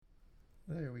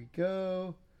There we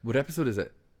go. What episode is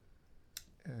it?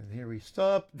 And here we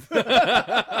stop.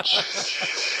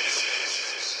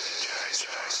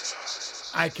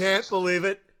 I can't believe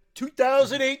it.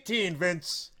 2018,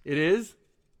 Vince. It is?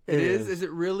 It is. Is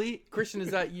it really? Christian,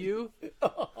 is that you?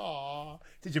 Aw.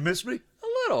 Did you miss me? A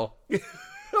little.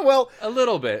 Well, A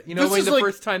little bit. You know, This when is the like-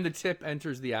 first time the tip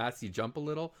enters the ass, you jump a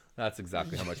little? That's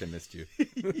exactly how much I missed you.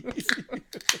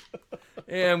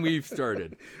 And we've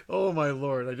started. oh my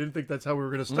lord, I didn't think that's how we were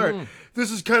going to start.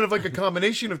 This is kind of like a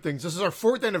combination of things. This is our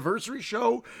 4th anniversary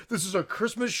show. This is our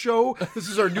Christmas show. This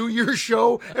is our New Year's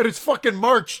show. And it's fucking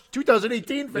March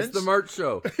 2018, Vince. It's the March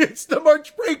show. It's the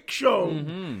March break show.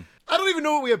 I don't even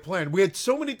know what we had planned. We had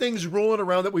so many things rolling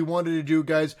around that we wanted to do,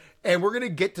 guys, and we're going to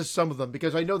get to some of them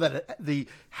because I know that the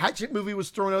Hatchet movie was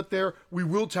thrown out there. We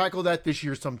will tackle that this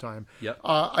year sometime. Yep.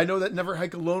 I know that Never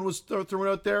Hike Alone was thrown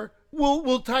out there.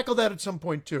 We'll tackle that at some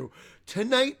point too.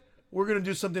 Tonight, we're going to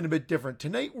do something a bit different.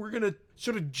 Tonight, we're going to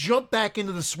sort of jump back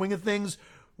into the swing of things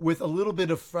with a little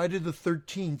bit of Friday the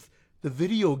 13th, the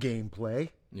video game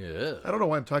play. Yeah. I don't know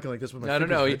why I'm talking like this with my I don't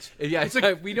fingers, know. Vince. Yeah, It's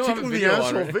like we don't have a tickling the video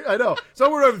on asshole. it. I know. It's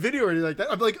not where I have video or anything like that.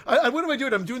 I'm like, what am I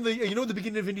doing? I'm doing the, the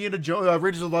beginning of Indiana Jones,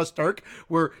 Raiders of the Lost Ark,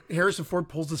 where Harrison Ford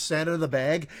pulls the sand out of the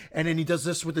bag, and then he does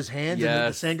this with his hands, and then the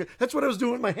Yes. sand. That's what I was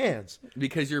doing with my hands.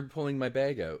 Because you're pulling my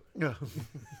bag out. Yeah.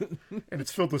 And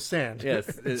it's filled with sand.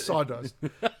 Yes. It's sawdust.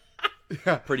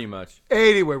 Pretty much.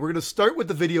 Anyway, we're going to start with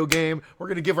the video game. We're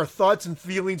going to give our thoughts and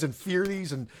feelings and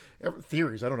theories and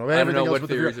theories. I don't know. Everything know else what with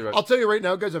the theories video. are. I'll tell you right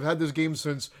now, guys, I've had this game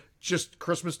since just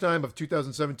Christmas time of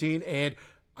 2017, and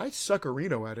I suck a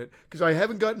Reno at it because I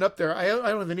haven't gotten up there. I don't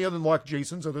have any other unlocked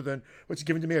Jasons other than what's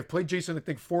given to me. I've played Jason, I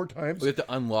think, 4 times. We have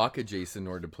to unlock a Jason in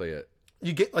order to play it.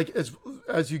 You get, like,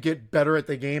 as you get better at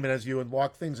the game and as you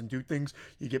unlock things and do things,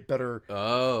 you get better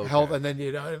Oh. Okay. health, and then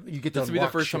you get to This will be the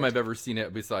unlock first time shit. I've ever seen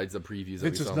it besides the previews that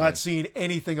Vince we has saw. not seen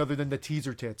anything other than the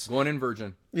teaser tits. Going in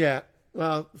virgin. Yeah,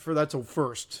 well, that's a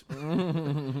first.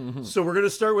 So we're going to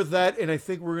start with that, and I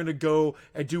think we're going to go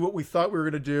and do what we thought we were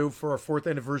going to do for our 4th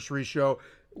anniversary show,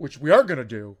 which we are going to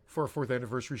do for our 4th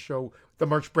anniversary show, the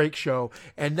March Break show,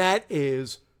 and that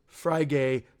is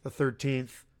Friday the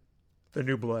 13th, The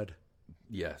New Blood.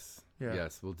 Yes. Yeah.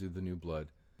 Yes, we'll do the New Blood.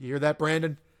 You hear that,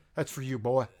 Brandon? That's for you,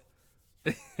 boy.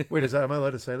 Wait, am I allowed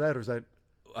to say that, or is that...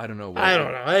 I don't know. I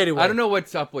don't know. Anyway. I don't know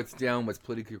what's up, what's down, what's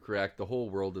politically correct. The whole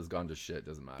world has gone to shit.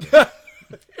 Doesn't matter.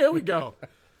 Here we go.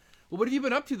 Well, what have you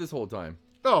been up to this whole time?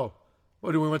 Oh,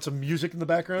 what, do we want some music in the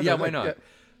background? Yeah, why not?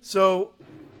 So,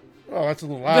 that's a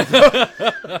little loud.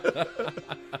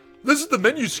 This is the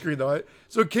menu screen, though.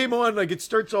 So it came on, like, it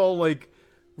starts all, like,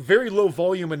 very low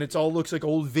volume, and it all looks like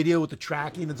old video with the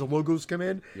tracking as the logos come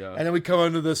in. Yeah. And then we come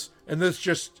onto this, and this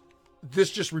just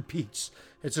repeats.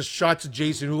 It's just shots of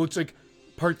Jason, who looks like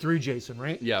part 3 Jason,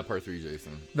 right? Yeah, part 3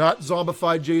 Jason. Not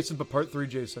zombified Jason, but part 3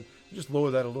 Jason. Just lower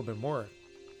that a little bit more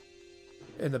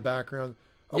in the background.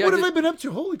 Yeah, What have I been up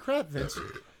to? Holy crap, Vince.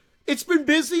 It's been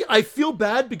busy. I feel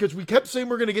bad because we kept saying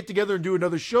we're going to get together and do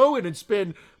another show, and it's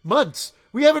been months.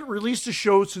 We haven't released a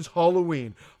show since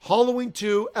Halloween. Halloween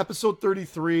 2, episode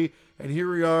 33, and here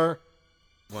we are,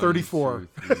 34. 1,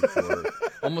 2, 3, 4.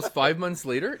 Almost 5 months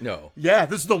later? No. Yeah,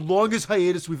 this is the longest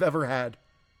hiatus we've ever had.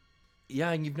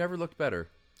 Yeah, and you've never looked better.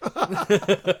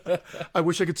 I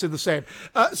wish I could say the same.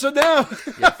 So now,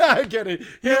 I get it.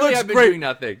 He Apparently looks I've been great. doing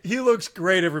nothing. He looks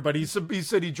great, everybody. He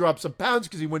said he dropped some pounds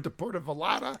because he went to Puerto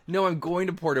Vallarta. No, I'm going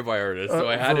to Puerto Vallarta, so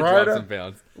I had Vallarta? to drop some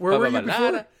pounds. Where were you Vallarta.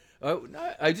 before? Oh,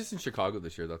 no, I just in Chicago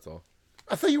this year, that's all.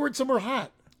 I thought you were in somewhere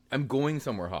hot. I'm going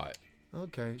somewhere hot.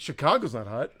 Okay. Chicago's not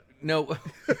hot. No.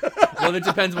 Well, it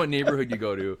depends what neighborhood you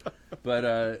go to. But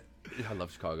I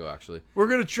love Chicago, actually. We're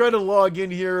going to try to log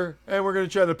in here, and we're going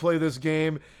to try to play this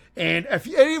game. And if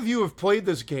any of you have played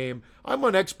this game, I'm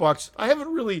on Xbox. I haven't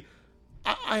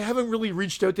really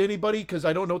reached out to anybody because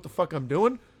I don't know what the fuck I'm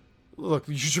doing. Look,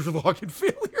 user login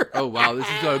failure. Oh, wow. This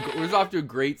is off to a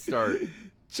great start.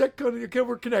 Check on okay,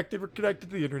 we're connected. We're connected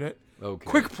to the internet. Okay.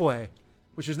 Quick play,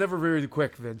 which is never very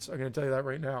quick, Vince. I'm going to tell you that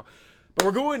right now. But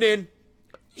we're going in.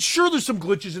 Sure, there's some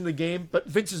glitches in the game, but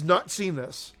Vince has not seen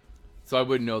this. So I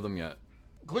wouldn't know them yet.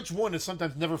 Glitch 1 is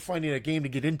sometimes never finding a game to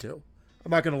get into.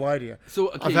 I'm not going to lie to you. So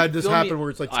okay, I've had this fill me- happen where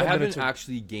it's like 10 I haven't minutes.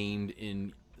 actually gamed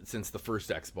in since the first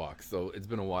Xbox, so it's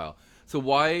been a while. So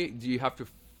why do you have to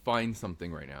find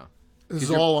something right now? This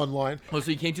is all online. Oh,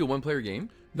 so you can't do a one-player game?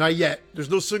 Not yet. There's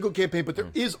no single campaign, but there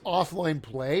is offline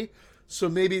play. So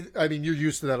maybe, I mean, you're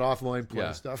used to that offline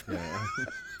play stuff. Yeah.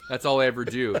 That's all I ever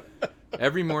do.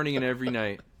 Every morning and every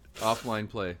night, offline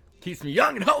play. Keeps me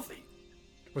young and healthy.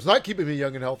 What's not keeping me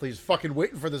young and healthy is fucking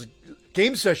waiting for this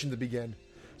game session to begin.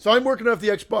 So I'm working off the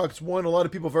Xbox One. A lot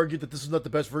of people have argued that this is not the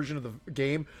best version of the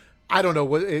game. I don't know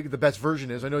what the best version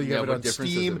is. I know you have it what on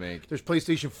difference does Steam. it make? There's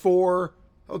PlayStation 4.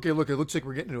 Okay, look, it looks like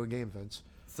we're getting into a game, Vince.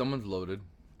 Someone's loaded.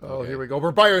 Oh, Okay. here we go.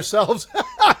 We're by ourselves.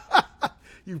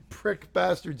 You prick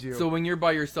bastards, you. So when you're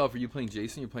by yourself, are you playing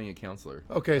Jason? Or you're playing a counselor.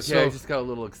 Okay, I so just got a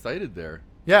little excited there.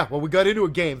 yeah, well, we got into a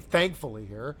game, thankfully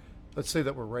here. Let's say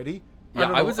that we're ready. Yeah,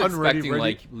 don't I know, was unready,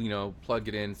 expecting ready? plug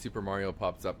it in, Super Mario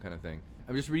pops up kind of thing.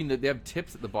 I'm just reading that they have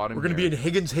tips at the bottom. We're going to be in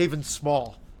Higgins Haven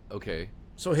Small. Okay.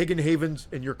 So Higgins Haven's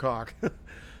in your cock.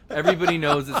 Everybody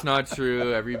knows it's not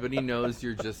true. Everybody knows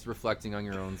you're just reflecting on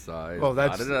your own side. Well,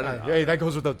 that's Da-da-da-da-da. hey, that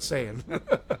goes without saying.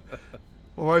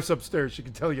 My wife's upstairs. She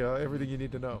can tell you everything you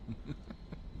need to know.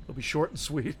 It'll be short and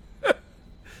sweet.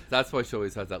 That's why she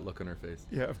always has that look on her face.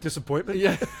 Yeah, of disappointment.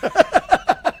 Yeah.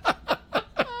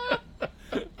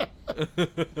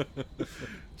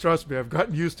 Trust me, I've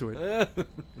gotten used to it.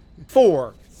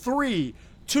 4, 3,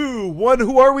 2, 1.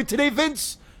 Who are we today,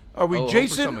 Vince? Are we Oh, hope for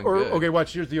Jason someone or good. okay?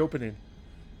 Watch. Here's the opening.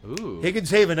 Ooh. Higgins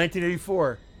Haven,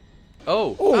 1984.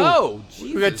 Oh. Ooh. Oh.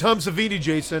 Jesus. We got Tom Savini,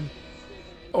 Jason.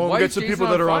 Oh, and Why we got is some Jason people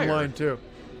on that are fire? online too.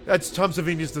 That's Tom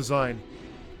Savini's design.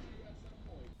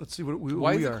 Let's see what we,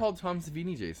 Why we is are. it called Tom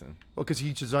Savini, Jason? Well, because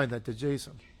he designed that to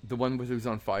Jason. The one with who's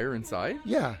on fire inside?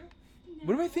 Yeah,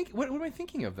 What am I thinking? What am I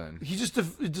thinking of then? he just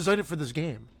designed it for this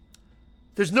game.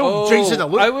 There's no Oh, Jason. That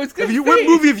I was gonna what say.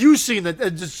 movie have you seen that?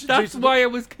 Just That's Jason, why I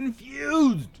was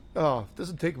confused. Oh, it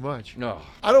doesn't take much. No.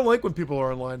 I don't like when people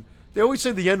are online. They always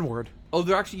say the N word, Oh,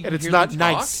 they're actually. you and can it's hear not them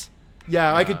talk? nice.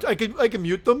 Yeah, I can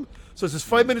mute them. So it says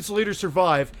 5 minutes later,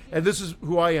 survive, and this is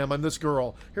who I am. I'm this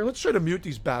girl. Here, let's try to mute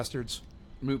these bastards.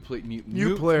 Mute player.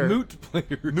 Mute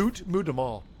player. Mute them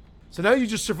all. So now you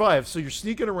just survive. So you're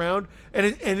sneaking around, and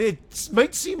it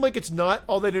might seem like it's not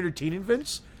all that entertaining,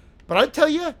 Vince, but I tell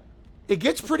you, it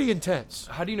gets pretty intense.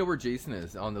 How do you know where Jason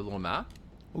is on the little map?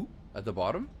 Ooh. At the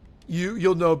bottom?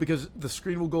 You'll know because the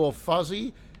screen will go all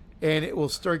fuzzy, and it will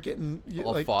start getting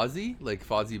All like Fozzie? Like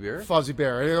Fozzie Bear? fuzzy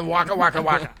bear. Waka waka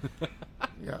waka.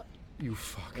 Yeah, you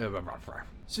fuck.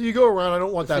 So you go around. I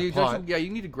don't want So that you pot. don't- yeah, you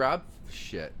need to grab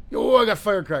shit. Oh, I got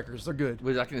firecrackers. They're good.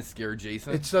 Was that going to scare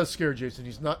Jason? It does scare Jason.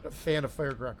 He's not a fan of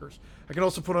firecrackers. I can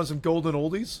also put on some golden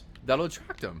oldies. That'll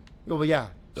attract him. Oh, well, yeah.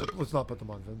 So let's not put them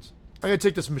on, Vince. I'm gonna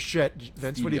take this machete,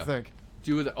 Vince. What do you Yeah. think?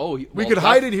 Do with oh, We could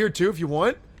hide it here too if you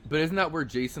want. But isn't that where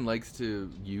Jason likes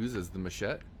to use as the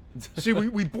machete? See,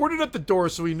 we boarded up the door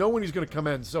so we know when he's gonna come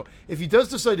in. So if he does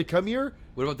decide to come here,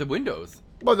 What about the windows?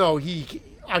 well, no,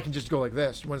 I can just go like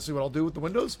this. You want to see what I'll do with the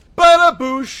windows? Bada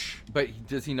boosh! But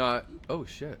does he not? Oh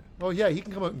shit! Oh yeah, he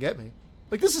can come out and get me.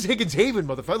 Like this is Higgins Haven,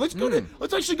 motherfucker.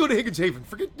 Let's actually go to Higgins Haven.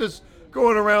 Forget this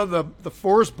going around the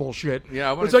forest bullshit. Yeah,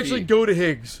 I wanna let's actually see. go to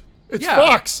Higgs. It's Yeah.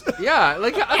 Fox. Yeah,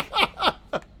 like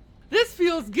this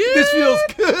feels good. This feels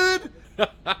good.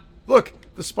 Look,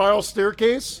 the spiral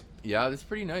staircase, Yeah, that's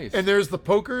pretty nice. and there's the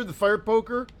poker, the fire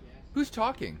poker. Who's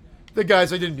talking? The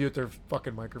guys, I didn't mute their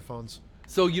fucking microphones.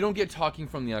 So you don't get talking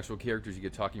from the actual characters; you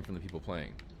get talking from the people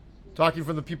playing. Talking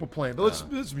from the people playing. But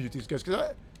let's mute these guys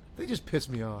because they just piss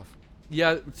me off.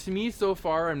 Yeah, to me so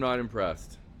far, I'm not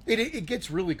impressed. It gets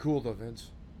really cool though, Vince.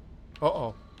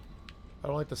 Uh-oh. I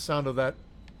don't like the sound of that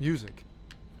music.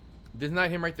 Isn't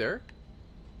that him right there?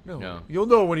 No. You'll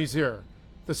know when he's here.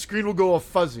 The screen will go all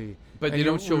fuzzy. But and they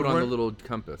don't show we it on the run- little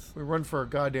compass. We run for our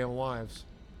goddamn lives.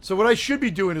 So what I should be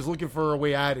doing is looking for a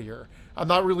way out of here. I'm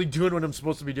not really doing what I'm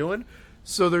supposed to be doing.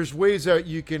 So there's ways that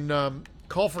you can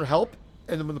call for help,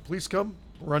 and then when the police come,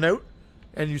 run out,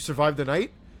 and you survive the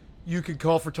night. You can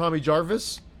call for Tommy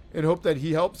Jarvis and hope that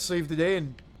he helps save the day.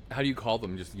 And How do you call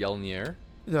them? Just yell in the air?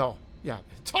 no, yeah,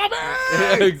 Tommy.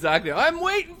 Exactly. I'm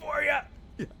waiting for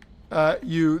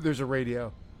you. There's a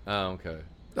radio. Oh, okay.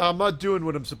 I'm not doing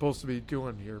what I'm supposed to be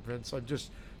doing here, Vince. I'm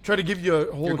just trying to give you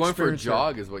a whole You're going for a experience here.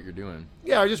 jog, is what you're doing.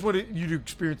 Yeah, I just wanted you to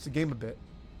experience the game a bit.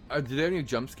 Do they have any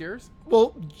jump scares?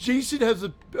 Well, Jason has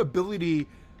the ability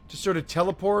to sort of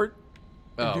teleport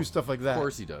and do stuff like that. Of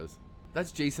course he does.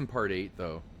 That's Jason Part 8,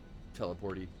 though.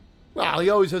 Teleporty. Well, he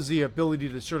always has the ability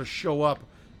to sort of show up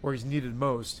where he's needed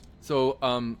most. So,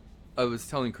 I was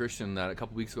telling Christian that a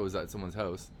couple weeks ago I was at someone's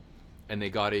house, and they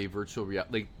got a virtual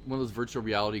like one of those virtual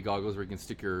reality goggles where you can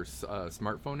stick your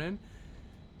smartphone in,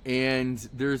 and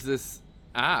there's this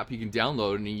app you can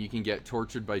download and you can get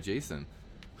tortured by Jason.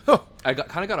 I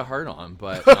kind of got a hard on,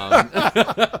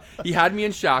 but he had me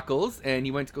in shackles and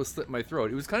he went to go slit my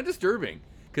throat. It was kind of disturbing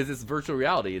because it's virtual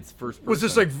reality. It's first person. Was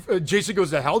this like Jason goes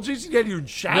to hell? Jason had you in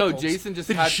shackles? No, Jason just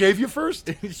Did had- he shave you first?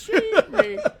 Shave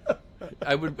me.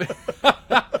 I would.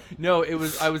 No, it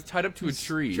was. I was tied up to a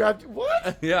tree. Strapped-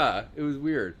 What? Yeah, it was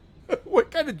weird.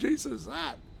 What kind of Jason is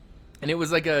that? And it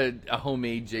was like a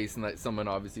homemade Jason that someone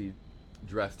obviously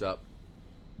dressed up.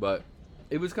 But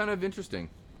it was kind of interesting.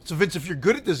 So Vince, if you're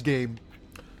good at this game,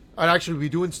 I'd actually be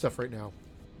doing stuff right now.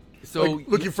 So Like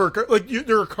looking for a car. Like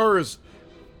there are cars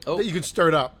Oh. that you can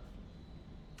start up,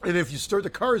 and if you start the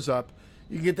cars up,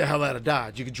 you can get the hell out of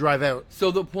Dodge. You can drive out, So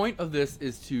the point of this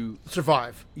is to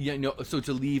survive,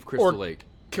 to leave Crystal or Lake.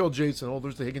 kill Jason. Oh,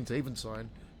 there's the Higgins Haven sign.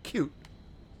 Cute.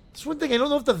 That's one thing. I don't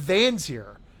know if the van's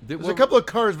here. There's a couple of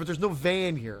cars, but there's no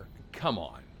van here. Come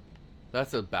on,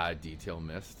 that's a bad detail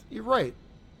missed. You're right.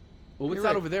 Well, what's You're that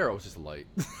right. over there? Oh, it's just a light.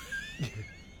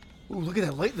 Ooh, look at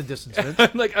that light in the distance,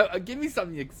 Vince. Like, give me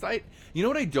something exciting. You know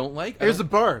what I don't like? There's the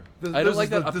bar. I don't like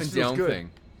that up and down good.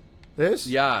 thing. This?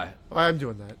 Yeah. Oh, I'm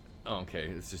doing that. Oh, okay,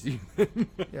 it's just you.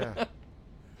 Yeah.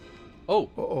 Oh,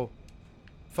 Uh-oh.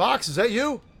 Fox, is that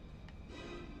you?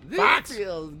 this Fox!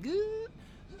 feels good.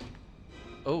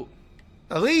 Oh,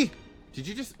 Ali? did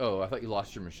you just? Oh, I thought you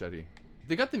lost your machete.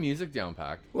 They got the music down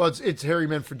packed Well, it's Harry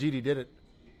Manfredini did it.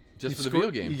 just He for the video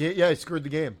scored- game. Yeah, he scored the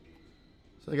game.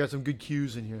 So they got some good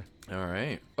cues in here. All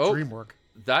right. Oh, Dream work.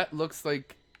 that looks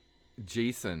like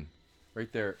Jason,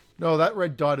 right there. No, that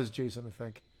red dot is Jason, I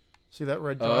think. See that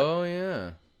red dot Oh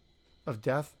yeah. of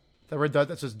death? That red dot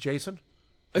that says Jason?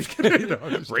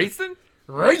 Racing?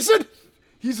 Raisin?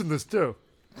 He's in this too.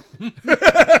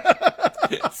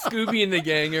 Scooby and the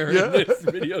gang are Yeah. in this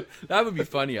video. That would be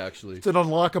funny, actually. It's an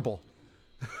unlockable.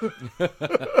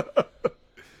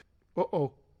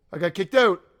 Uh-oh. I got kicked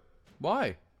out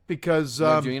Why? because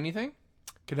Not doing anything?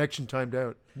 connection timed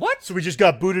out. What? So we just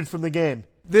got booted from the game.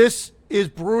 This is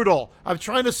brutal. I'm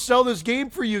trying to sell this game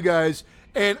for you guys,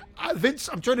 and Vince,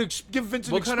 I'm trying to give Vince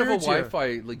an What kind of a experience here.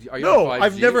 Wi-Fi? Like, are you No, on 5G?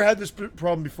 I've never had this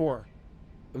problem before.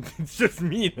 It's just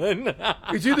me then.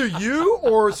 It's either you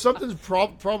or something's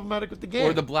problematic with the game.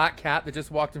 Or the black cat that just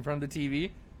walked in front of the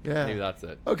TV. yeah. Maybe that's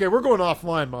it. Okay, we're going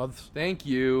offline, Muths. Thank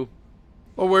you.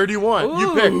 Oh, where do you want?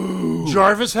 You Ooh. pick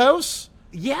Jarvis House?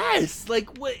 Yes.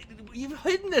 Like what? You've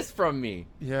hidden this from me.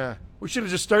 Yeah. We should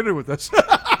have just started with this.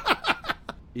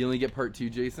 You only get part 2,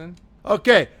 Jason.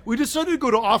 Okay, we decided to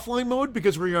go to offline mode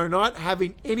because we are not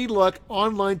having any luck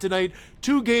online tonight.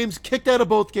 2 games, kicked out of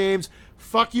both games.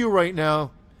 Fuck you right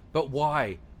now. But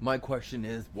why? My question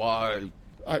is why?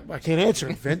 I can't answer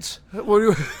it, Vince. What do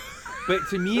you, But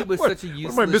to me, it was what, such a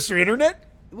useless. what am I, Mr. Internet?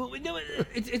 Well, no,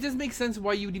 it doesn't make sense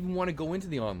why you would even want to go into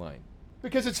the online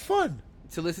Because it's fun.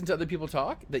 to listen to other people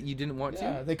talk that you didn't want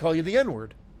Yeah, to. they call you the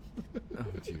N-word. Oh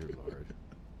dear lord.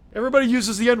 Everybody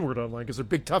uses the N-word online because they're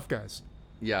big tough guys.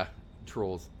 Yeah,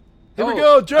 trolls. Here we Oh.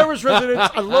 go, Jarvis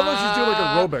Residence. I love how she's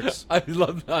doing like aerobics. I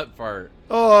love that part.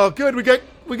 Oh, good.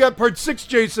 We got part 6,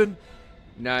 Jason,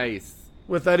 Nice.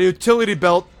 with that utility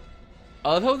belt.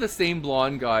 I love how the same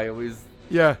blonde guy always.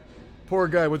 Yeah, poor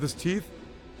guy with his teeth.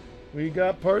 We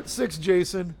got part 6,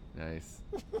 Jason. Nice.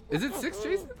 Is it 6,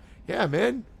 Jason? Yeah,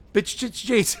 man. Bitch, chits,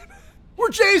 Jason. We're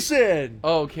Jason.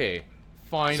 Oh, okay.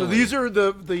 Finally. So these are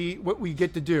the what we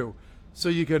get to do. So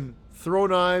you can throw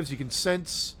knives, you can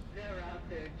sense. They're out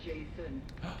there, Jason.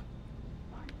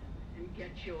 Find them and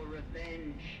get your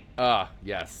revenge.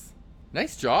 Yes.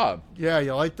 Nice job. Yeah,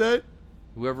 you like that?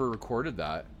 Whoever recorded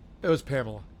that. It was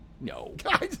Pamela. No.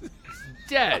 Guys,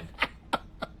 Dead.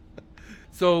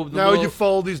 So the now little- you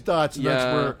follow these dots, and Yeah,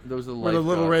 that's those are where the life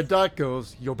little dots. red dot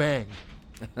goes. Yo bang.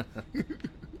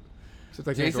 Except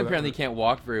I can't go Jason that apparently way. can't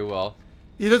walk very well.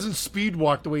 He doesn't speed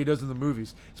walk the way he does in the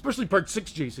movies, especially part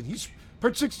 6, Jason.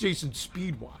 Part 6, Jason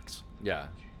speed walks. Yeah.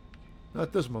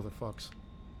 Not this motherfucks.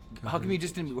 How come you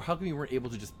just didn't? How come you weren't able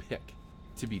to just pick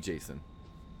to be Jason?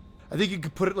 I think you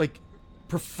could put it like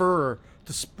prefer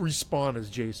to respawn as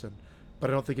Jason, but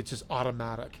I don't think it's just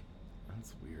automatic.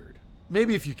 That's weird.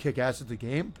 Maybe if you kick ass at the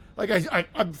game. Like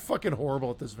I'm fucking horrible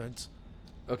at this, Vince.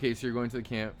 Okay, so you're going to the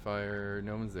campfire.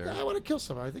 No one's there. I want to kill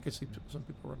somebody. I think I see some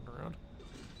people running around.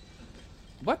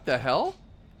 What the hell?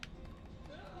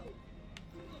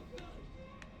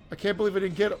 I can't believe I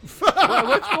didn't get him.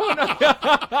 What's going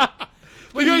on?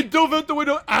 The guy dove out the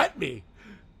window at me.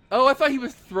 Oh, I thought he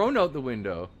was thrown out the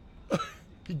window.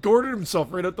 He gourded himself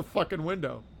right out the fucking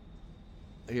window.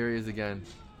 Here he is again.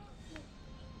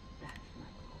 That's my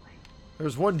boy.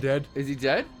 There's one dead. Is he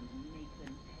dead? Make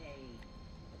them pay.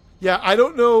 Yeah, I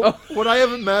don't know Oh. what I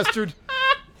haven't mastered.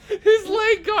 His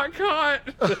leg got caught.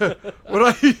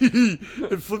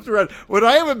 It flipped around. What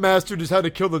I haven't mastered is how to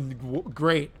kill them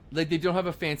great. Like they don't have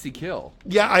a fancy kill.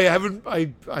 Yeah, I haven't.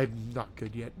 I'm not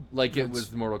good yet. Like it That's-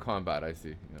 was Mortal Kombat. I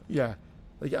see. Yeah. Yeah,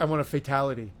 like I want a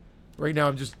fatality. Right now,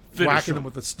 I'm just Finish whacking him. them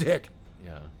with a stick.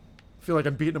 Yeah. I feel like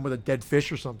I'm beating them with a dead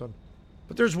fish or something.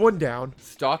 But there's one down.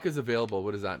 Stock is available.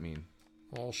 What does that mean?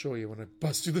 I'll show you when I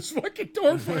bust through this fucking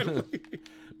door finally.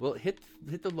 Well, hit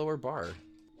the lower bar.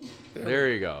 There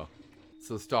you go.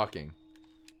 So stalking.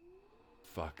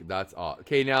 Fuck, that's aw.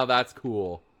 Okay, now that's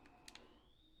cool.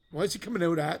 Why is he coming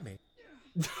out at me?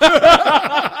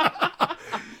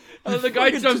 Oh, the guy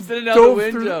fucking jumps just in and out the dove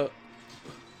through- window.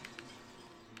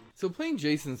 So playing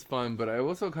Jason's fun, but I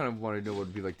also kind of want to know what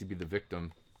it'd be like to be the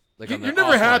victim. Like You're on the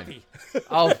never offline. happy.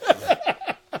 I'll...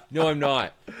 No, I'm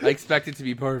not. I expect it to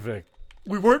be perfect.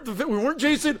 We weren't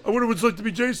Jason. I wonder what it's like to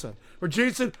be Jason. Or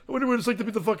Jason. I wonder what it's like to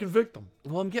be the fucking victim.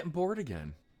 Well, I'm getting bored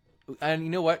again. And you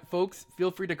know what, folks?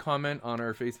 Feel free to comment on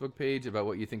our Facebook page about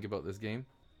what you think about this game.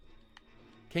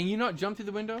 Can you not jump through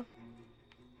the window?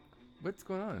 What's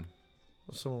going on?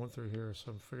 Well, someone went through here,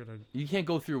 so I figured I'd... You can't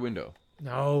go through a window.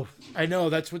 No, I know.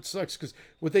 That's what sucks, because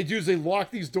what they do is they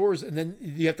lock these doors, and then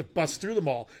you have to bust through them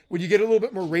all. When you get a little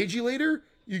bit more ragey later,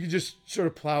 you can just sort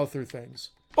of plow through things.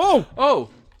 Oh! Oh!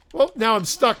 Well, now I'm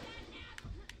stuck.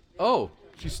 Oh!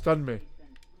 She stunned me.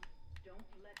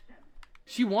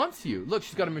 She wants you. Look,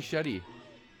 she's got a machete.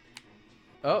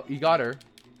 Oh, you got her.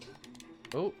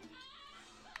 Oh.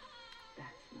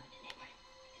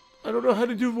 I don't know how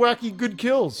to do wacky good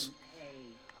kills.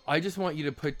 I just want you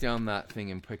to put down that thing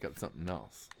and pick up something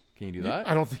else. Can you do that?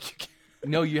 I don't think you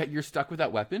can. No, you're stuck with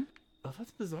that weapon? Oh,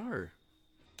 that's bizarre.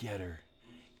 Get her.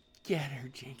 Get her,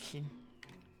 Jason.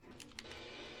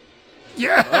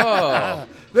 Yeah! Oh.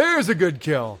 There's a good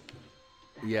kill.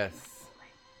 Yes.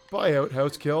 Bye,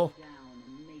 outhouse kill. Down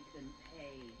and make them pay.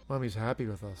 Mommy's happy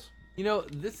with us. You know,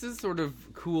 this is sort of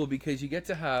cool because you get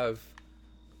to have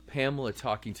Pamela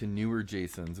talking to newer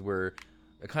Jasons where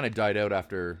it kind of died out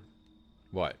after,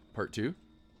 what, part 2?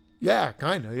 Yeah,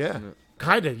 kind of, yeah.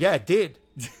 Kind of, yeah, it did.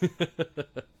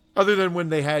 Other than when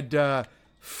they had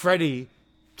Freddy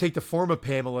take the form of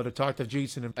Pamela to talk to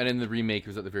Jason. And in the remake, it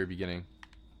was at the very beginning.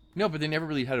 No, but they never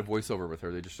really had a voiceover with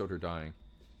her. They just showed her dying.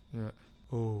 Yeah.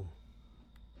 Oh.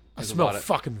 I There's a smell lot of-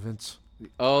 fucking Vince.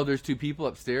 Oh, there's 2 people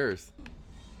upstairs.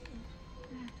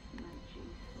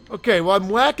 Okay, well, I'm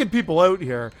whacking people out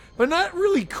here, but not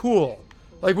really cool.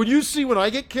 Like, when you see when I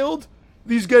get killed,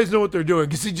 these guys know what they're doing,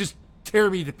 because they just tear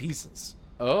me to pieces.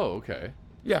 Oh, okay.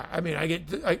 Yeah, I mean,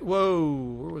 whoa,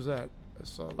 where was that? I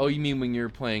saw that. Oh, you mean when you're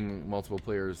playing multiple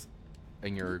players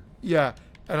and you're... Yeah,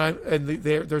 and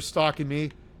they're stalking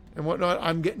me and whatnot.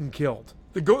 I'm getting killed.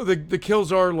 The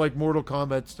kills are like Mortal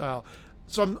Kombat style,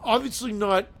 so I'm obviously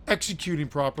not executing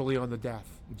properly on the death.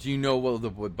 Do you know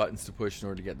what buttons to push in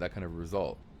order to get that kind of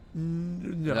result?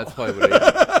 No. That's probably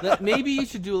what I... Maybe you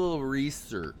should do a little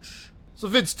research. So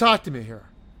Vince, talk to me here.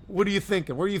 What are you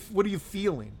thinking? What are you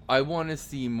feeling? I want to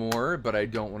see more, but I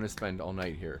don't want to spend all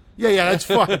night here. Yeah, that's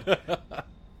fine.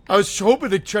 I was hoping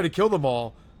to try to kill them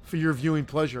all for your viewing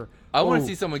pleasure. I want Oh, to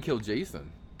see someone kill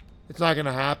Jason. It's not going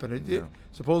to happen. Yeah.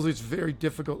 Supposedly it's very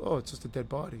difficult. Oh, it's just a dead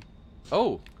body.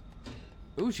 Oh.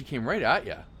 Ooh, she came right at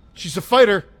you. She's a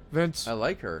fighter, Vince. I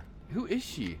like her. Who is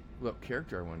she? What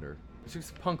character, I wonder?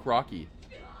 She's punk Rocky.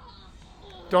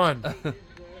 Done. Deserve to die,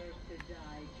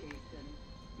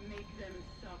 Jason. Make them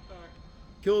suffer.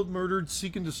 Killed, murdered,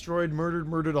 seek and destroyed,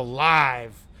 murdered,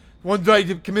 alive. One guy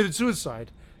committed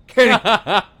suicide.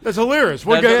 That's hilarious.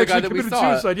 One That's guy the guy actually that we committed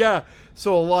saw. suicide. Yeah.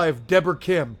 So alive. Deborah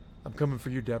Kim. I'm coming for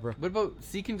you, Deborah. What about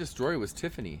Seek and Destroy was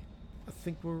Tiffany? I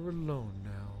think we're alone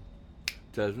now.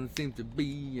 Doesn't seem to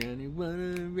be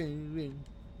anyone around.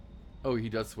 Oh, he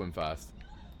does swim fast.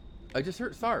 I just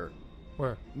saw her.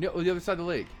 Where? No, the other side of the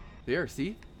lake. There,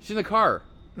 see? She's in the car.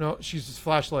 No, she's his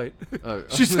flashlight. Oh.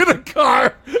 She's in a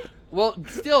car. Well,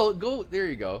 still, go. There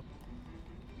you go.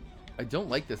 I don't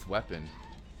like this weapon.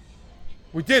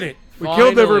 We did it. We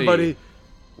killed Finally. everybody.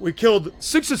 We killed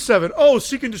 6 of 7. Oh,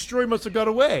 Seek and Destroy must have got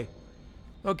away.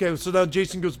 Okay, so now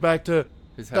Jason goes back to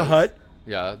His the house. hut.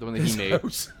 Yeah, the one that His he made.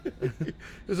 house.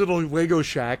 His little Lego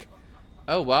shack.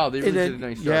 Oh, wow. They really And then- did a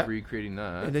nice yeah. job recreating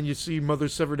that. And then you see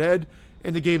Mother's severed head,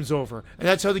 and the game's over. And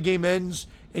that's how the game ends,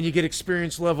 and you get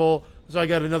experience level. So I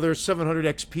got another 700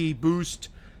 XP boost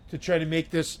to try to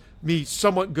make this me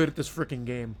somewhat good at this freaking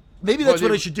game. Maybe that's Well,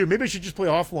 what they- I should do. Maybe I should just play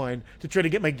offline to try to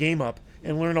get my game up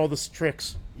and learn all the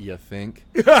tricks. You think?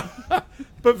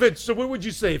 But Vince, so what would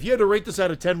you say? If you had to rate this out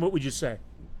of 10, what would you say?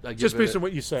 I give Just based it on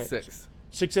what you say. 6.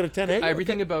 6 out of 10, eh?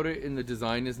 Everything Okay. about it in the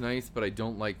design is nice, but I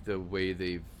don't like the way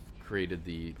they've created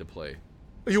the play.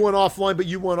 You went offline, but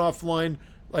you went offline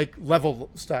like level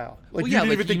style. Like Well, you yeah, didn't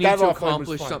like even you think need that to offline was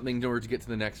accomplish fun. something in order to get to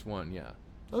the next one. Yeah,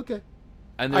 Okay.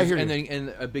 and I there's hear and you. then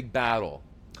and a big battle.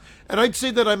 And I'd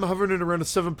say that I'm hovering at around a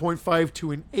 7.5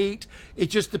 to an 8. It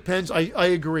just depends. I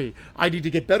agree. I need to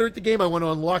get better at the game. I want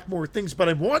to unlock more things, but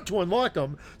I want to unlock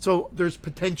them, so there's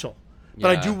potential. But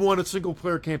I Yeah. do want a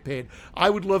single-player campaign. I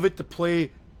would love it to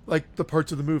play like the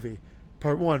parts of the movie.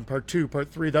 Part 1, Part 2,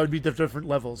 Part 3. That would be the different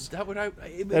levels. That would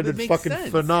it That'd would be make fucking sense.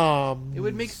 phenomenal. It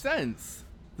would make sense.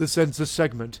 This ends this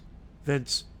segment.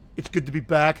 Vince, it's good to be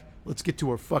back. let's get to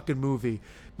our fucking movie.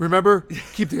 Remember,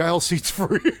 keep the aisle seats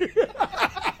free.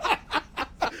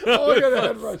 Oh, I got a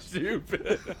head rush.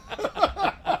 Stupid.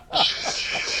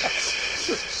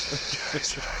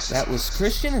 That was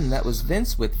Christian and that was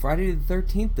Vince with Friday the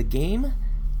 13th, the game,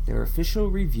 their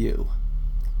official review.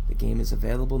 The game is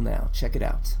available now. Check it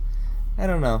out. I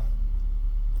don't know.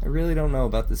 I really don't know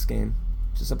about this game.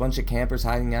 Just a bunch of campers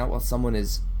hiding out while someone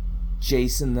is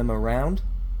Jason them around.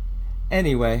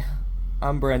 Anyway,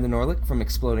 I'm Brandon Orlick from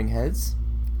Exploding Heads,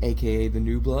 aka The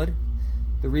New Blood.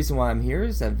 The reason why I'm here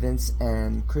is that Vince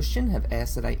and Christian have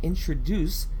asked that I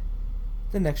introduce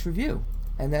the next review,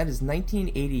 and that is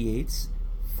 1988's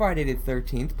Friday the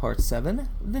 13th, Part 7,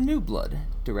 The New Blood,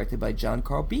 directed by John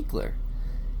Carl Buechler.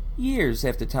 Years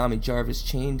after Tommy Jarvis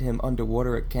chained him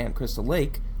underwater at Camp Crystal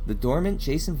Lake, the dormant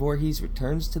Jason Voorhees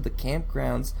returns to the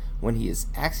campgrounds when he is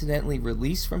accidentally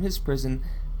released from his prison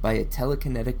by a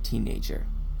telekinetic teenager.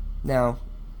 Now,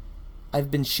 I've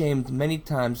been shamed many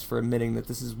times for admitting that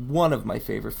this is one of my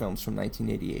favorite films from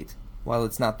 1988. While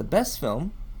it's not the best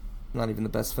film, not even the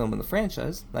best film in the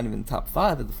franchise, not even the top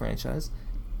 5 of the franchise,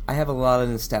 I have a lot of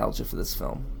nostalgia for this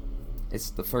film.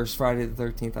 It's the first Friday the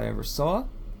 13th I ever saw,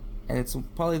 and it's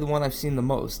probably the one I've seen the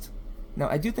most. Now,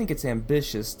 I do think it's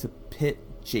ambitious to pit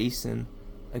Jason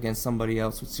against somebody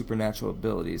else with supernatural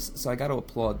abilities, so I gotta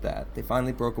applaud that. They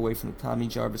finally broke away from the Tommy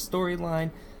Jarvis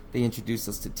storyline, they introduced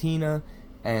us to Tina,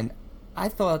 and I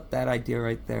thought that idea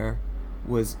right there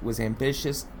was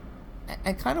ambitious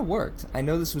and kind of worked. I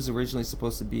know this was originally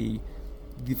supposed to be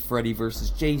Freddy versus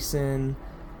Jason,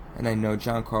 and I know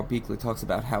John Carl Buechler talks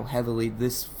about how heavily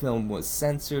this film was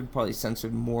censored, probably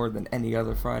censored more than any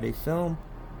other Friday film.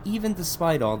 Even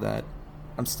despite all that,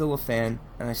 I'm still a fan,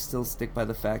 and I still stick by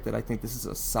the fact that I think this is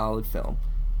a solid film.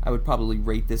 I would probably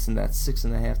rate this in that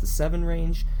 6.5 to 7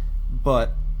 range,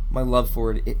 but my love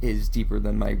for it is deeper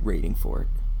than my rating for it.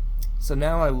 So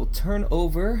now I will turn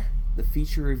over the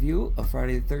feature review of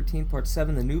Friday the 13th, Part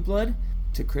 7, The New Blood,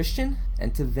 to Christian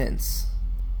and to Vince.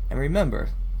 And remember,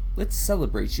 let's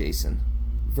celebrate Jason.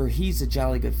 Voorhees a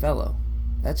jolly good fellow.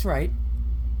 That's right,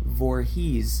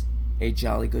 Voorhees a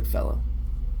jolly good fellow.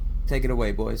 Take it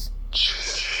away, boys.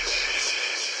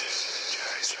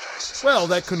 Well,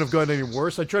 that couldn't have gone any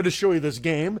worse. I tried to show you this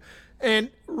game, and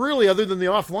really, other than the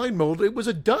offline mode, it was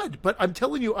a dud. But I'm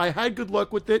telling you, I had good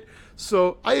luck with it,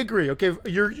 so I agree. Okay,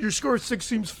 your score of 6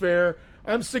 seems fair.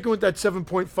 I'm sticking with that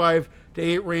 7.5 to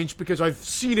 8 range because I've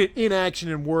seen it in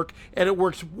action and work, and it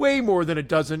works way more than it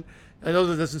doesn't. I know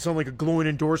that doesn't sound like a glowing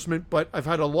endorsement, but I've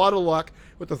had a lot of luck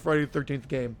with the Friday the 13th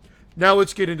game. Now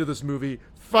let's get into this movie.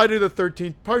 Friday the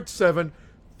 13th, Part 7,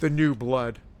 The New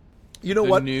Blood. You know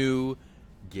what? The new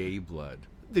gay blood.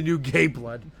 The new gay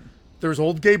blood. There's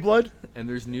old gay blood? And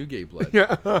there's new gay blood.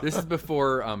 Yeah. This is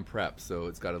before PrEP, so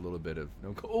it's got a little bit of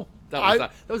no. Oh,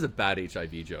 that was a bad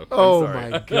HIV joke. Oh I'm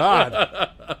sorry. my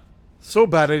god. So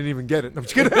bad I didn't even get it. I'm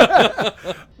just kidding.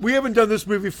 We haven't done this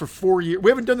movie for 4 years.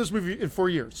 We haven't done this movie in 4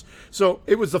 years. So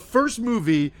it was the first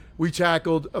movie we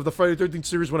tackled of the Friday the 13th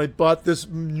series when I bought this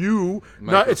new.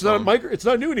 It's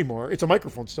not new anymore. It's a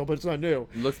microphone still, but it's not new.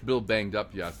 It looks Bill banged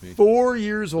up, you ask me. 4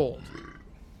 years old.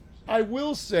 I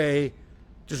will say,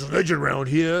 there's a legend around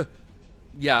here.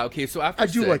 Yeah, okay, so after I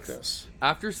do 6, like this.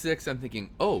 After 6, I'm thinking,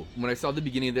 oh, when I saw the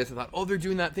beginning of this, I thought, oh, they're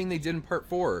doing that thing they did in Part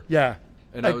 4. Yeah.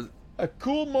 And I was... A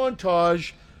cool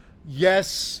montage.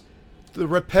 Yes, the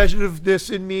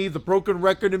repetitiveness in me, the broken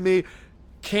record in me,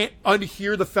 can't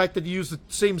unhear the fact that you use the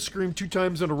same scream 2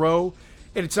 times in a row.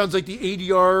 And it sounds like the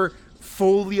ADR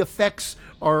Foley effects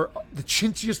are the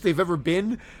chintziest they've ever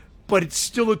been. But it's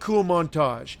still a cool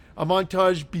montage. A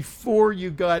montage before you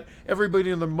got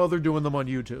everybody and their mother doing them on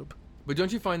YouTube. But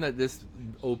don't you find that this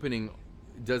opening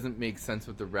doesn't make sense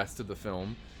with the rest of the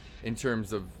film in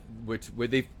terms of where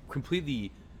they've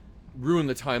completely ruined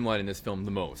the timeline in this film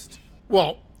the most?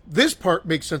 Well, this part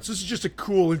makes sense. This is just a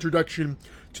cool introduction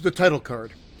to the title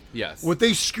card. Yes. What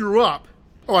they screw up.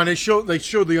 Oh, and they show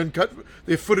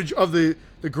the footage of the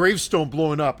gravestone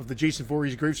blowing up, of the Jason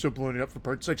Voorhees gravestone blowing up for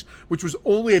Part 6, which was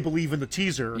only, I believe, in the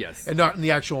teaser. Yes. And not in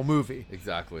the actual movie.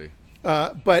 Exactly.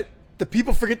 But the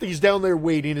people forget that he's down there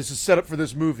waiting as a setup for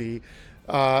this movie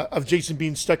of Jason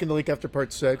being stuck in the lake after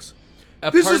Part 6.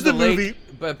 This is the movie.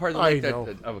 But part of the lake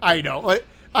I know.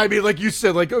 I mean, like you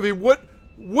said,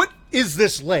 what is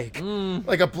this lake?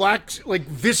 Like a black,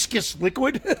 viscous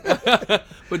liquid?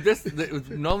 But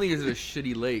not only is it a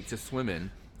shitty lake to swim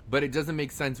in, but it doesn't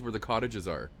make sense where the cottages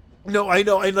are. No, I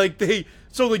know. And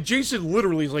Jason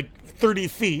literally is 30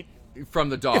 feet from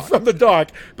the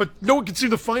dock. But no one can seem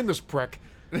to find this prick.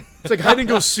 It's like hide and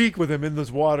go seek with him in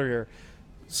this water here.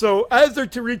 So as they're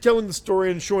retelling the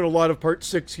story and showing a lot of Part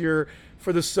 6 here,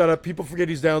 for the setup. People forget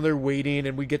he's down there waiting,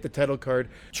 and we get the title card.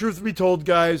 Truth be told,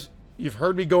 guys, you've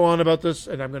heard me go on about this,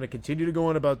 and I'm going to continue to go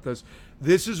on about this.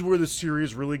 This is where the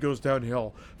series really goes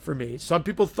downhill for me. Some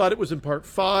people thought it was in part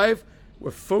 5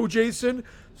 with Faux Jason.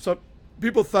 Some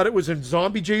people thought it was in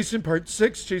Zombie Jason, part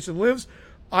 6, Jason Lives.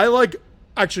 I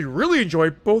actually really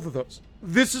enjoyed both of those.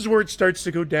 This is where it starts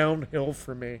to go downhill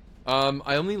for me.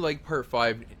 I only like part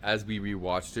 5 as we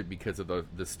rewatched it because of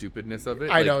the stupidness of it.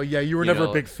 I know, yeah, you were never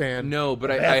a big fan. No, but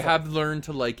I have learned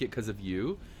to like it because of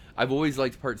you. I've always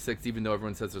liked part 6, even though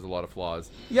everyone says there's a lot of flaws.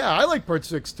 Yeah, I like part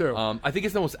 6 too. I think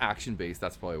it's the most action-based,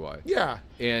 that's probably why. Yeah.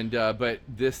 And but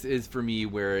this is, for me,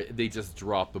 where they just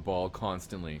drop the ball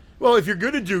constantly. Well, if you're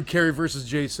going to do Carrie versus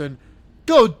Jason,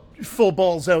 go full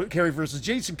balls out Carrie versus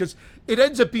Jason, because it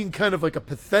ends up being kind of like a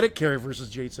pathetic Carrie versus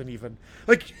Jason even.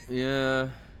 Like, yeah,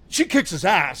 she kicks his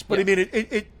ass, but Yeah. I mean,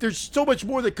 it there's so much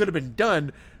more that could have been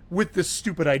done with this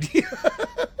stupid idea.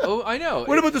 Oh, I know.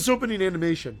 What about this opening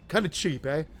animation? Kind of cheap,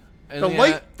 eh? And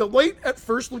The light at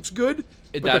first looks good,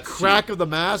 but the That's crack cheap. of the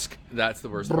mask. That's the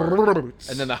worst part.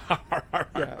 And then the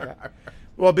Yeah.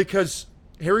 Well, because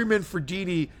Harry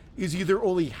Manfredini is either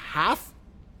only half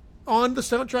on the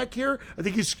soundtrack here. I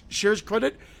think he shares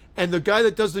credit, and the guy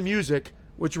that does the music,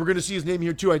 which we're going to see his name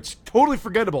here too, it's totally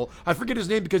forgettable. I forget his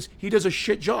name because he does a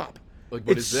shit job. Like,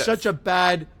 what it's is this? such a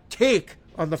bad take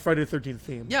on the Friday the 13th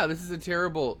theme. Yeah, this is a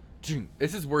terrible.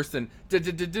 This is worse than.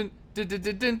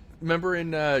 Remember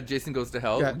in Jason Goes to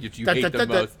Hell, Yeah. which you hate the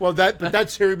most, Well, but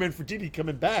that's Harry Manfredini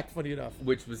coming back. Funny enough.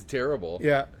 which was terrible.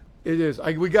 Yeah, it is.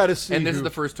 We got to see. And this is who- the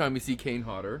first time we see Kane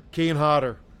Hodder. Kane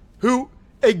Hodder, who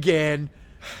again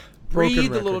broken Breathe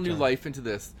a record little new time. life into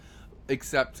this.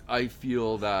 Except I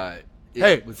feel that. It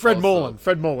Hey, was Fred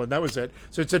also- Mullen, that was it.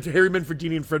 So it said Harry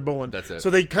Manfredini and Fred Mullen. That's it. So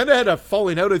they kind of had a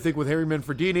falling out, I think, with Harry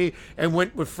Manfredini and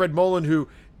went with Fred Mullen, who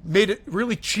made it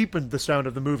really cheapened the sound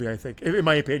of the movie, I think, in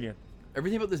my opinion.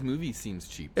 Everything about this movie seems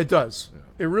cheap. It does.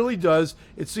 It really does.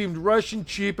 It seemed rushed and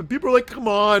cheap, and people are like, come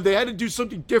on, they had to do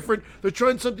something different. They're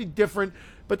trying something different.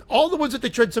 But all the ones that they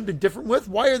tried something different with,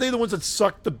 why are they the ones that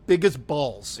sucked the biggest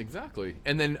balls? Exactly.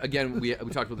 And then again, we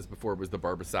talked about this before. Was the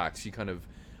Barbara Sachs? She kind of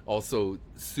also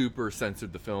super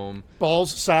censored the film.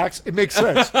 Balls, sacks, it makes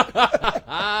sense.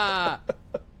 Ah,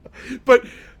 But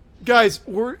guys,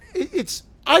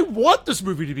 I want this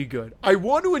movie to be good. I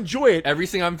want to enjoy it. every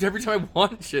time I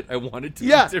watch it, I want it to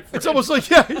Yeah, be different. it's almost like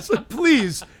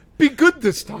please be good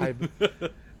this time.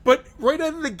 But right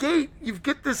out of the gate, you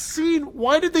get this scene.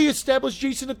 Why did they establish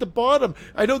Jason at the bottom?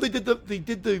 I know they did the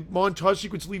montage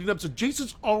sequence leading up, so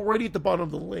Jason's already at the bottom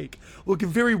of the lake, looking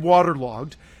very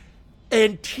waterlogged,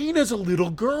 and Tina's a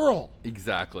little girl.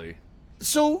 Exactly.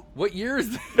 So What year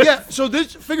is this? yeah, so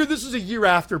this is a year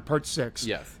after part 6.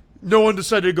 Yes. No one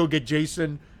decided to go get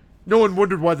Jason. No one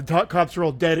wondered why the cops are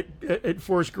all dead at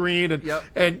Forest Green, and Yep.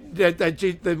 and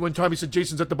that when Tommy said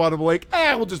Jason's at the bottom of the lake,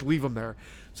 we'll just leave him there.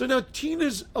 So now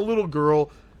Tina's a little girl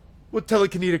with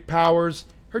telekinetic powers.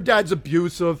 Her dad's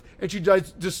abusive, and she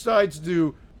decides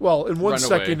to, well, in one Run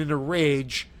second, away. in a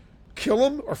rage, kill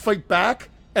him or fight back.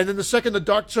 And then the second the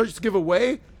doc starts to give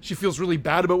away, she feels really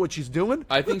bad about what she's doing.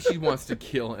 I think she wants to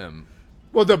kill him.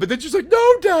 Well, no, but then she's like,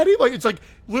 "No, Daddy!" Like it's like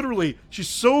literally, she's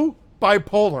so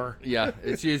bipolar. Yeah,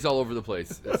 she's all over the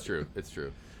place. It's true. It's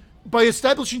true. By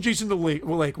establishing Jason the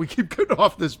Lake, we keep cutting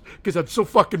off this because I'm so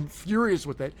fucking furious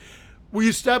with it. We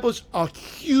establish a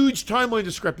huge timeline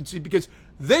discrepancy because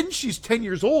then she's 10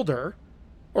 years older,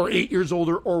 or 8 years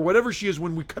older, or whatever she is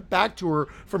when we cut back to her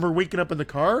from her waking up in the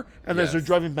car and as they're Yes.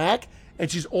 driving back,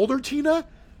 and she's older, Tina.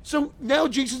 So now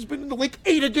Jason's been in the lake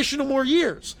 8 additional more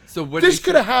years. So what this they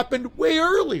could have happened way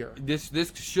earlier. This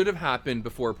should have happened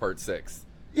before part 6.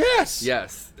 Yes.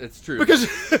 Yes, it's true. Because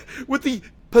with the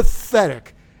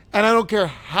pathetic, and I don't care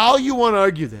how you want to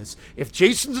argue this, if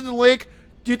Jason's in the lake,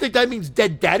 do you think that means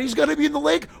Dead Daddy's going to be in the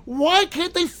lake? Why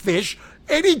can't they fish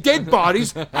any dead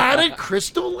bodies out of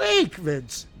Crystal Lake,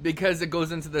 Vince? Because it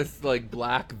goes into this like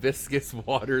black viscous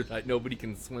water that nobody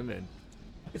can swim in.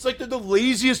 It's like they're the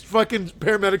laziest fucking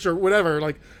paramedics or whatever.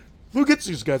 Like, who gets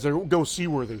these guys that go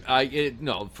seaworthy?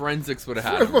 No, forensics would have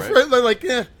had him, right? They're like,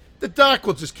 the doc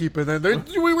will just keep it in there.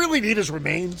 Do we really need his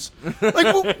remains?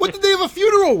 Like, what did they have a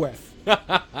funeral with?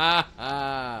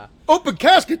 Open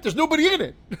casket. There's nobody in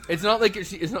it. It's not like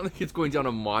it's going down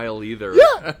a mile either.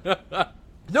 Yeah.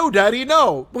 No, Daddy,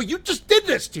 no. Well, you just did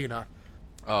this, Tina.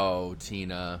 Oh,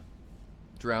 Tina.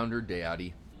 Drowned her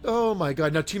daddy. Oh, my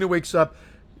God. Now Tina wakes up.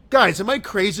 Guys, am I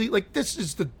crazy? Like, this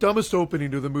is the dumbest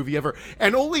opening to the movie ever.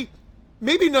 And only,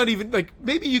 maybe not even, like,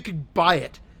 maybe you could buy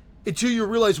it until you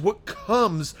realize what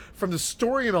comes from the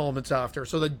story and elements after.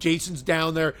 So that Jason's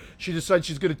down there, she decides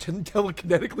she's going to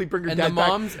telekinetically bring her And dad the back.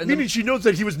 moms- and meaning the- she knows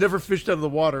that he was never fished out of the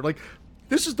water. Like,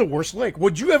 this is the worst lake.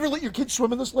 Would you ever let your kids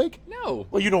swim in this lake? No.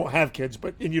 Well, you don't have kids,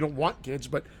 and you don't want kids,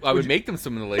 but I would make them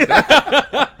swim in the lake.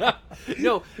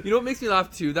 No, you know what makes me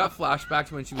laugh too? That flashback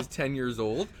to when she was 10 years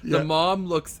old. Yeah. The mom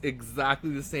looks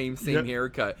exactly the same Yeah.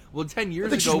 haircut. Well, 10 years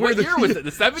think she's ago, what wearing year was it?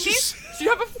 The 70s? She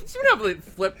would have like,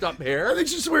 flipped up I hair. think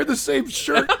she's wearing the same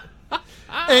shirt.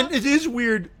 And it is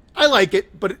weird. I like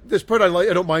it, but this part I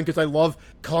don't mind because I love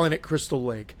calling it Crystal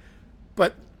Lake.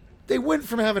 But they went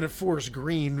from having it Forest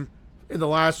Green in the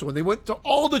last one. They went to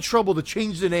all the trouble to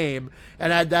change the name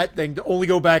and add that thing to only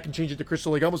go back and change it to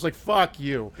Crystal Lake. Almost like, fuck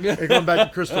you. They're going back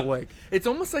to Crystal Lake. It's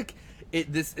almost like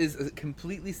this is a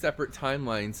completely separate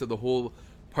timeline, so the whole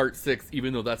part 6,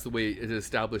 even though that's the way it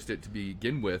established it to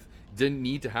begin with, didn't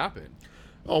need to happen.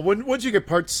 Oh, once you get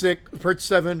part 6, part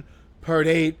 7, part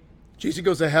 8, Jason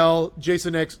Goes to Hell,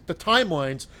 Jason X, the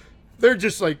timelines, they're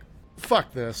just like,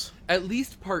 fuck this. At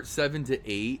least part 7 to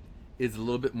 8 is a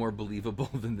little bit more believable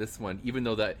than this one, even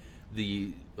though that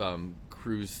the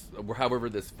cruise, or however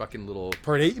this fucking little...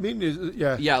 Part 8, you mean?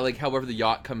 Yeah. Yeah, like however the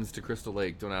yacht comes to Crystal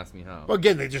Lake. Don't ask me how. Well,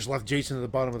 again, they just left Jason at the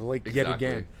bottom of the lake yet Exactly.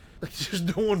 again. Like,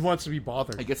 just no one wants to be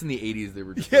bothered. I guess in the 80s they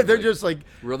were just... Yeah, they're just like...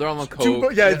 They're on the Two,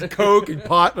 coke. yeah, Coke and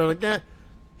pot. And I'm like,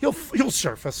 he'll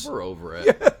surface. We're over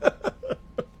it.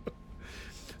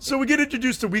 So we get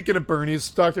introduced to Weekend at Bernie's,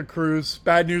 Dr. Cruz,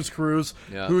 Bad News Cruz,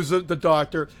 Yeah. who's the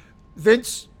doctor.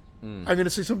 Vince, I'm going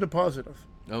to say something positive.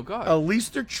 Oh, God. At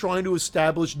least they're trying to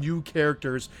establish new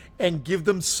characters and give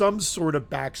them some sort of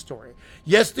backstory.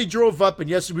 Yes, they drove up, and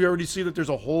yes, we already see that there's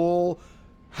a whole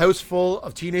house full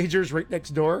of teenagers right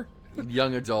next door.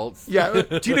 Young adults. Yeah,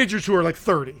 teenagers who are like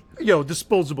 30.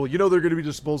 Disposable. You know they're going to be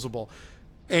disposable.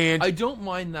 And I don't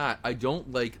mind that. I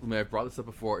don't like, I mean, I've brought this up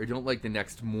before, I don't like the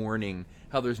next morning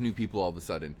how there's new people all of a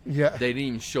sudden. Yeah. They didn't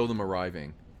even show them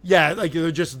arriving. yeah, like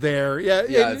they're just there. Yeah,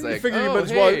 Yeah, and it's you like, figure you oh, might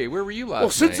as well- hey, where were you last Well,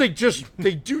 since night?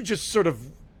 they do just sort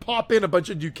of pop in a bunch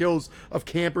of new kills of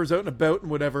campers out and about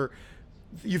and whatever,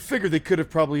 you figure they could have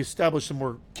probably established some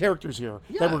more characters here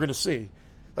that Yeah. we're going to see.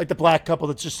 Like the black couple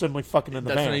that's just suddenly fucking in the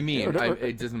That's van. what I mean. Or-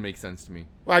 It doesn't make sense to me.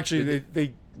 well, actually,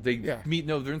 they They Yeah. meet,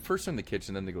 no, they're first in the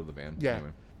kitchen, then they go to the van. yeah. Anyway.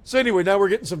 So anyway, now we're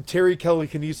getting some Terry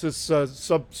Telekinesis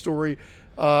sub-story,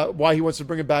 why he wants to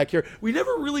bring him back here. We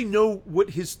never really know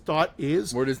what his thought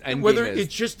is. What his end Whether game is.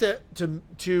 it's just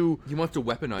to He wants to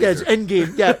weaponize yeah, it's her. end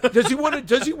game. Yeah. Does he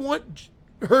want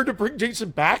her to bring Jason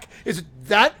back? Is it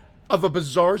that of a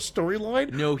bizarre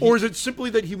storyline? No, or is it simply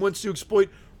that he wants to exploit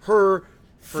her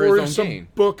for his own some gain.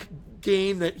 book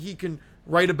gain that he can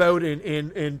write about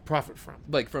and profit from?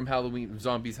 Like from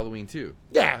Zombies Halloween 2.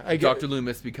 Yeah, I get Dr. it.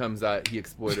 Loomis becomes that he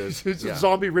exploited. It's yeah. a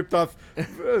zombie ripped off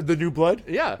The New Blood.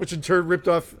 Yeah. Which in turn ripped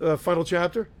off Final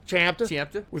Chapter.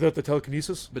 Chapter. Without the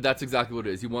telekinesis. But that's exactly what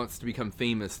it is. He wants to become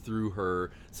famous through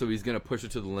her, so he's going to push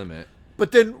it to the limit.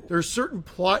 But then there are certain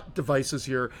plot devices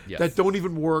here Yes. that don't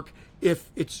even work if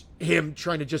it's him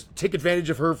trying to just take advantage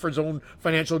of her for his own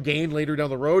financial gain later down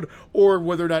the road, or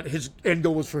whether or not his end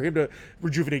goal was for him to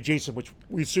rejuvenate Jason, which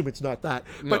we assume it's not that.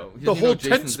 No, But he the doesn't whole know tent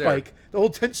Jason's there.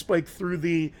 spike, through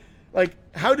the, like,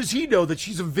 how does he know that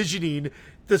she's envisioning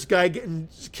this guy getting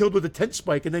killed with a tent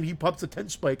spike, and then he pops a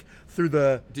tent spike through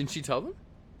the? Didn't she tell them?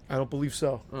 I don't believe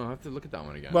so. Oh, I have to look at that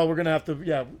one again. Well, we're gonna have to.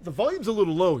 Yeah, the volume's a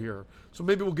little low here, so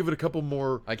maybe we'll give it a couple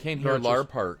more. I can't hear notches. Lar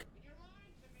Park.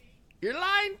 You're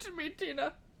lying to me,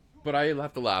 Tina. But I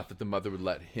have to laugh that the mother would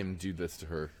let him do this to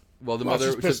her. Well, the Well,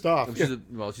 mother she's pissed off. She's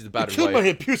Yeah. she's a You battered killed my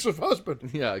wife. abusive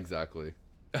husband. Yeah, exactly.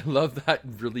 I love that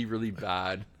really, really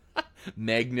bad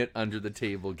magnet under the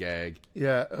table gag.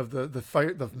 Yeah, of the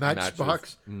fire, the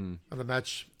matchbox, Matches. and the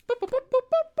match.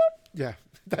 Yeah,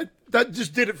 that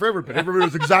just did it for everybody. Everybody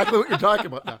knows exactly what you're talking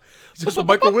about now. It's just a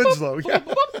Michael Winslow. Yeah,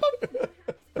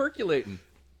 Percolating.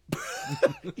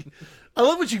 I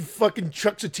love when she fucking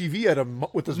chucks a TV at him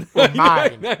with his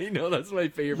mind. I know, that's my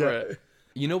favorite. Yeah.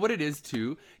 You know what it is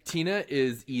too? Tina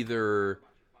is either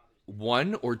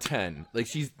 1 or 10. Like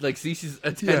she's like, see, she's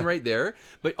a 10 Yeah. right there,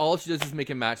 but all she does is make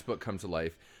a matchbook come to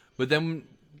life. But then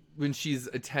when she's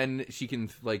a 10, she can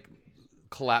like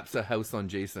collapse a house on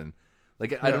Jason.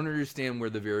 Like I don't understand where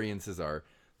the variances are.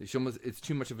 It's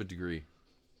too much of a degree.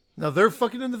 Now they're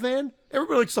fucking in the van.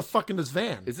 Everybody likes to fuck in this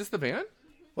van. Is this the van?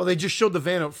 Well, they just showed the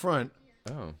van out front.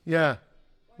 Oh. Yeah.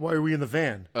 Why are we in the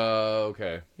van?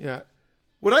 Okay. Yeah.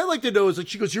 What I like to know is like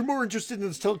she goes, "You're more interested in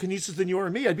this telekinesis than you are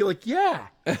in me." I'd be like, "Yeah,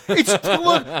 it's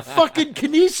fucking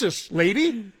kinesis,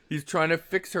 lady. He's trying to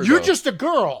fix her. You're though. just a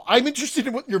girl. I'm interested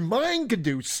in what your mind can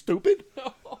do, stupid."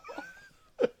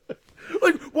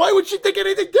 Like, why would she think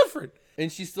anything different?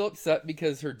 And she's still upset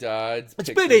because her dad's. It's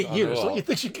been pictures 8 on the years. wall. Don't you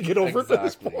think she could get over it at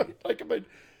this Exactly. point? Like, I mean,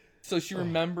 So she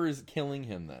remembers killing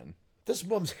him then. this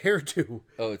mom's hairdo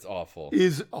Oh, it's awful.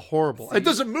 is horrible. It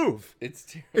doesn't move.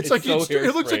 It's It's like so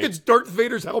it looks like hairspray. it's Darth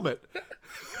Vader's helmet.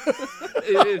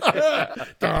 It is.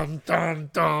 Dun, dun,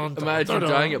 dun, Imagine dun,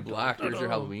 dyeing dun, it black. There's your dun.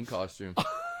 Halloween costume.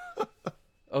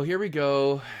 Oh, here we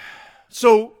go.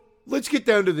 So let's get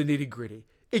down to the nitty gritty.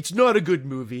 It's not a good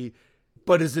movie,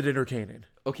 but is it entertaining?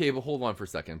 Okay, but hold on for a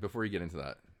second before you get into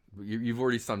that. You've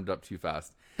already summed it up too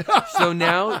fast. So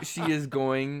now she is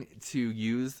going to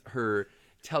use her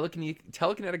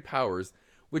telekinetic powers,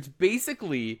 which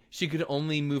basically she could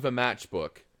only move a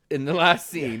matchbook in the last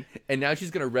scene, and now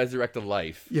she's going to resurrect a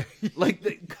life. Yeah.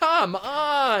 Come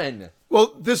on!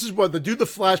 Well, this is what do the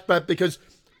flashback because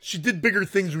she did bigger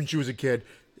things when she was a kid.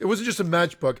 It wasn't just a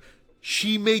matchbook.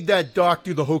 She made that dock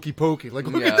do the hokey pokey. Like,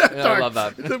 look Yeah, at that yeah, dock. I love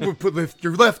that. Lift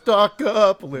your left dock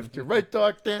up, lift your right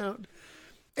dock down.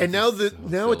 And now it's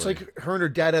silly. like her and her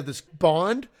dad have this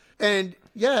bond. And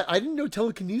yeah, I didn't know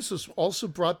telekinesis also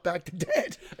brought back the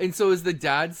dead. And so is the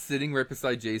dad sitting right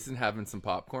beside Jason having some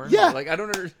popcorn? Yeah. Like, I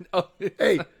don't understand. Oh.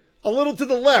 Hey, a little to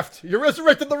the left. You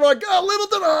resurrected the wrong guy. A little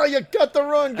to the you got the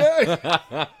wrong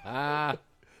guy.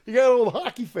 You got a little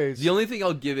hockey face. The only thing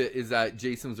I'll give it is that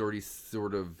Jason's already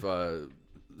sort of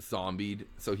zombied,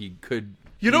 so he could.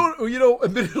 You know,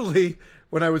 admittedly,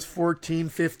 when I was 14,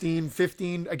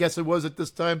 15, I guess it was at this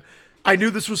time, I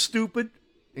knew this was stupid,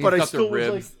 but I got the still was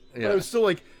like, ribs. but Yeah. I was still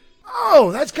like,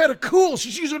 oh, that's kind of cool.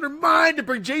 She's using her mind to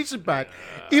bring Jason back,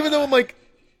 even though I'm like,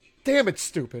 damn, it's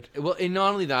stupid. Well, and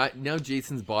not only that, now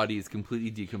Jason's body is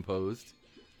completely decomposed,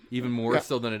 even more Yeah.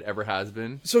 so than it ever has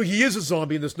been. So he is a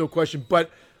zombie, and there's no question. But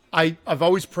I've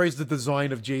always praised the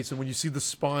design of Jason when you see the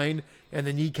spine and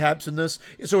the kneecaps in this.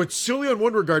 So it's silly on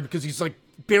one regard because he's like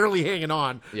barely hanging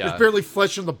on. Yeah. There's barely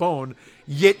flesh on the bone.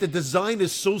 Yet the design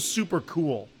is so super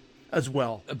cool as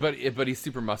well. But he's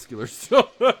super muscular still.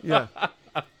 Yeah.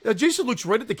 Jason looks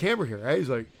right at the camera here. Right? He's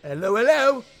like, hello,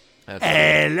 hello.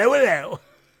 That's- Hello, hello.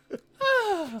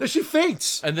 Then she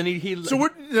faints. and then he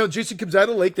So Jason comes out of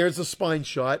the lake. There's a spine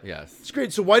shot. Yes. It's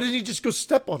great. So why didn't he just go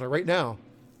step on her right now?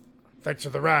 Thanks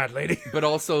for the ride, lady. But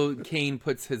also, Kane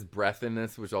puts his breath in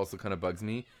this, which also kind of bugs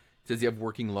me. Does he have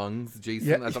working lungs,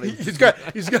 Jason? Yeah, I thought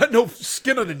he's got no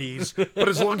skin on the knees, but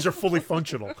his lungs are fully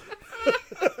functional.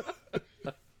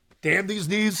 Damn these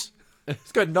knees.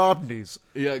 He's got knob knees.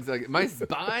 Yeah, exactly. My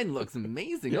spine looks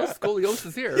amazing. No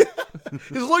scoliosis here.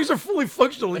 His lungs are fully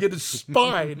functional, yet his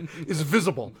spine is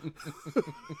visible.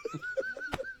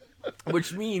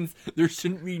 Which means there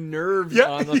shouldn't be nerves Yeah.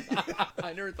 on them.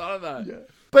 I never thought of that.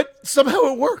 But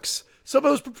somehow it works.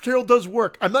 Somehow his portrayal does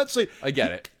work. I'm not saying I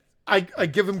get it. I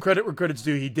give him credit where credit's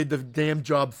due. He did the damn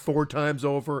job 4 times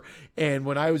over. And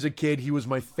when I was a kid, he was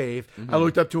my fave. I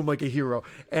looked up to him like a hero.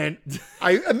 And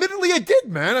admittedly I did,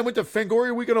 man. I went to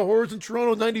Fangoria Weekend of Horrors in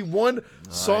Toronto 91.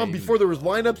 Saw him before there was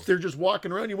lineups. They're just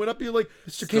walking around. You went up to you like,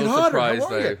 Mr. Kane Hodder, how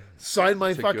surprised are I you? Sign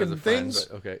my Took you as fucking a friend, things.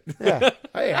 but okay. Yeah.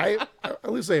 Hey, I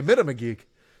at least I admit I'm a geek.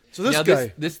 So this Now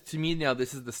guy, this to me now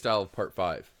this is the style of part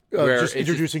 5. just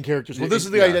introducing characters. Well, this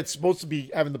is the guy that's supposed to be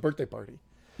having the birthday party.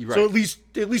 Right. So at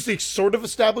least they sort of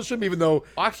establish him, even though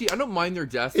Actually, I don't mind their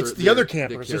deaths. it's or the other their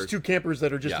campers. There's 2 campers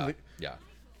that are just in the, yeah.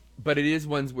 But it is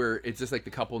ones where it's just like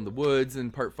the couple in the woods in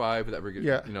part 5 that we're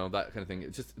Yeah. that kind of thing.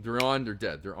 It's just they're on, they're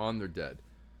dead. They're on, they're dead.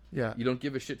 yeah. You don't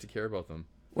give a shit to care about them.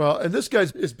 Well, and this guy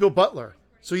is Bill Butler.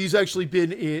 So he's actually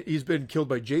been killed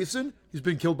by Jason. He's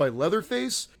been killed by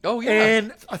Leatherface. Oh, yeah.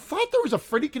 And I thought there was a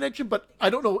Freddy connection, but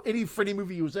I don't know any Freddy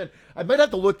movie he was in. I might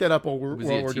have to look that up while we're Was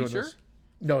he a doing teacher? this.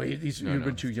 No, he's No,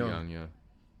 been too he's young. Yeah.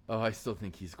 Oh, I still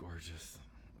think he's gorgeous.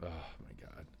 Oh my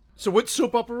god. So what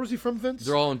soap opera was he from, Vince?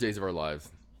 They're all in Days of Our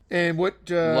Lives. And what?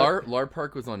 Lar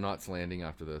Park was on Knots Landing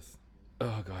after this.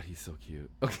 Oh god, he's so cute.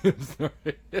 Okay, I'm sorry.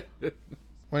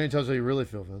 Why didn't you tell us how you really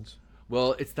feel, Vince?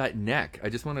 Well, it's that neck. I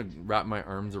just want to wrap my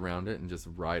arms around it and just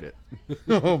ride it.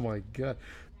 Oh my god.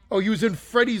 Oh, he was in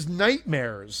Freddy's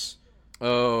Nightmares.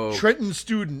 Oh, Trenton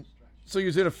student. So he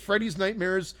was in a Freddy's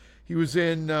Nightmares. He was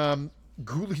in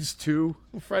Ghoulies 2,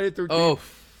 Friday the 13th. oh.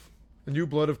 The New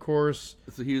Blood, of course.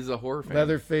 So he was a horror fan.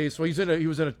 Leatherface. Well, he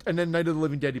was in a, and then Night of the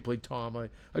Living Dead. He played Tom.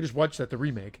 I just watched that, the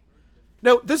remake.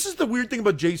 Now, this is the weird thing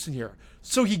about Jason here.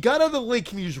 So he got out of the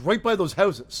lake and he was right by those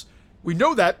houses. We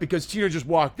know that because Tina just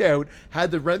walked out,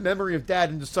 had the memory of Dad,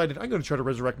 and decided, I'm going to try to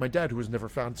resurrect my dad, who was never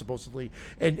found, supposedly,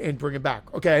 and bring him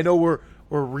back. Okay, I know we're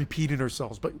repeating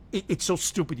ourselves, but it's so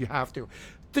stupid you have to.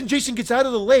 Then Jason gets out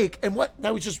of the lake, and what?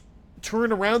 Now he's just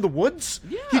touring around the woods?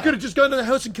 Yeah. He could have just gone to the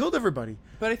house and killed everybody.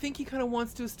 But I think he kind of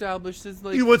wants to establish his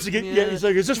like. He wants to get, yeah, he's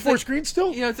like, is this He's 4 like, screens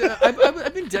still? Yeah,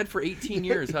 I've been dead for 18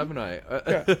 years, haven't I?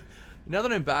 Now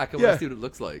that I'm back, I Yeah. want to see what it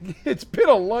looks like. It's been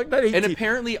a long, not 18. And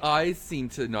apparently, eyes seem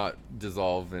to not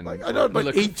dissolve. And I know,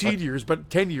 but 18 years, but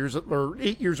 10 years or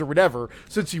 8 years or whatever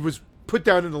since he was put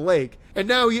down in the lake, and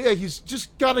now he's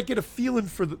just got to get a feeling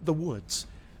for the woods.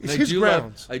 It's his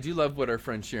grounds. I do love what our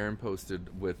friend Sharon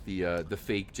posted with the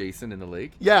fake Jason in the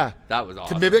lake. Yeah, That was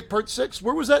awesome. to mimic Part 6.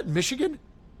 Where was that? In Michigan?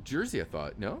 Jersey, I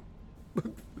thought. No?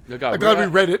 I'm glad we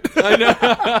read it. I know.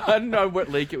 I don't know what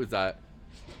lake it was at.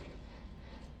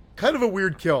 Kind of a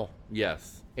weird kill.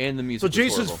 Yes. And the music So was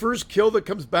Jason's horrible. first kill that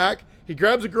comes back, he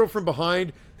grabs a girl from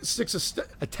behind, sticks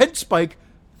a tent spike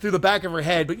through the back of her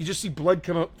head, but you just see blood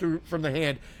come out from the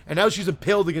hand, and now she's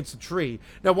impaled against a tree.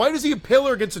 Now, why does he impale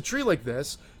her against a tree like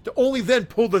this to only then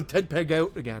pull the tent peg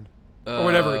out again? Or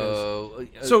whatever it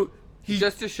is. So he...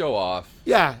 Just to show off.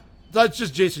 Yeah, that's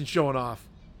just Jason showing off.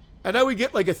 And now we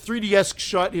get like a 3D-esque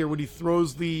shot here when he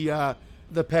throws the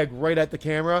peg right at the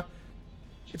camera.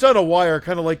 It's on a wire,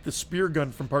 kind of like the spear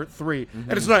gun from Part 3.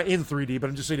 And it's not in 3D, but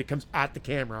I'm just saying it comes at the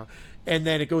camera. And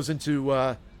then it goes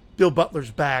into Bill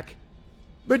Butler's back.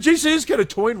 But Jason is kind of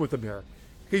toying with him here.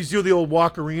 He's doing the old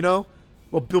walkerino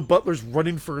while Bill Butler's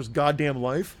running for his goddamn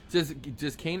life.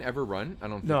 Does Kane ever run? I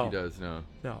don't think No. he does, no.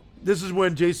 No. This is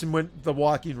when Jason went the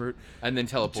walking route. And then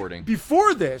teleporting.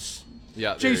 Before this,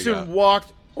 Yeah, there you Jason go.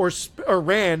 walked or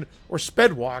ran or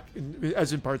sped walk,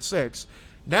 as in Part 6.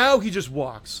 Now he just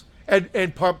walks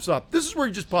and pops up. This is where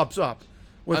he just pops up.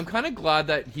 I'm kind of glad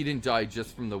that he didn't die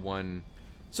just from the one.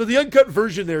 So the uncut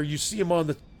version there, you see him on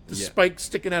the Yeah. spike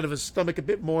sticking out of his stomach a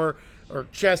bit more, or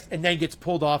chest, and then gets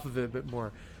pulled off of it a bit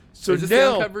more. So Is this now,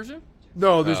 the uncut version?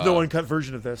 no, there's no uncut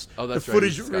version of this. Oh, that's the right, we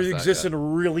footage discussed that, exists yeah. in a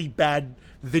really bad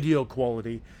video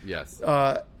quality. Yes.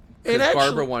 And Because actually,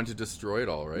 Barbara wanted to destroy it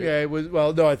all, right? yeah, it was.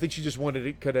 Well, no, I think she just wanted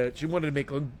it. She wanted to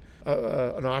make an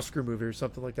Oscar movie or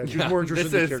something like that. She was more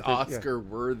interested This in the is characters. Yeah. Oscar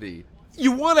worthy.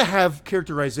 You want to have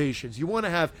characterizations. You want to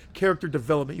have character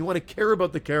development. You want to care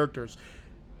about the characters.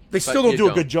 They still don't you do a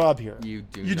don't. good job here. You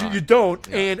do You not. you don't,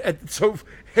 Yeah. and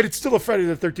it's still a Friday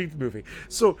the 13th movie.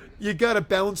 So you got to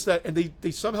balance that, and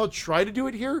they somehow try to do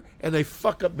it here, and they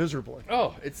fuck up miserably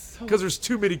Oh, it's so... because there's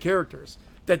too many characters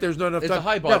that there's not enough It's time. a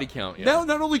high body count, yeah. Now,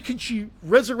 not only can she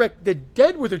resurrect the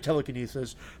dead with her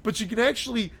telekinesis, but she can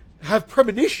actually have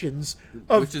premonitions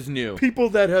of Which is new. people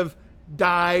that have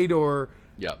died or.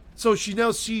 Yep. So she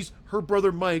now sees her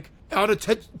brother Mike on a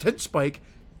tent spike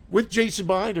with Jason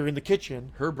behind her in the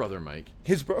kitchen. Her brother Mike.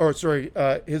 His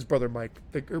brother Mike,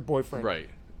 her boyfriend, Right.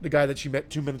 the guy that she met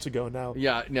 2 minutes ago. Now,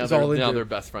 Yeah, now is all they're, now into- they're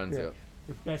best friends, yeah.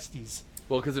 They're besties.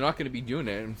 Well, because they're not going to be doing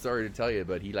it. I'm sorry to tell you,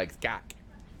 but he likes cack.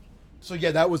 So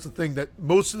yeah, that was the thing, that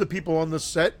most of the people on this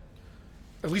set,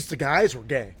 at least the guys, were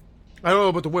gay. I don't know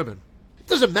about the women. It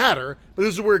doesn't matter, but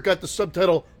this is where it got the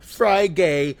subtitle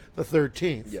Friday the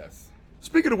 13th. Yes.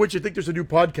 Speaking of which, I think there's a new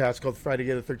podcast called Friday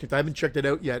the 13th. I haven't checked it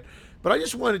out yet, but I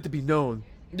just want it to be known.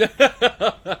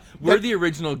 We're the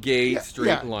original gay straight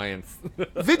yeah. alliance.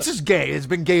 Vince is gay. It's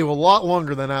been gay a lot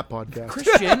longer than that podcast.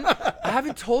 Christian, I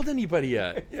haven't told anybody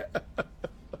yet.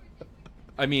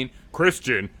 I mean,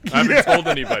 Christian, I haven't told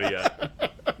anybody yet.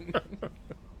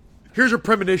 Here's her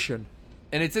premonition.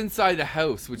 And it's inside the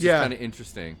house, which Yeah. is kind of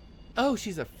interesting. Oh,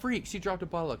 she's a freak. She dropped a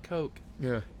bottle of Coke.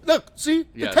 Yeah. Look, see?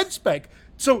 The Yes. tent spike.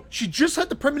 So she just had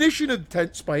the premonition of the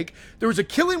tent spike. There was a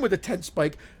killing with a tent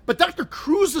spike, but Dr.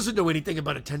 Cruz doesn't know anything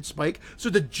about a tent spike. So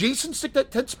did Jason stick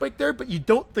that tent spike there? But you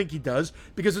don't think he does,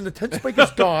 because then the tent spike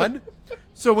is gone.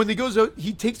 So when he goes out,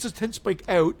 he takes his tent spike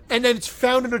out, and then it's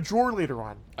found in a drawer later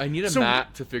on. I need a So-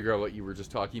 map to figure out what you were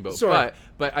just talking about. Sorry.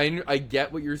 But I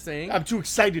get what you're saying. I'm too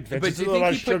excited, Vince. But It's do a you lot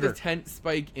think of he put sugar. the tent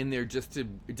spike in there just to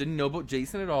didn't know about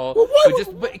Jason at all? Well, why-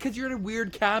 but because you're in a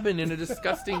weird cabin in a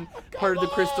disgusting part of the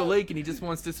Crystal Lake, and he just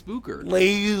wants to spook her.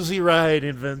 Lazy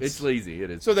writing, Vince. It's lazy. It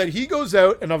is. So that he goes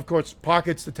out and, of course,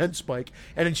 pockets the tent spike,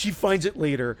 and then she finds it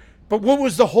later. But what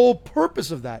was the whole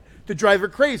purpose of that? To drive her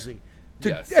crazy. To,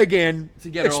 Yes. again,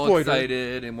 to get her all exploit her.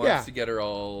 excited and wants Yeah. to get her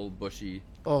all bushy.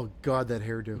 Oh, God, that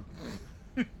hairdo.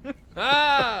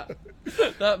 Ah,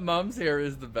 that mom's hair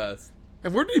is the best.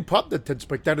 And where did he pop that tent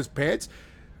spike? Down his pants?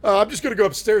 I'm just going to go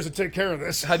upstairs and take care of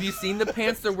this. Have you seen the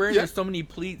pants they're wearing? Yeah. There's so many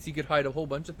pleats you could hide a whole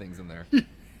bunch of things in there.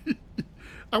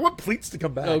 I want pleats to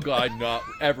come back. Oh God, not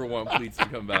ever want pleats to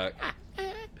come back.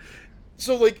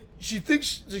 So, like, she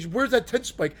thinks, where's that tent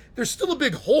spike? There's still a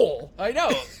big hole. I know.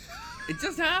 It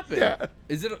just happened. Yeah.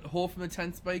 Is it a hole from the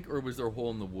tent spike, or was there a hole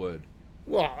in the wood?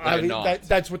 Well, Like I a mean, knot.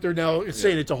 that's what they're now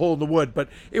saying. It's a hole in the wood, but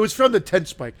it was from the tent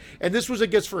spike. And this was, I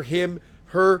guess, for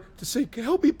her to say,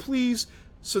 help me, please,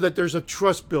 so that there's a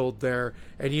trust build there,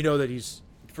 and you know that he's...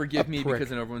 Forgive A me prick. because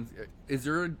then everyone's. Is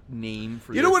there a name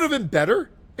for? You know what would have been better?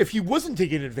 If he wasn't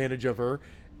taking advantage of her,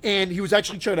 and he was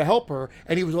actually trying to help her,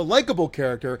 and he was a likable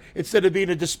character instead of being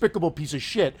a despicable piece of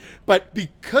shit. But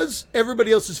because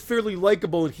everybody else is fairly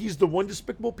likable and he's the one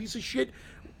despicable piece of shit,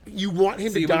 you want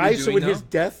him See to what die, you're so doing, in his though?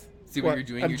 death... See what you're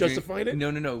doing? I'm You're justifying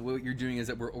doing, it? No. What you're doing is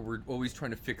that we're always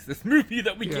trying to fix this movie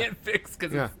that we can't fix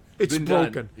because Yeah. It's been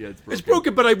broken. done. Yeah, it's broken. It's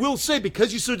broken, but I will say,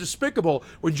 because he's so despicable,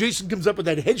 when Jason comes up with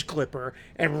that hedge clipper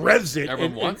and revs it...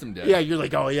 Everyone and- wants him dead. Yeah, you're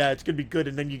like, oh yeah, it's going to be good,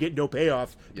 and then you get no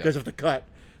payoff because of the cut.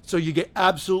 So you get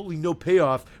absolutely no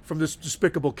payoff from this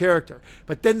despicable character.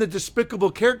 But then the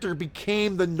despicable character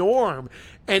became the norm.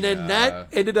 And then that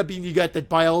ended up being, you got that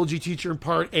biology teacher in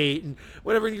part 8 and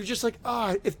whatever, and you're just like,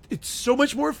 it's so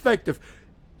much more effective.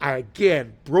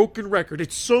 Again, broken record.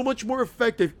 It's so much more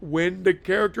effective when the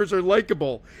characters are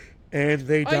likable and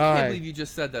they die. I can't believe you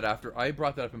just said that after I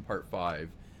brought that up in part 5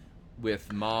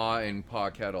 with Ma and Pa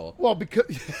Kettle. Well, because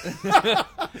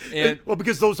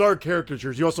because those are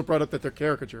caricatures. You also brought up that they're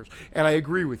caricatures, and I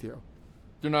agree with you.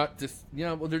 They're not just,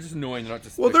 they're just annoying. They're not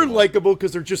just. Well, they're likable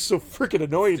because they're just so freaking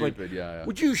annoying. Stupid, like, yeah.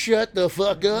 Would you shut the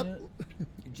fuck up?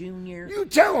 Junior, You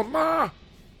tell him, Ma.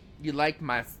 you like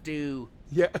my stew?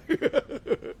 Yeah.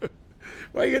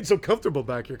 Why are you getting so comfortable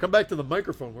back here? Come back to the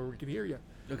microphone where we can hear you.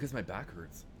 Because my back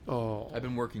hurts. Oh, I've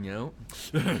been working out.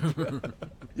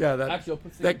 yeah. That Actually, I'll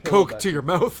put some that pillow coke back. to your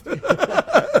mouth.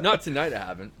 Not tonight. I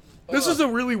haven't. This is a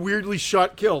really weirdly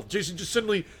shot kill. Jason just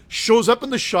suddenly shows up in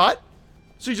the shot.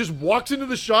 So he just walks into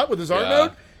the shot with his arm Yeah.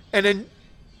 out and then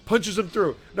punches him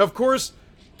through. Now, of course,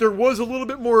 there was a little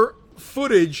bit more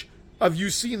footage of you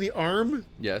seeing the arm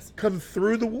Yes. come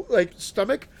through the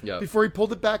stomach Yeah. before he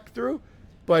pulled it back through.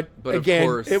 But But of again,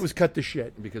 course- it was cut to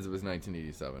shit. Because it was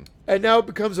 1987. And now it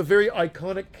becomes a very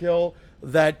iconic kill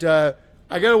that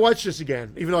I gotta watch this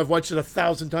again, even though I've watched it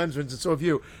 1,000 times, Vince, and so have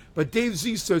you. But Dave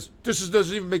Z says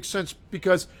doesn't even make sense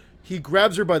because he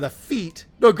grabs her by the feet.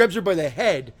 No, grabs her by the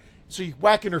head. So he's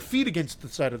whacking her feet against the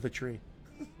side of the tree.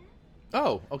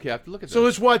 Oh, okay. I have to look at that. So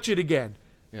let's watch it again.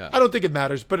 Yeah. I don't think it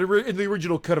matters, but in the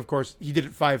original cut, of course, he did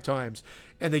it 5 times.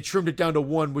 And they trimmed it down to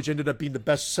 1, which ended up being the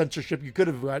best censorship you could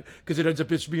have got because it ends up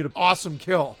just being an awesome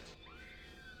kill.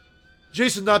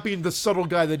 Jason, not being the subtle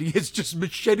guy that he is, just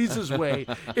machetes his way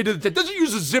into the... Doesn't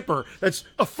use a zipper that's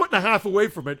 1.5 feet away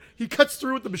from it. He cuts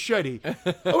through with the machete.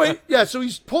 Oh, wait. Yeah, so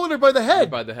he's pulling her by the head.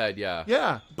 By the head, yeah.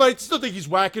 Yeah, but I still think he's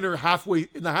whacking her halfway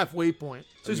in the halfway point.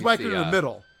 So he's me whacking see, her in the yeah.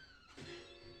 middle.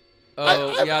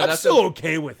 Oh, I'm yeah. That's still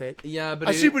okay with it. Yeah, but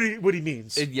I see what he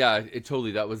means. It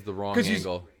totally. That was the wrong 'Cause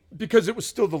angle. Because it was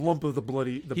still the lump of the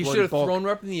bloody He should bloody have bulk. thrown her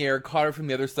up in the air, caught her from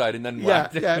the other side, and then Yeah,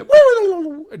 whacked it. yeah.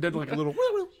 And then like a little...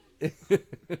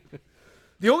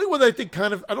 The only one that I think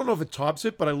kind of... I don't know if it tops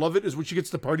it, but I love it, is when she gets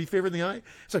the party favor in the eye.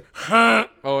 It's like, huh?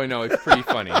 Oh, I know. It's pretty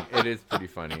funny. It is pretty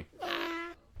funny.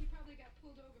 He probably got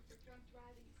pulled over for drunk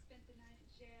driving and spent the night in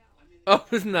jail. Oh,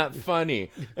 isn't that funny?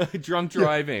 Drunk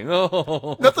driving.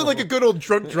 Oh, Nothing like a good old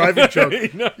drunk driving joke.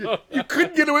 You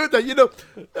couldn't get away with that.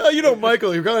 You know,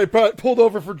 Michael, you got pulled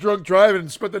over for drunk driving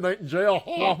and spent the night in jail.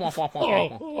 We used to come up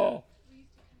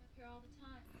here all the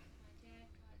time. My dad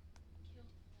got killed.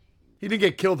 He didn't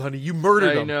get killed, honey. You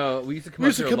murdered I him. know. We used to come We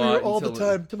used up to here come a lot here all the until-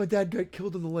 time till my dad got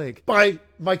killed in the leg by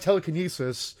my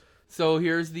telekinesis. So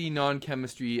here's the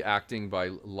non-chemistry acting by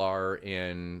Lar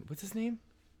and what's his name?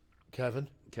 Kevin.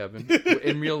 Kevin.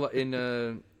 In real in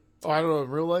Oh, I don't know, in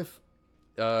real life?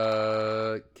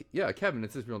 yeah, Kevin.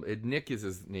 It's his real. Nick is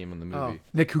his name in the movie.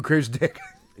 Nick who craves dick.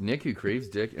 Nick who craves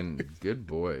dick and good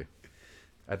boy.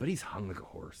 I bet he's hung like a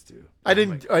horse too. I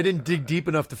didn't dig deep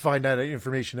enough to find that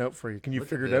information out for you. Can you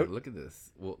figure it out? Look at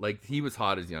this. Well, like he was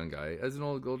hot as a young guy. As an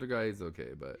older guy, he's okay,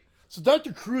 but So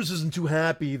Dr. Cruz isn't too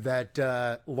happy that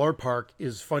Lar Park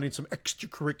is finding some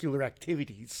extracurricular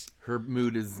activities. her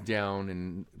mood is down,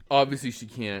 and obviously she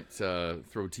can't throw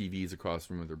TVs across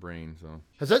the room with her brain. So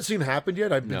Has that scene happened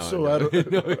yet? I've been out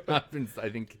of no, it happens. I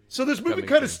think So this movie coming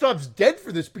kind of soon. stops dead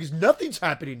for this because nothing's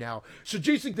happening now. So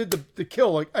Jason did the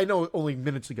kill, like I know only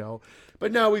minutes ago,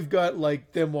 but now we've got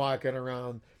like them walking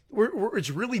around. It's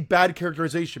really bad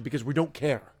characterization because we don't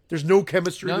care. There's no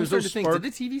chemistry. Now I'm There's no starting to think, spark.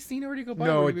 did the TV scene already go by?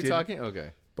 No, Were it we didn't. talking?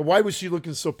 Okay. But why was she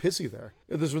looking so pissy there?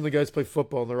 This is when the guys play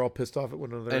football and they're all pissed off at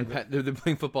one another. And they're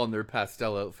playing football in their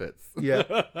pastel outfits. yeah,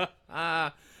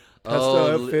 Ah. pastel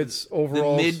outfits,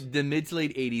 overalls. The mid to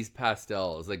late 80s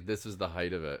pastels. Like, this was the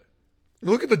height of it.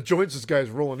 Look at the joints this guy's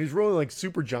rolling. He's rolling like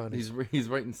Super John. He's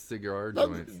writing cigar not,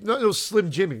 joints. not those Slim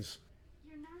Jimmies.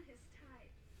 You're not his type.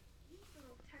 He's a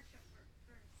little touch up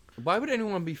first. Why would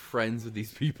anyone be friends with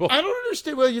these people? I don't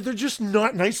understand. Well, they're just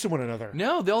not nice to one another.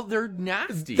 No, they're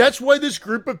nasty. That's why this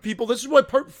group of people, this is why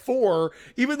part 4,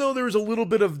 even though there was a little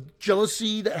bit of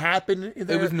jealousy that happened in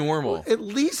there, was normal. At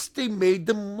least they made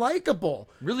them likable.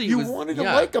 Really, you it was- wanted to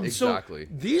yeah, like them. exactly.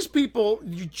 So these people,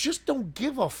 you just don't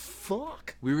give a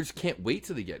fuck. We just can't wait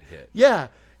till they get hit. Yeah.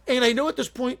 And I know at this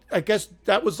point, I guess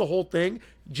that was the whole thing.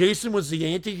 Jason was the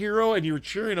anti-hero and you were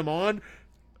cheering him on.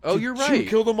 Oh, you're right.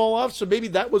 Kill them all off. So maybe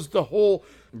that was the whole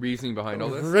Reasoning behind all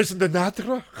this. raison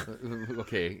d'être.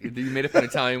 Okay, you made up an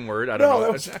Italian word. I don't No, know.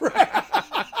 that was French.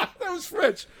 That was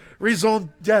French.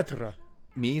 Raison d'être.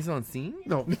 Mise en scene.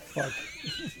 No, fuck.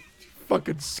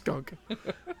 Fucking skunk.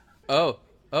 Oh.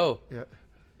 Yeah.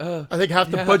 I think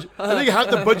half the budget. I think half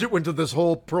the budget went to this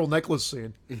whole pearl necklace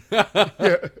scene.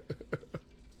 Yeah.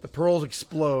 The pearls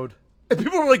explode, and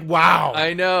people were like, "Wow!"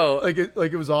 I know. like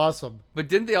it was awesome. But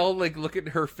didn't they all like look at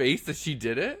her face as she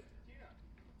did it?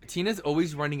 Tina's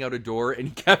always running out a door,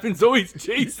 and Kevin's always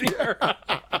chasing her.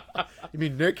 You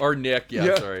mean Nick? Or Nick,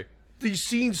 yeah, sorry. These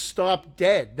scenes stop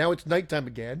dead. Now it's nighttime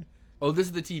again. Oh, this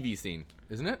is the TV scene,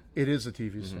 isn't it? It is a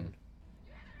TV scene.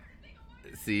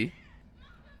 See?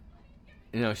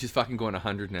 No, she's fucking going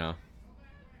 100 now.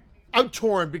 I'm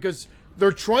torn because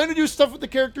they're trying to do stuff with the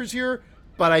characters here,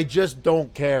 but I just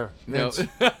don't care. No. There's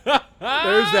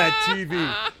that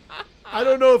TV. I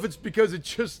don't know if it's because it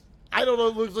just, I don't know,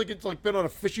 it looks like it's like been on a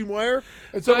fishing wire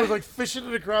and someone's like fishing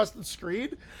it across the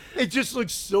screen. It just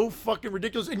looks so fucking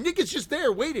ridiculous. And Nick is just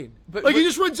there waiting. But- Like he but-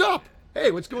 just runs up. Hey,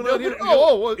 what's going on here?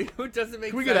 but- What? It doesn't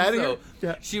make Can we sense, get outta here? though.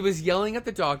 Yeah. She was yelling at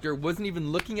the doctor, wasn't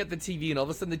even looking at the TV, and all of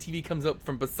a sudden the TV comes up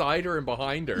from beside her and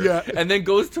behind her. Yeah. And then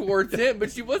goes towards him, but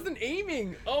she wasn't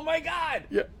aiming. Oh my god!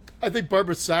 Yeah, I think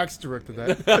Barbara Sachs directed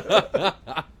that.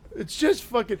 It's just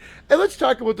fucking. And let's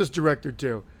talk about this director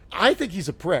too. I think he's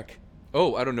a prick.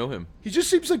 Oh, I don't know him. He just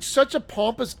seems like such a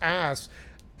pompous ass.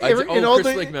 Chris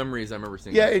the- Lake Memories, I remember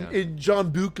seeing Yeah, that, in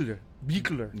John Buechler.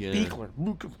 Yeah.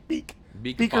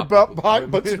 Beaker,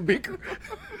 Pop- Bunsen Beaker.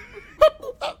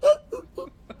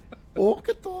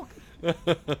 Okay, talk.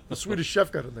 The Swedish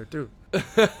chef got in there too.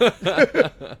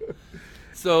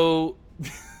 So,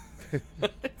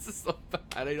 it's just so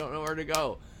bad, I don't know where to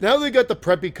go. Now they got the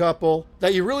preppy couple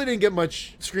that you really didn't get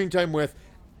much screen time with.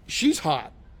 She's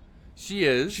hot. She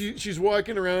is. She's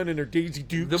walking around in her Daisy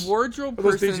Dukes. The wardrobe Are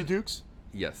those person... Daisy Dukes?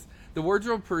 Yes. The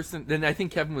wardrobe person... Then I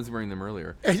think Kevin was wearing them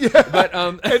earlier. Yeah. But,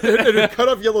 and a cut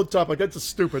off yellow top. Like, that's a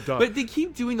stupid top. But they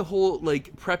keep doing the whole,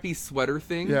 like, preppy sweater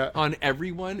thing Yeah. on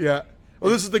everyone. Yeah. Well,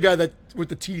 this is the guy that with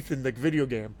the teeth in the video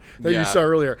game that Yeah. you saw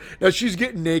earlier. Now she's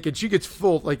getting naked. She gets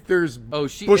full like there's Oh,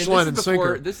 she... bush and line this and is before,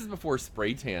 sinker. This is before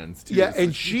spray tans, too. Yeah, so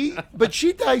and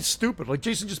she dies stupid. Like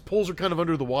Jason just pulls her kind of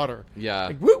under the water. Yeah.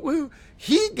 Like woo woo.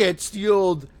 He gets the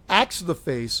old axe to the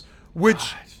face,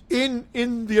 which in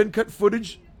the uncut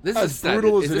footage, This is a as set.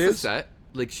 brutal Is as it this is. a set?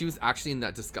 Like, she was actually in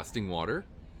that disgusting water?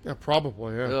 Yeah,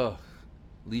 probably. Yeah. Ugh.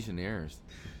 Legionnaires.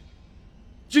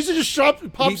 Jason just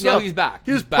pops now up. he's back.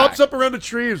 He He's just pops back. up around a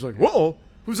tree. He's like, whoa,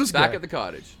 who's this guy? Back at the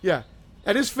cottage. Yeah.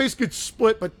 And his face gets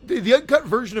split, but the uncut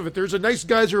version of it, there's a nice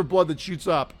geyser of blood that shoots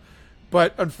up.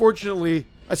 But unfortunately,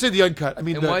 I say the uncut. I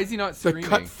mean, And the, why is he not the screaming?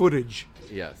 cut footage.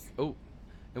 Yes. Oh.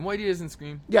 And why he doesn't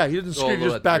scream? Yeah, he doesn't scream, he although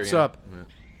just at the very backs end. up. Yeah.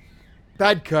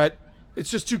 Bad cut. It's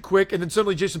just too quick, and then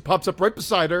suddenly Jason pops up right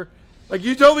beside her. Like,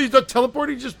 you tell me he's not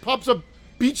teleporting, he just pops up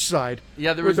beachside.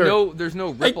 Yeah, with her. there's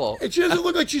no ripple. And she doesn't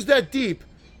look like she's that deep,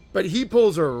 but he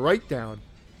pulls her right down.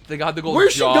 They got the gold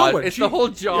Where's she jaws. going? It's She- the whole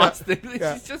jaws Yeah, thing.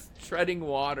 yeah. She's just treading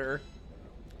water.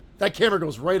 That camera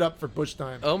goes right up for bush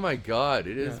time. Oh my god,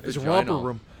 it is It's a vaginal. romper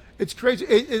room. It's crazy.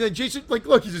 And then Jason, like,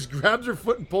 look, he just grabs her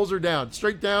foot and pulls her down.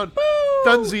 Straight down.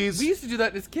 Woo! Dunsies. We used to do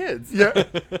that as kids. Yeah.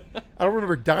 I don't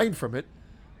remember dying from it.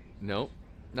 No.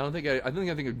 I don't think I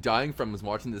think of dying from was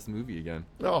watching this movie again.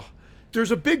 Oh,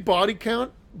 there's a big body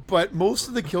count, but most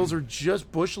of the kills are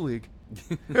just Bush League.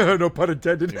 No pun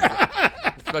intended.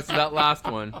 Especially that last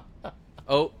one.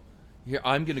 Oh, here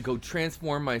I'm gonna go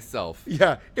transform myself.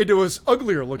 Yeah, into an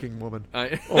uglier looking woman.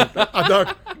 I, I'm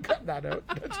not cut that out.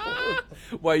 That's horrible.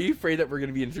 why are you afraid that we're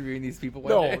gonna be interviewing these people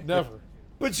one No, day? never.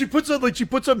 But she puts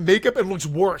on makeup and looks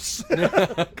worse.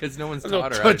 Because no one's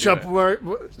taught her how to Touch do up.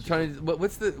 it. Trying to,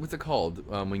 what's it called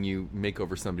when you make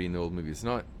over somebody in the old movies? It's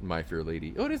not My Fair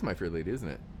Lady. Oh, it is My Fair Lady, isn't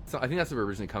it? So I think that's where it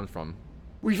originally comes from.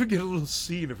 We even get a little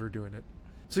scene of her doing it.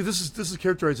 See, this is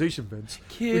characterization, Vince.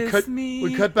 Kiss me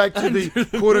We cut back to the under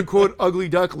the quote unquote ugly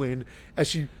duckling as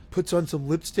she puts on some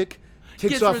lipstick,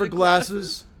 takes Gets off rid her of the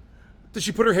glasses. Does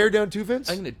she put her hair down too,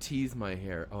 Vince? I'm gonna tease my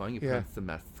hair. Oh, I'm gonna Yeah. put on some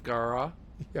mascara.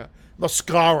 Yeah,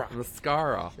 mascara.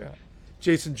 Mascara. Yeah.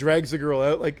 Jason drags the girl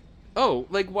out like Oh,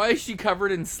 like why is she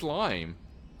covered in slime?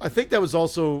 I think that was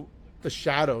also the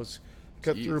shadows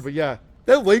cut Jeez. through. But yeah,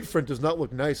 that lakefront does not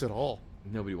look nice at all.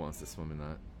 Nobody wants to swim in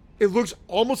that. It looks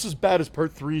almost as bad as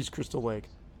Part 3's Crystal Lake.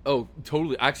 Oh,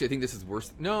 totally. Actually, I think this is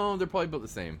worse. No, they're probably about the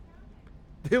same.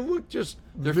 They look just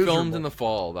They're miserable. filmed in the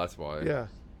fall. That's why. Yeah.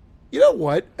 You know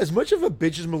what? As much of a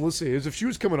bitch as Melissa is, if she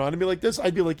was coming on to me like this,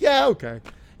 I'd be like, yeah, okay.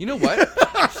 You know what?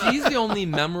 She's the only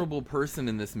memorable person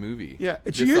in this movie. Yeah,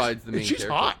 and she is. Besides the And main she's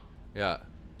character. hot. Yeah,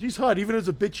 She's hot. Even as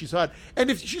a bitch, she's hot. And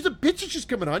if she's a bitch and she's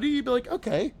coming on to you, you'd be like,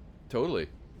 okay. totally.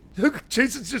 Look,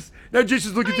 Jason's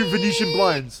looking through Venetian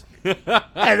blinds.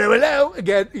 Hello.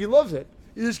 Again, he loves it.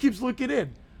 He just keeps looking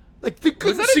in. Like, they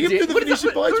couldn't see him through the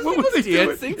Venetian blinds. What was they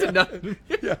dancing doing? to nothing?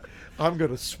 Yeah. I'm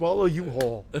going to swallow you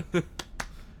whole.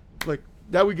 Like,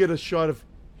 now we get a shot of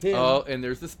him. Oh, and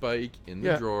there's the spike in the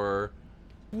Yeah. drawer.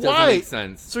 Doesn't Why? make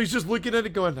sense. So he's just looking at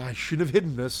it going, I shouldn't have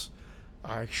hidden this.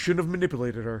 I shouldn't have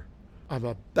manipulated her. I'm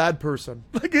a bad person.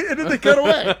 Like, and then they cut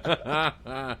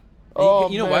away. Oh,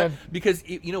 you know man. what? Because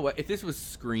you know what? If this was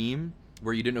Scream,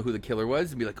 where you didn't know who the killer was,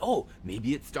 it'd be like, oh,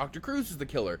 maybe it's Dr. Cruz is the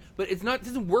killer. But it's not. It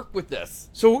doesn't work with this.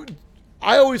 So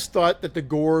I always thought that the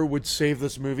gore would save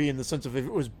this movie in the sense of if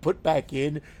it was put back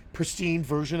in, pristine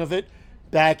version of it,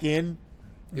 back in,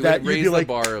 It that would you'd raise be the like,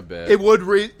 bar a bit. It would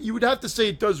raise. You would have to say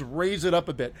it does raise it up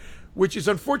a bit, which is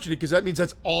unfortunate because that means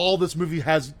that's all this movie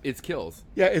has. It's kills.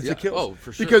 Yeah, it's the kills. Oh,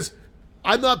 for sure. Because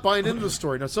I'm not buying into the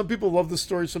story. Now, some people love the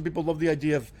story. Some people love the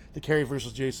idea of the Carrie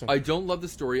versus Jason. I don't love the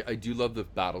story. I do love the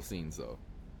battle scenes, though.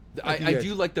 I Yeah.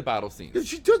 do like the battle scenes.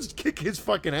 She does kick his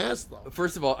fucking ass, though.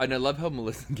 First of all, and I love how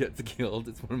Melissa gets killed.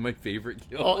 It's one of my favorite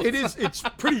kills. Oh, it is. It's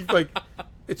pretty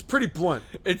it's pretty blunt.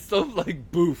 It's so like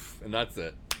boof, and that's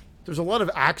it. There's a lot of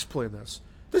axe play in this.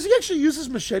 Does he actually use his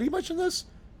machete much in this?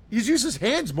 He's used his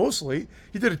hands mostly.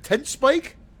 He did a tent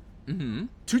spike. Mm-hmm.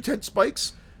 2 tent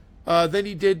spikes. Then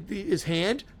he did his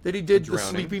hand. Then he did the drowning.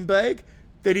 sleeping bag.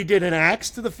 Then he did an axe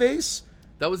to the face.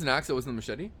 That was an axe. That wasn't a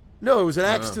machete. No, it was an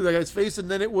axe Oh. to the guy's face, and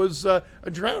then it was a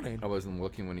drowning. I wasn't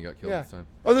looking when he got killed Yeah. this time.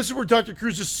 Oh, this is where Dr.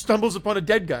 Cruz just stumbles upon a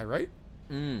dead guy, right?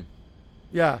 Mm.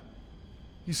 Yeah.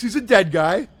 He sees a dead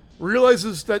guy,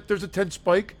 realizes that there's a tent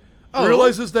spike, Oh.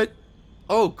 realizes that,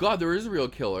 Oh God, there is a real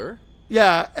killer.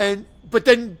 yeah, but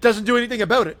then doesn't do anything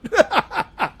about it.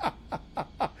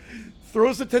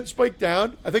 Throws the tent spike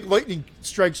down. I think lightning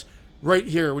strikes right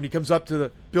here when he comes up to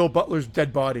the Bill Butler's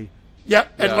dead body.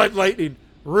 Yep, and Yeah. lightning.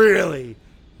 Really,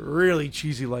 really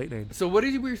cheesy lightning. So what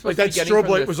did we Like supposed that to be getting strobe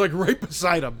from light this? was like right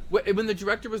beside him. When the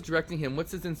director was directing him,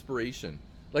 what's his inspiration?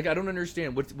 Like I don't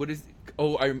understand. What is?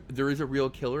 Oh, there is a real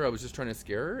killer. I was just trying to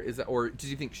scare her. Is that, or did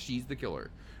you think she's the killer?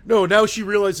 No, now she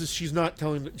realizes she's not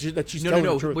telling that she's telling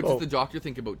the truth. What Oh. does the doctor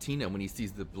think about Tina when he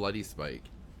sees the bloody spike?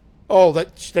 Oh,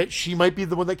 that she might be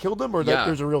the one that killed him, or that Yeah.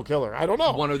 there's a real killer. I don't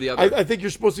know. One or the other. I think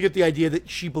you're supposed to get the idea that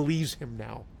she believes him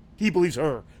now. He believes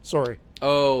her. Sorry,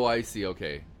 Oh, I see.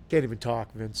 Okay. can't even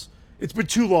talk, Vince. It's been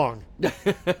too long.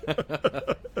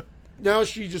 Now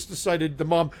she just decided. The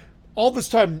mom, all this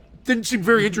time, didn't seem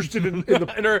very interested in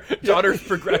the And her daughter's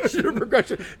progression. her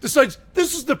progression. Decides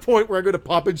this is the point where I'm going to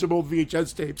pop in some old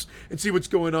VHS tapes and see what's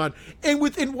going on. And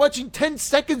within watching 10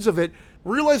 seconds of it,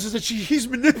 realizes that he's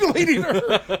manipulating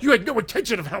her. You had no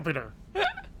intention of helping her.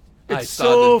 I It's saw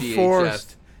so the VHS.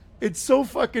 forced. It's so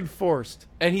fucking forced.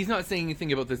 And he's not saying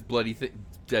anything about this bloody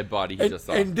dead body he just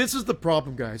saw. And this is the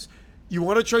problem, guys. You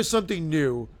want to try something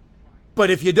new, but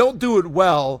if you don't do it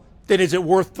well, then is it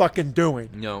worth fucking doing?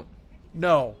 No,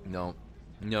 No. no,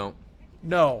 no,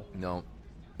 No. no.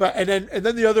 But and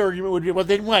then the other argument would be, well,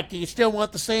 then what? Do you still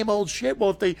want the same old shit?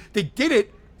 Well, if they did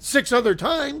it 6 other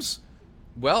times,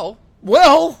 Well,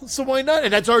 so why not?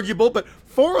 And that's arguable. But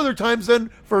 4 other times, then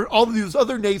for all of these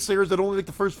other naysayers that only like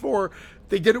the first 4,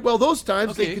 they did it well those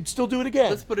times. They Okay. could still do it again.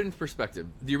 let's put it in perspective.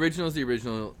 The original is the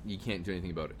original. You can't do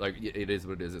anything about it. Like, it is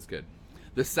what it is. It's good.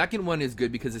 The second one is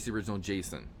good because it's the original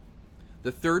Jason.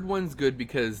 The third one's good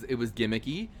because it was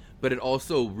gimmicky, but it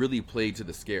also really played to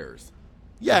the scares.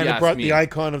 Yeah, and Yes, it brought me. the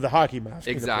icon of the hockey mask. into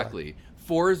play. Exactly.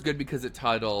 4 is good because it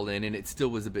tied all in, and it still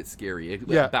was a bit scary.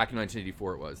 Yeah. Back in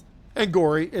 1984 it was. And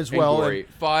gory as And well. gory. And-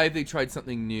 5, they tried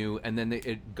something new, and then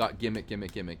it got gimmick.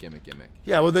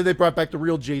 yeah, well, then they brought back the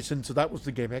real Jason, so that was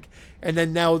the gimmick. And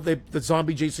then now the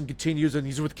zombie Jason continues, and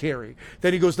he's with Carrie.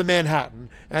 Then he goes to Manhattan,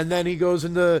 and then he goes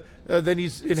into, then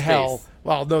he's in hell.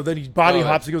 Well, no, then he body Oh,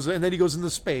 hops, and then he goes into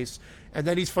space, and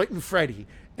then he's fighting Freddy.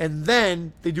 And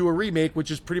then they do a remake, which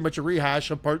is pretty much a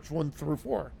rehash of parts 1 through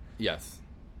 4. Yes.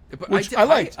 But Which I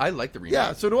liked. I like the remake.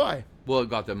 Yeah, so do I. Well, it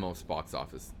got the most box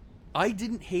office. I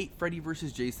didn't hate Freddy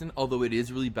vs. Jason, although it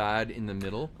is really bad in the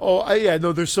middle. Oh, yeah,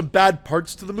 no, there's some bad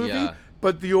parts to the movie, Yeah.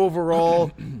 but the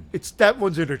overall, that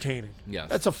one's entertaining. Yes.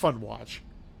 That's a fun watch.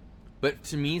 But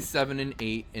to me, 7 and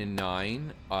 8 and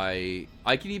 9, I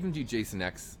could even do Jason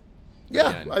X. Yeah,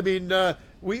 again. I mean,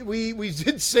 we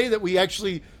did say that we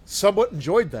actually somewhat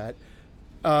enjoyed that.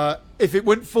 If it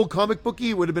went full comic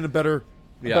booky, it would have been a better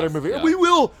movie. Yeah.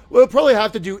 We'll probably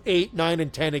have to do 8, 9,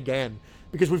 and 10 again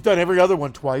because we've done every other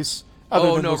one twice.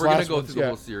 Oh no, we're gonna go through the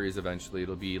whole series eventually.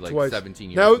 It'll be like Twice. 17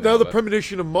 years. Now from now, the but-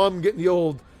 premonition of Mom getting the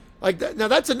old like that. Now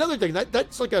that's another thing.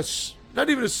 That's like not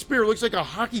even a spear. It looks like a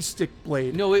hockey stick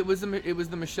blade. No, it was the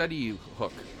machete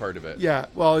hook part of it. Yeah,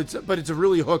 well, it's a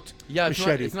really hooked Yeah, it's not-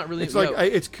 machete. it's not really- It's like no.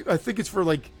 I think it's for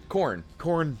like Corn.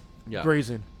 corn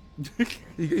grazing.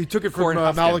 He took it from Corn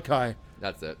husking. Malachi,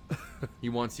 That's it. He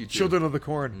wants you to. Children of the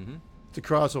Corn. Mm-hmm. It's a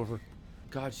crossover.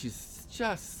 God, she's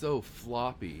just so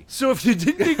floppy. So if you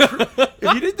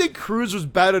didn't think Cruz was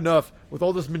bad enough with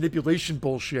all this manipulation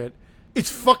bullshit,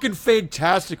 it's fucking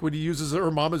fantastic when he uses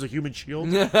her mom as a human shield.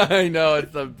 I know,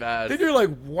 it's the Then best. you're like,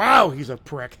 wow, he's a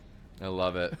prick. I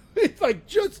love it. It's like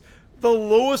just the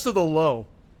lowest of the low.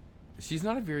 She's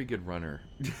not a very good runner.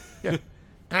 Yeah.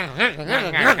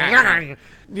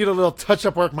 Need a little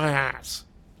touch-up work my ass.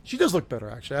 She does look better,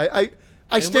 actually. I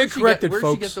And stand corrected, where'd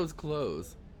folks. she get those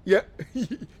clothes? Yeah,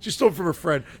 she stole them from her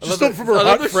friend. She I love stole the- them from her I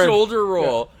love hot the friend. shoulder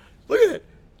roll. Look at it.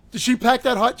 Did she pack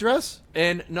that hot dress?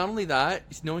 And not only that,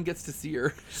 no one gets to see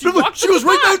her. No, look, she goes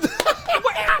right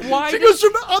down. Why? She goes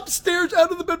from upstairs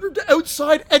out of the bedroom to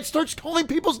outside and starts calling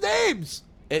people's names.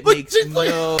 It Look, makes she's like-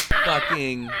 no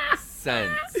fucking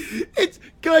sense. It's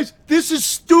guys, this is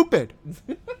stupid.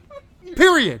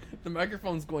 Period. The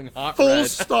microphone's going hot Full red.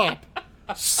 stop.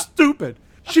 Stupid.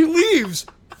 She leaves,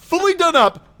 fully done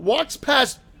up, walks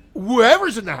past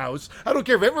whoever's in the house. I don't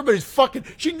care if everybody's fucking.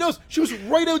 She knows she was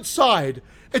right outside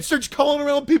and starts calling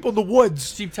around people in the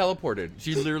woods. She teleported.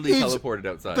 She literally It's teleported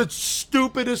outside. The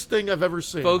stupidest thing I've ever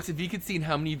seen. Folks, if you could see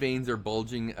how many veins are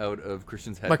bulging out of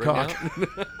Christian's head My right cock.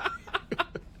 now.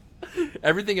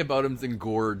 Everything about him's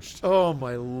engorged Oh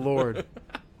my lord.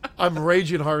 I'm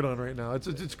raging hard on right now.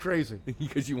 It's crazy.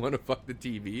 because you want to fuck the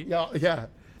TV. Yeah.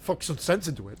 Fuck some sense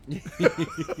into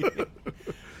it.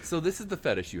 So this is the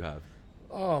fetish you have.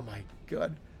 Oh my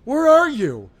god. Where are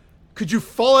you? Could you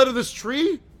fall out of this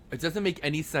tree? It doesn't make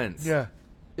any sense. Yeah.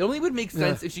 It only would make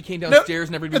sense Yeah. if she came No, downstairs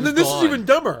and everybody and then was this gone. is even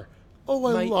dumber. Oh,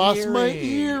 I My lost my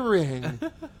earring. earring.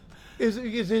 Is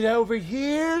it over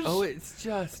here? Oh, it's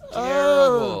just Oh.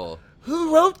 terrible.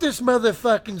 Who wrote this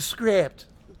motherfucking script?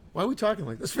 Why are we talking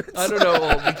like this, Vince? I don't know,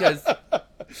 well, because...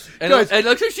 And Guys, it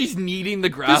looks like she's kneading the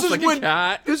grass like a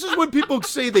cat. This is when people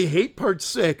say they hate part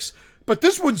 6, but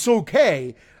this one's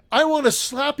okay. I want to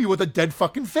slap you with a dead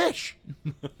fucking fish.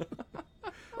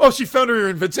 Oh, she found her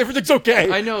earring, Vince. Everything's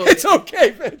okay. I know. It's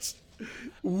okay, Vince.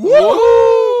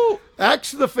 Woo!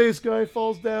 Axe to the face guy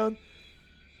falls down.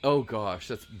 Oh gosh,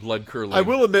 that's blood curdling. I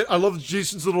will admit, I love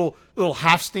Jason's little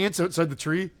half stance outside the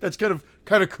tree. That's kind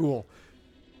of cool.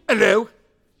 Hello.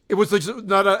 It was like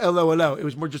not a hello. It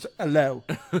was more just hello.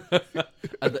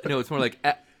 No, it's more like...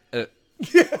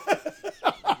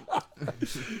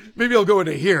 Maybe I'll go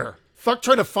into here. Fuck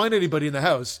trying to find anybody in the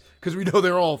house because we know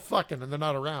they're all fucking and they're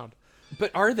not around.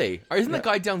 But are they? Isn't that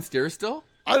guy downstairs still?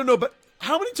 I don't know, but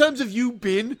how many times have you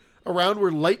been around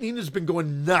where lightning has been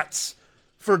going nuts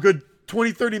for a good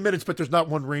 20, 30 minutes, but there's not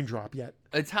one raindrop yet?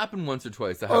 It's happened once or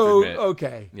twice, I have to Oh, admit.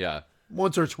 okay. Yeah.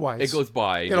 Once or twice. It goes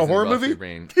by. In a horror movie?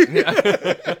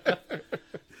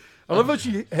 I love how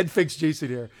she head fakes Jason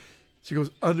here. She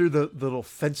goes under the little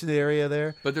fencing area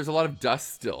there. But there's a lot of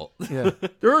dust still. Yeah,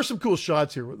 there are some cool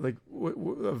shots here, like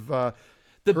of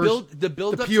The hers- build the up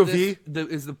POV? to this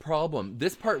is the problem.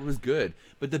 This part was good,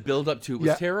 but the build up to it was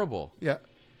Yeah. terrible.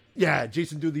 yeah.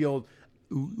 Jason do the old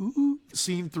ooh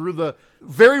scene through the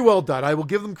very well done. I will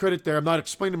give them credit there. I'm not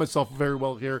explaining myself very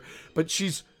well here, but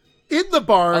she's in the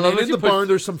barn, I love and that in you the put barn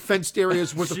there's some fenced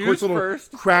areas with of shoes course little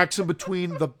first. cracks in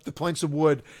between the planks of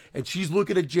wood, and she's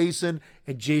looking at Jason,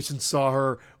 and Jason saw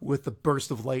her with the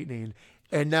burst of lightning.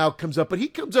 And now comes up, but he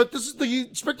comes out. This is the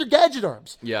Inspector Gadget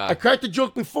Arms. Yeah. I cracked the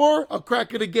joke before. I'll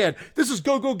crack it again. This is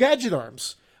Go Gadget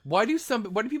Arms. Why do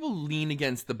people lean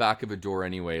against the back of a door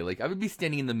anyway? Like I would be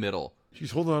standing in the middle.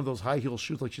 She's holding on to those high heel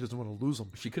shoes like she doesn't want to lose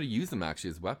them. She could have used them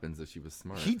actually as weapons if she was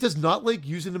smart. He does not like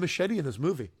using a machete in this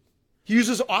movie. He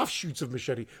uses offshoots of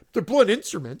machete. They're blunt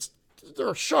instruments.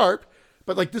 They're sharp,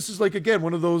 but like this is like again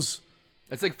one of those.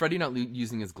 It's like Freddy not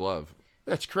using his glove.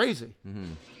 That's crazy.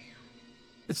 Mm-hmm.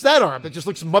 It's that arm that just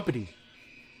looks muppety.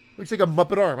 Looks like a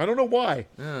Muppet arm. I don't know why.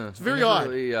 It's very odd.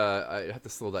 Really, I have to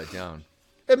slow that down.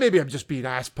 And maybe I'm just being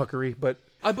ass puckery, but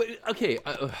But okay,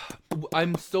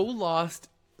 I'm so lost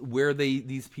where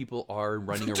these people are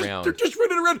running around. They're just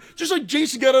running around, just like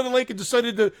Jason got on the lake and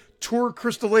decided to tour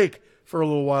Crystal Lake for a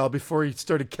little while before he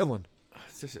started killing.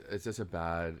 it's just a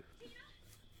bad.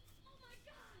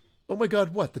 Oh my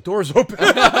God, what? The door's open.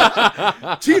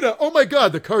 Tina, oh my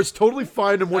God, the car's totally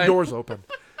fine and one door's open.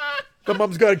 The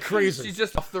mom's gone crazy. She's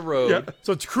just off the road. Yeah.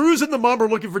 So it's Cruz and the mom are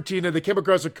looking for Tina. They came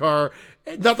across a car.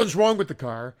 And nothing's wrong with the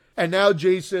car. And now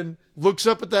Jason looks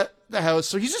up at the house.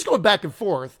 So he's just going back and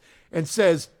forth and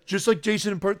says, just like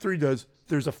Jason in part 3 does,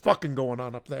 there's a fucking going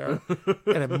on up there.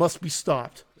 And it must be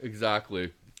stopped.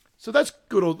 Exactly. So that's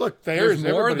good old look. There's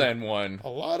more everybody. than one. A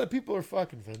lot of people are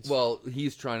fucking Vince. Well,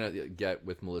 he's trying to get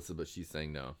with Melissa, but she's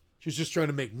saying no. She's just trying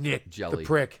to make Nick, Jelly. the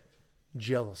prick,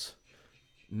 jealous.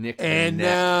 Nick And Nick.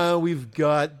 now we've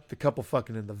got the couple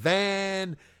fucking in the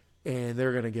van, and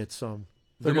they're gonna get some.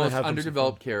 The They're gonna most have them some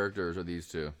underdeveloped characters are these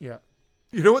two. fun. Yeah.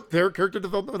 You know what their character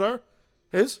development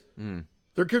is?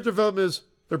 Their character development is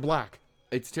they're black.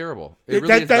 It's terrible. It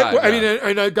really is bad. I yeah. mean,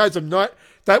 I know, guys, I'm not.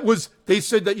 That was they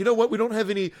said that, you know what, we don't have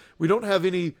any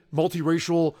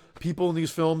multiracial people in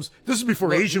these films. This is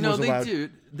before Asian was allowed.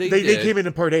 They They came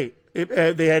in part 8.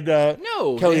 They had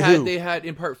No, Kelly Hu. they had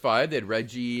in part 5. They had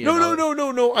Reggie. And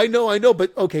No. I know.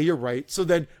 But okay, you're right. So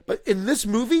then, but in this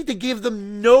movie, they gave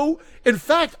them no. In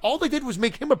fact, all they did was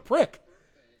make him a prick.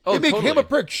 Oh, They make totally. him a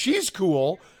prick. She's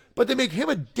cool, but they make him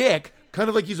a dick, kind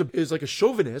of like is like a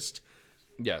chauvinist.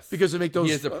 Yes, Because they make those-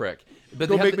 He is a prick. But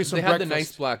go they make had, me some they had the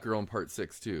breakfast. nice black girl in part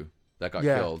 6 too that got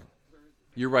Yeah. killed.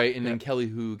 You're right. And then Kelly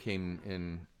Hu came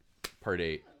in part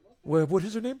 8. What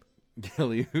is her name?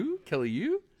 Kelly Hu? Kelly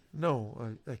Yu?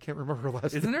 No, I can't remember her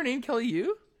last name. Isn't her name Kelly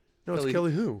Yu? No, it's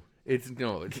Kelly Hu. It's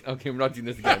okay. We're not doing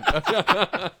this again.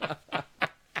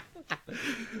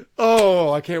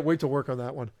 Oh, I can't wait to work on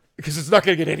that one because it's not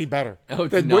going to get any better Oh,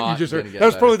 it's than what you not just gonna heard. get That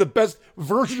was better. probably the best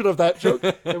version of that joke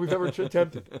that we've ever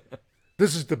attempted.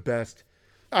 This is the best.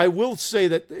 I will say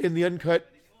that in the uncut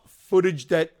footage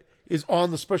that is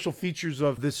on the special features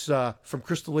of this from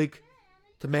Crystal Lake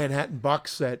to Manhattan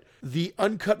box set, the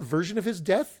uncut version of his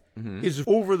death Mm-hmm. is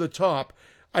over the top.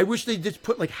 I wish they just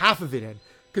put like half of it in.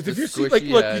 Because if The you see, squishy like,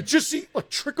 look, you head. just see a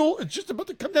trickle. It's just about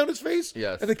to come down his face.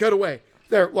 Yes. And then cut away.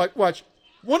 There, like, watch.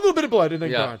 One little bit of blood and then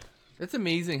Yeah, gone. it's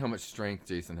amazing how much strength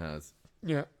Jason has.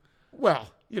 Yeah. Well,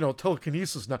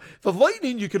 telekinesis now. The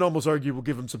lightning, you can almost argue, will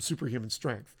give him some superhuman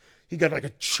strength. He got like a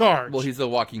charge. Well, he's the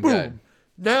Walking Boom. Dead.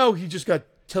 Now he just got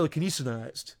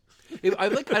telekinesinized.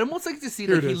 I'd almost like to see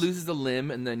Here like it he is. loses a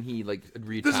limb and then he like This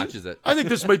reattaches is- it. I think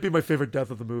this might be my favorite death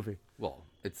of the movie. Well,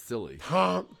 it's silly.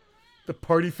 The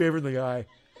party favor in the eye.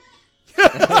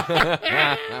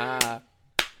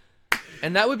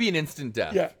 And that would be an instant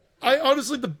death. Yeah. I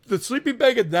honestly, the sleeping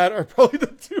bag and that are probably the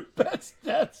two best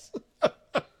deaths.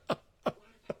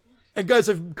 And guys,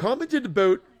 I've commented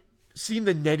about seeing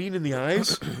the netting in the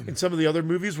eyes in some of the other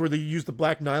movies where they use the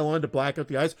black nylon to black out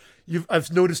the eyes.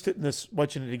 I've noticed it in this,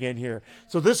 watching it again here.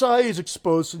 So this eye is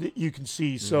exposed so that you can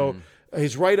see. So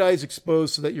his right eye is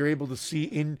exposed so that you're able to see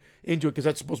into it because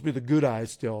that's supposed to be the good eye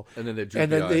still. And then the droopy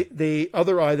and then eye. the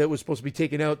other eye that was supposed to be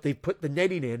taken out, they put the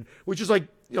netting in, which is like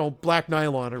black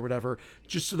nylon or whatever,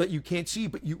 just so that you can't see.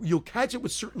 But you'll catch it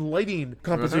with certain lighting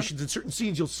compositions in certain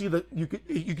scenes. You'll see that you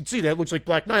can see that it looks like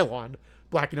black nylon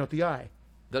blacking out the eye.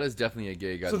 That is definitely a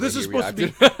gay guy. So the way this is he supposed to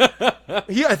reacted.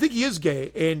 be. I think he is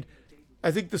gay, and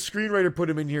I think the screenwriter put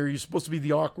him in here. He's supposed to be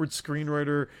the awkward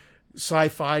screenwriter,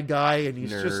 sci-fi guy, and he's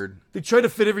just. Nerd. They try to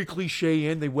fit every cliche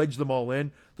in. They wedge them all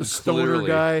in. The stoner Clearly.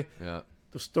 guy, Yeah.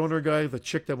 the stoner guy, the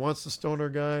chick that wants the stoner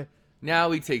guy. Now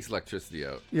he takes electricity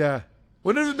out. Yeah.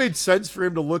 Wouldn't it have made sense for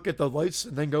him to look at the lights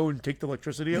and then go and take the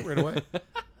electricity out right away?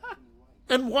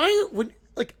 And why,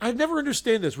 I never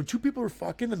understand this. When two people are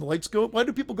fucking and the lights go up, why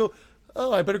do people go,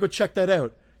 oh, I better go check that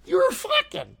out? You were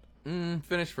fucking.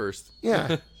 Finish first.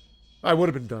 Yeah. I would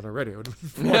have been done already. I would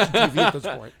have been watching TV at this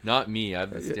point. Not me. I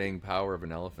have the staying power of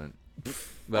an elephant. But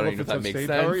I don't even know if that Elephants makes have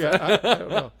sense. staying power? Yeah, I don't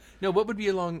know. No, what would be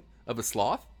along of a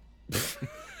sloth?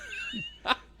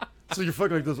 So you're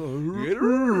fucking like this.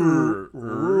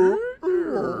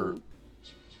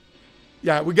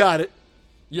 Yeah, we got it.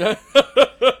 Yeah.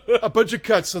 A bunch of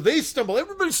cuts. So they stumble.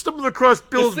 Everybody's stumbling across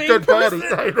Bill's same dead body.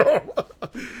 person. I know.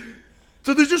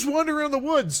 So they're just wandering around the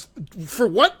woods. For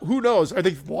what? Who knows? Are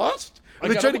they lost? Are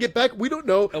they Like, trying to get back? We don't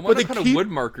know. I But wonder they what kind keep, of wood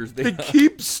markers they they have.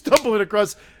 keep stumbling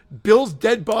across Bill's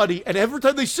dead body, and every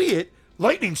time they see it,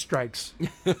 lightning strikes.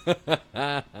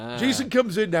 Jason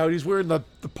comes in now, and he's wearing the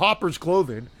pauper's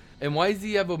clothing. And why does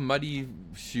he have a muddy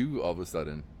shoe all of a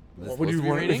sudden? Is this What do supposed you to be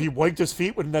want? If raining? he wiped his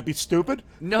feet, wouldn't that be stupid?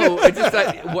 No, it's just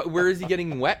that. Where is he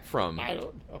getting wet from? I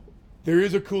don't know. There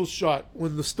is a cool shot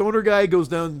when the stoner guy goes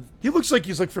down. He looks like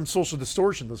he's like from Social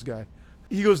Distortion, this guy.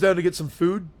 He goes down to get some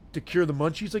food to cure the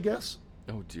munchies, I guess.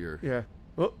 Oh dear. Yeah.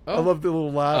 I love the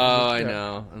little laugh. Oh, I Yeah.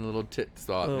 know. And a little tit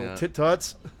stop. Little Yeah. tit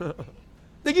tots.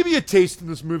 They give you a taste in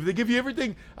this movie. They give you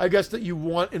everything, I guess, that you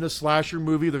want in a slasher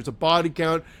movie. There's a body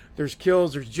count, there's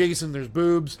kills, there's Jason, there's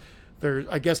boobs.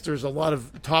 I guess there's a lot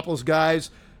of topless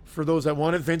guys for those that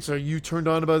want it. Vince, are you turned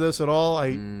on about this at all?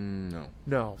 No.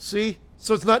 No. See?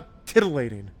 So it's not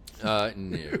titillating. No.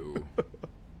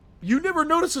 You never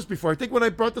noticed this before. I think when I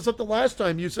brought this up the last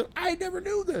time, you said, I never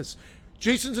knew this.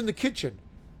 Jason's in the kitchen,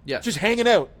 Yes. just hanging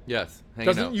out. Yes. Hanging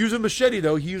Doesn't out. use a machete,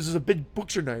 though. He uses a big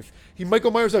butcher knife. Michael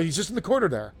Myers out. He's just in the corner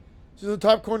there. He's in the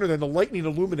top corner there, and the lightning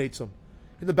illuminates him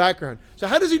in the background. So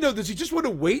how does he know? Does he just want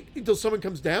to wait until someone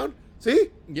comes down? See?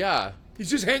 Yeah. He's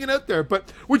just hanging out there,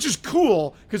 but which is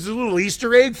cool because there's a little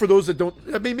Easter egg for those that don't.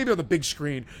 I mean, maybe on the big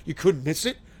screen you couldn't miss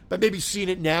it, but maybe seeing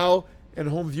it now and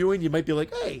home viewing, you might be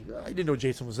like, "Hey, I didn't know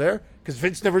Jason was there," because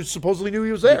Vince never supposedly knew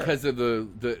he was there. Because of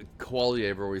the quality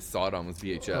I've always saw it on was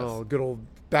VHS. Oh, good old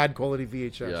bad quality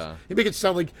VHS. Yeah. You make it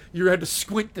sound like you had to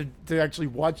squint to actually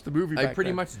watch the movie. I back pretty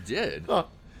then. much did. Huh.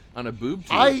 On a boob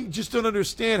tube. I just don't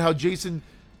understand how Jason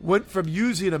went from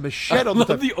using a machete I all the love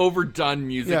time. the overdone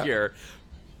music Yeah. here.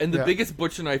 And the Yeah. biggest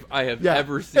butcher knife I have Yeah.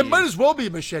 ever seen. It might as well be a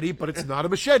machete, but it's not a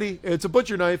machete. It's a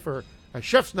butcher knife or a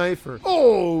chef's knife or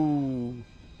oh,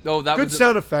 Oh, that good was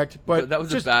sound effect, but that was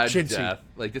just a bad chintzy. death.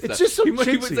 Like this. It's just so he was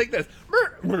chintzy. like this.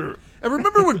 And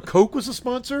remember when Coke was a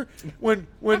sponsor? When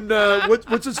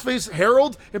what's his face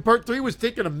Harold in Part 3 was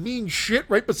taking a mean shit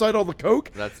right beside all the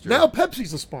Coke. That's true. Now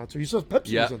Pepsi's a sponsor. He says Pepsi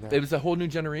Yeah, was in there. it was a whole new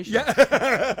generation. Yeah.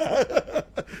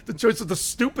 The choice of the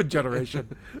stupid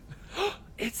generation.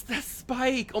 It's the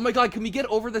spike. Oh my god, can we get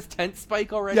over this tent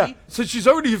spike already? Yeah. So she's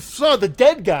already saw the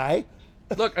dead guy.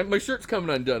 Look, my shirt's coming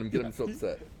undone. I'm getting so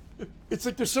upset. It's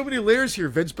like there's so many layers here,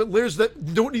 Vince, but layers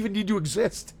that don't even need to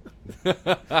exist.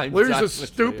 I'm Layers done are with you.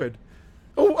 stupid.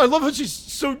 Oh, I love how she's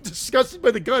so disgusted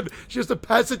by the gun. She has to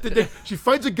pass it to Nick. She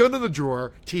finds a gun in the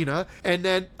drawer, Tina, and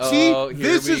then see, Oh, here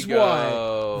this we is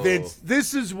go. why, Vince.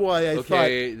 This is why I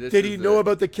Okay, thought. this Did he is know it.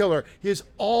 about the killer? He has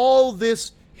all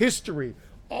this history,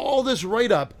 all this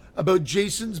write up about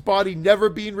Jason's body never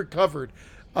being recovered.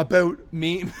 About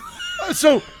Me.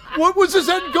 so, what was his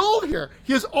end goal here?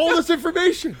 He has all this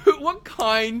information. What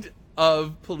kind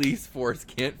of police force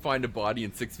can't find a body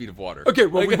in 6 feet of water? Okay,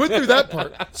 well, we went through that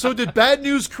part. So did Bad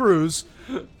News Cruz,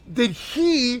 did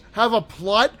he have a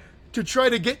plot to try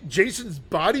to get Jason's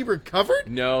body recovered?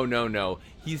 No.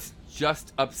 He's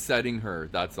just upsetting her.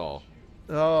 That's all.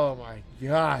 Oh, my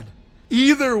God.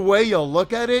 Either way you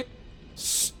look at it,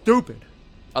 stupid.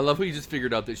 I love how you just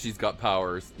figured out that she's got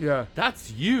powers. Yeah,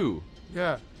 That's you.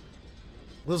 yeah.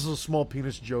 This is a small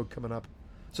penis joke coming up.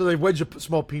 So they wedge a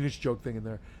small penis joke thing in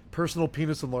there. Personal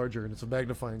penis enlarger, and it's a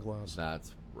magnifying glass.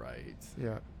 That's right.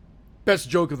 Yeah. Best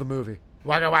joke of the movie.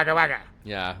 Wagga, wagga, wagga.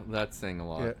 Yeah, that's saying a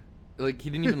lot. Yeah. Like, he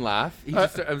didn't even laugh. He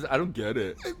just, I don't get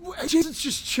it. Jason's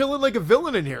just chilling like a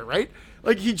villain in here, right?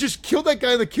 Like he just killed that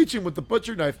guy in the kitchen with the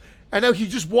butcher knife, and now he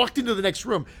just walked into the next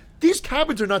room. These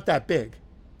cabins are not that big.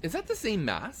 Is that the same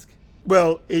mask?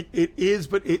 Well, it is,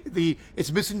 but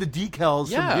it's missing the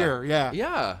decals from here. Yeah.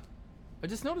 Yeah. I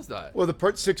just noticed that. Well, the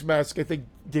Part 6 mask I think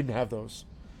didn't have those.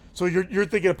 So you're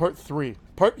thinking of Part 3.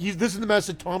 This is the mask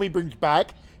that Tommy brings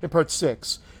back in Part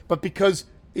 6, but because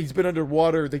he's been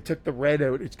underwater, they took the red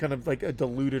out. It's kind of like a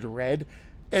diluted red,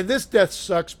 and this death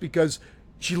sucks because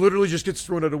she literally just gets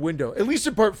thrown out a window. At least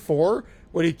in Part 4,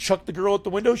 when he chucked the girl out the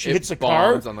window, she It hits the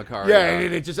car. bombs on the car, Yeah, yeah.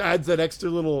 and it just adds that extra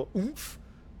little oomph.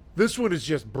 This one is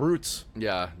just brutes.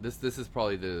 Yeah, this is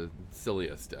probably the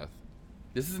silliest death.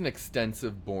 This is an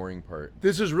extensive, boring part.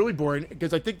 This is really boring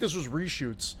because I think this was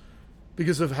reshoots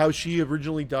because of how she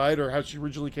originally died or how she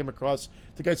originally came across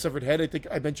the guy's severed head. I think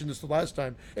I mentioned this the last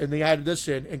time, and they added this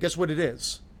in, and guess what it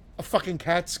is? A fucking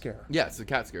cat scare. Yeah, it's a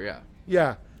cat scare, yeah.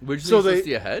 Yeah. Originally So supposed they, to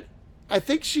see a head? I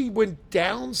think she went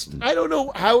down. I don't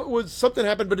know how it was. Something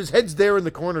happened, but his head's there in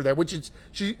the corner there, which is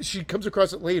she comes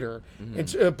across it later.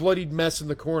 It's a bloodied mess in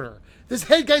the corner. This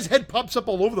guy's head pops up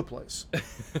all over the place.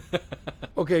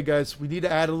 Okay, guys, we need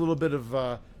to add a little bit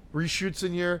of reshoots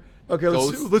in here. Okay,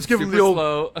 let's give him super the old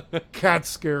slow. cat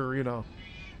scare. You know,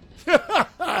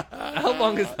 How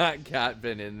long has that cat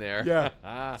been in there?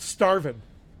 yeah, starving.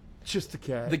 Just a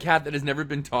cat. The cat that has never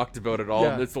been talked about at all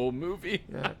Yeah. in this whole movie.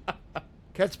 Yeah.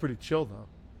 Cat's pretty chill though,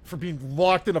 for being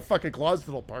locked in a fucking closet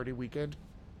all party weekend.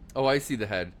 Oh, I see the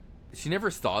head. She never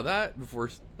saw that before.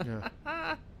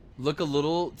 Yeah. Look a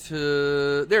little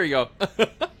to... There you go.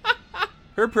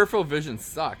 Her peripheral vision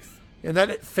sucks. And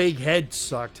that fake head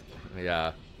sucked.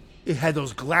 Yeah. It had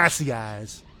those glassy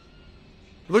eyes.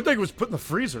 It looked like it was put in the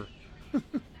freezer.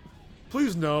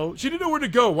 Please no. She didn't know where to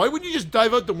go. Why wouldn't you just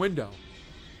dive out the window?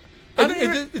 I And,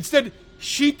 don't and instead,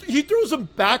 he throws him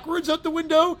backwards out the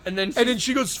window, And then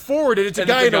she goes forward, and it's a and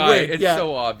it's guy a in a guy. wig. It's Yeah.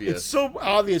 so obvious. It's so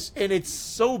obvious, and it's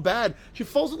so bad. She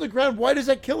falls on the ground. Why does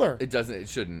that kill her? It doesn't. It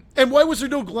shouldn't. And why was there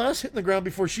no glass hitting the ground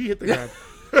before she hit the ground?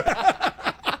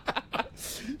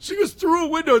 She goes through a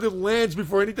window that lands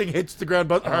before anything hits the ground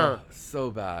but her. So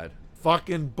bad.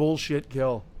 Fucking bullshit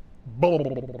kill.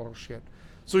 Bullshit.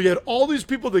 So you had all these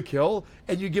people to kill,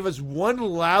 and you give us one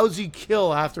lousy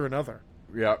kill after another.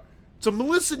 Yeah. So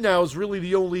Melissa now is really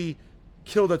the only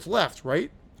kill that's left,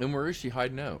 right? And where is she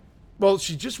hiding out? Well,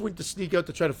 she just went to sneak out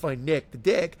to try to find Nick, the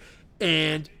dick,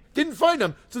 and didn't find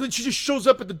him. So then she just shows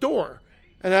up at the door.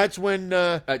 And that's when,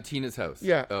 At Tina's house.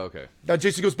 Yeah. Oh, okay. now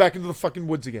Jason goes back into the fucking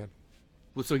woods again.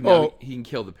 Well, so now Oh. he can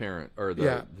kill the parent or the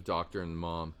Yeah. the doctor and the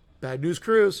mom. Bad news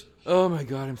cruise. Oh my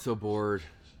god, I'm so bored.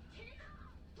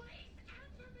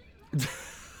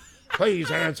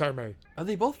 Please answer me. Are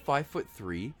they both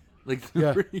 5'3"? Like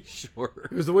Yeah. they're pretty short.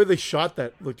 Because the way they shot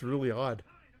that looked really odd.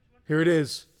 Here it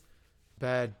is.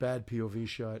 Bad POV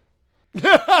shot.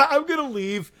 I'm going to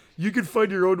leave. You can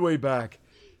find your own way back.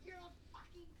 You're a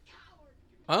fucking coward.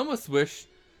 I almost wish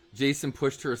Jason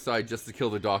pushed her aside just to kill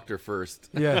the doctor first.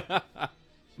 Yeah.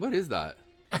 What is that?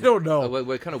 I don't know.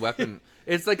 What kind of weapon?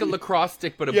 It's like a lacrosse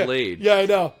stick, but a yeah, blade. Yeah, I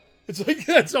know. It's like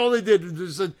that's all they did. They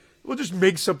just said, we'll just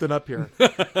make something up here.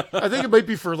 I think it might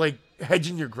be for like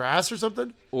hedging your grass or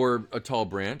something. Or a tall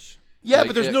branch. Yeah, Like,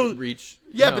 but there's it no reach.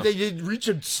 Yeah, no. but they did reach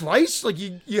a slice. Like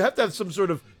you have to have some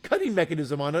sort of cutting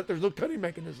mechanism on it. There's no cutting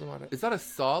mechanism on it. Is that a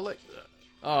saw? Like,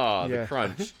 oh, Yeah. the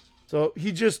crunch. So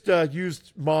he just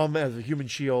used mom as a human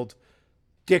shield.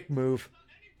 Dick move.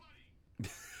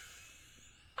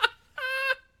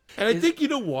 And I think you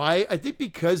know why? I think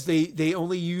because they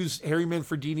only use Harry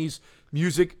Manfredini's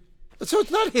music, so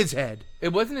it's not his head.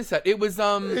 It wasn't his head. It was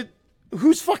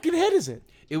Whose fucking head is it?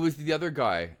 It was the other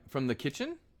guy from the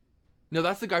kitchen. No,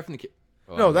 that's the guy from the kitchen.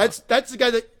 No, that's the guy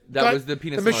that got was the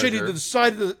penis machete monitor. to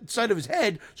the side of his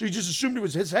head. So you just assumed it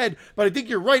was his head. But I think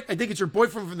you're right. I think it's your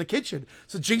boyfriend from the kitchen.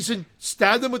 So Jason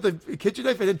stabbed him with a kitchen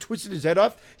knife and then twisted his head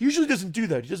off. He usually doesn't do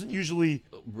that. He doesn't usually.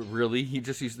 Really? He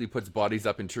just usually puts bodies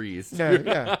up in trees.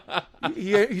 Yeah.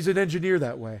 He's an engineer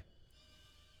that way.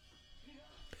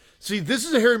 See, this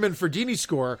is a Harry Manfredini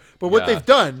score, but what Yeah. they've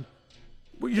done.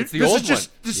 It's the this old is just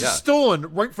one. this Yeah. is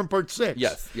stolen right from part 6.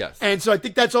 Yes. And so I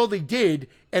think that's all they did.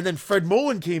 And then Fred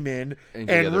Mullen came in And and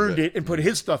did the other ruined bit. it and put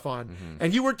his stuff on.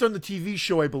 And he worked on the TV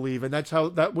show, I believe, and that's how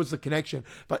that was the connection.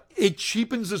 But it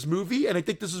cheapens this movie, and I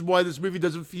think this is why this movie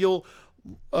doesn't feel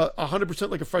 100%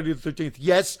 like a Friday the 13th.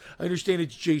 Yes, I understand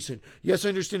it's Jason. Yes, I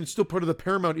understand it's still part of the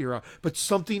Paramount era, but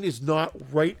something is not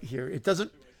right here. It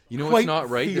doesn't. You know quite what's not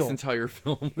right? feel. This entire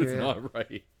film is Yeah. not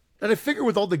right. And I figure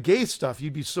with all the gay stuff,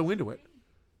 you'd be so into it.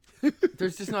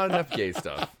 There's just not enough gay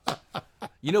stuff.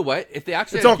 You know what? If they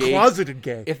actually It's had all gay, closeted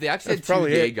gay. if they actually That's had two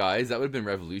probably gay it. guys, that would have been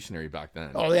revolutionary back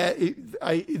then. Oh yeah,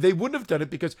 they wouldn't have done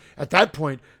it because at that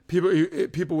point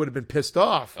people would have been pissed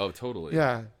off. Oh, totally.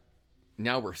 Yeah.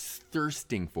 Now we're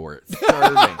thirsting for it.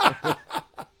 Starving.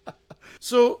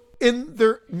 So in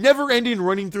their never-ending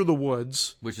running through the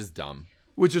woods, Which is dumb.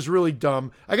 which is really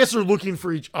dumb. I guess they're looking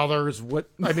for each other. Is what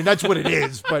I mean. That's what it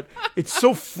is. But it's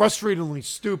so frustratingly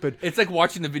stupid. It's like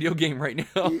watching the video game right now.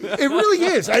 It really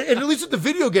is. And at least with the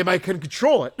video game, I can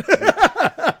control it.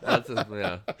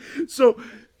 Yeah. So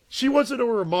she wants to know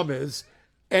where her mom is,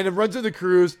 and then runs in the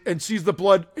cruise and sees the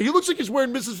blood. He looks like he's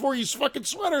wearing Mrs. Voorhees' fucking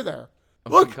sweater there. Oh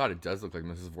Look, my god, it does look like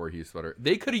Mrs. Voorhees' sweater.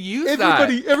 They could have used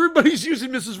everybody's using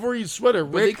Mrs. Voorhees' sweater.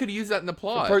 that. But they Rick, could have used that in the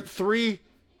plot. part 3,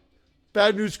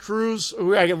 Bad News Cruise.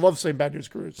 Oh, I love saying Bad News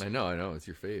Cruise. I know. It's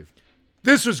your fave.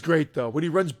 This was great though. When he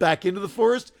runs back into the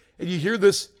forest and you hear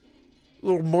this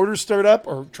little motor start up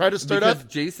or try to start Because up.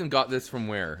 Jason got this from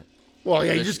where? Well,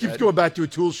 yeah, he the just keeps shed. going back to a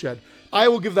tool shed. I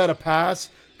will give that a pass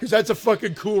because that's a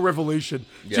fucking cool revelation.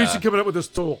 Yeah. Jason coming up with this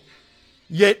tool.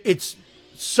 Yet it's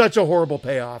such a horrible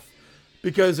payoff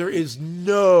because there is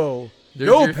no There's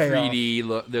no your payoff.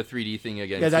 3D, the 3D thing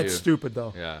again. Yeah, that's too. stupid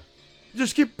though. Yeah,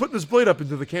 Just keep putting this blade up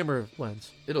into the camera lens.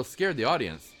 it'll scare the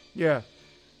audience. Yeah.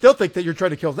 They'll think that you're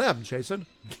trying to kill them, Jason.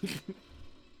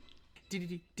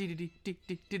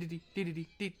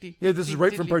 Yeah, this is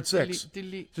right from part 6.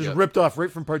 Just Yep. ripped off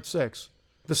right from part 6.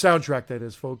 The soundtrack, that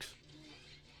is, folks.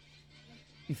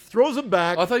 He throws him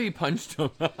back, I thought you punched him.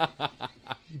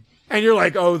 and you're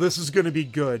like, oh, this is going to be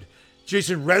good.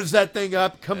 Jason revs that thing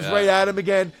up, comes Yeah. right at him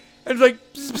again, and it's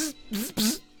like, bzz, bzz, bzz,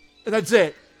 bzz, and that's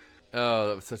it. Oh,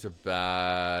 that was such a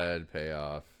bad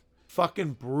payoff.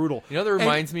 Fucking brutal. You know, that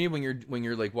reminds me when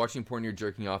you're like watching porn, you're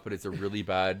jerking off, but it's a really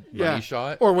bad money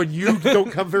shot. Or when you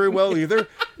don't come very well either.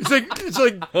 It's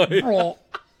like,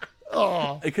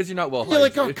 oh. Because you're not well You're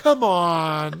like, oh, hydrated. come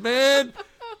on, man.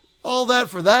 All that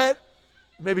for that.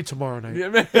 Maybe tomorrow night.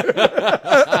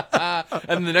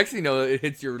 And the next thing you know, it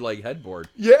hits your like headboard.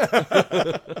 Yeah.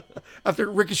 After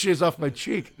it ricochets off my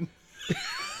cheek.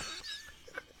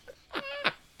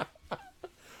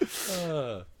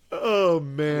 Oh,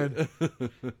 man.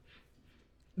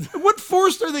 What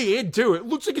forest are they in, too? It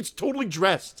looks like it's totally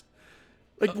dressed.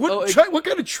 Like, what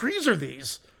kind of trees are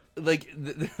these? Like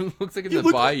it looks like it's You a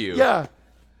look- bayou. Yeah.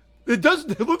 It does.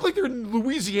 They look like they're in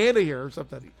Louisiana here or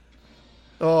something.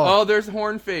 Oh, there's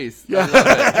Hornface. Yeah.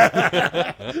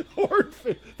 I love it.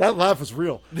 Hornface. That laugh was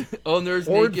real. Oh, and there's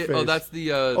Hornface. naked. Oh, that's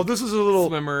the. Oh, this is a little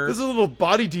swimmer. This is a little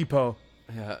body depot.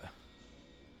 Yeah.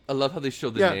 I love how they show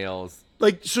the Yeah. nails.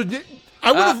 Like, so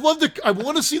I would have loved to. I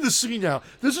want to see the scene now.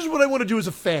 This is what I want to do as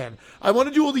a fan. I want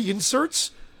to do all the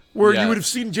inserts where Yeah. you would have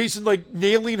seen Jason like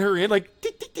nailing her in, like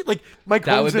tick, tick, tick, like Mike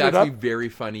That Holmes would did it up. actually be very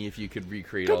funny if you could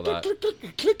recreate all that. Click, click,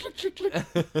 click, click, click,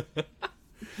 click, click.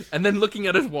 And then looking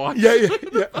at his watch. Yeah.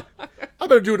 I'm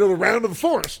gonna do another round of the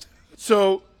forest.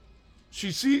 So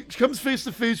she comes face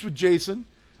to face with Jason,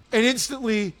 and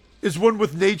instantly is one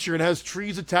with nature and has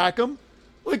trees attack him.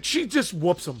 Like she just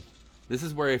whoops him, This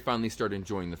is where I finally started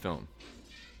enjoying the film.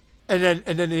 and then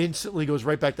it instantly goes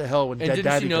right back to hell when And Dead didn't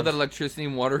Daddy you know comes. that electricity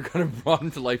and water kind of brought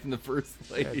him to life in the first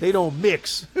place? They don't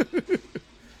mix.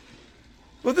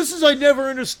 Well, this is I never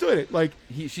understood it. Like,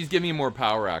 She's giving him more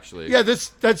power, actually. yeah,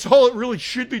 that's all it really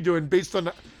should be doing based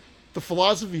on the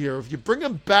philosophy here. If you bring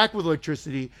them back with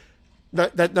electricity,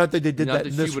 not that they did Not that that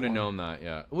in she this would have one. known that,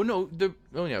 yeah. Well, no, she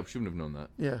wouldn't have known that.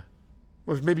 Yeah.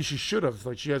 Or maybe she should have.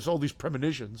 Like, she has all these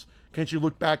premonitions. Can't you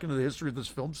look back into the history of this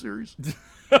film series?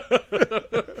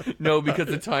 No, because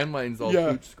the timeline's all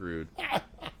Yeah. pooch screwed.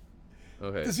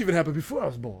 Okay. This even happened before I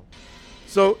was born.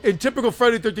 So, in typical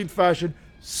Friday the 13th fashion,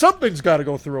 something's got to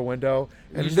go through a window.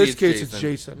 And Usually in this case, it's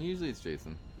Jason. Usually it's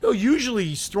Jason. No, usually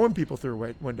he's throwing people through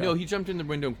a window. No, he jumped in the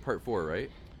window in part 4, right?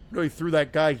 No, he threw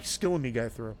that guy, Skilling Me guy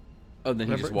through. Oh, then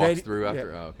he Remember? just walks Then- through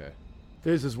after. yeah. Oh, okay.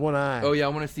 There's his one eye. Oh, yeah, I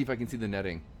want to see if I can see the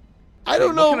netting. I don't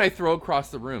What know. can I throw across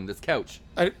the room? This couch.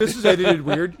 This is edited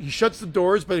weird. He shuts the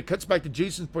doors, but it cuts back to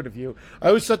Jason's point of view. I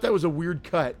always thought that was a weird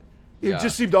cut. It Yeah.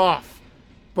 just seemed off.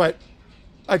 But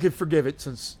I could forgive it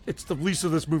since it's the least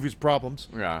of this movie's problems.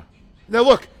 Yeah. Now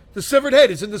look, the severed head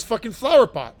is in this fucking flower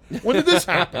pot. When did this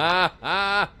happen?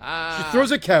 She throws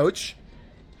a couch.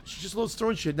 She just loves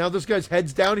throwing shit. Now this guy's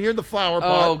head's down here in the flower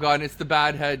pot Oh, God, and it's the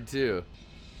bad head, too.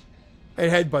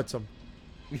 and headbutts him.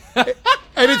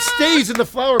 And it stays in the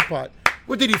flower pot.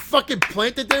 What, did he fucking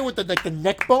plant it there with the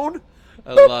neck bone?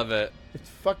 I love it. It's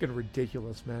fucking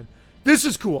ridiculous, man. This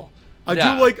is cool. I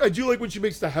Yeah. do like when she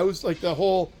makes the house, like the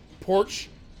whole porch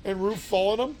and roof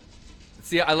fall on him.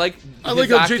 See, I like I like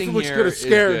his how acting Jason looks here kinda is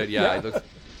scared. good. Yeah, Yeah. It looks,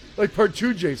 Like part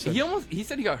 2 Jason. he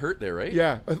said he got hurt there, right?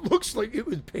 Yeah, it looks like it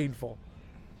was painful.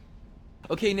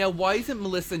 Okay, now why isn't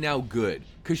Melissa now good?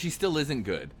 Because she still isn't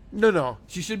good. No.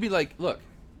 She should be like, look.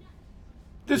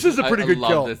 This is a pretty good I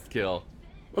kill. love this kill.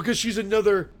 Because she's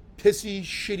another pissy,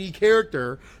 shitty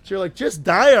character. So you're like, just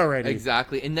die already.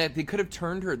 Exactly. And that they could have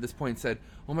turned her at this point and said,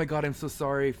 oh my God, I'm so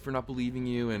sorry for not believing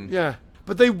you. And Yeah.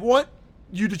 But they want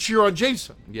you to cheer on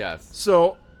Jason. yes.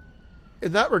 So,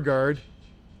 in that regard,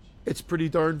 it's pretty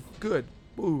darn good.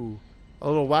 Ooh. A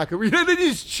little wacko. And then he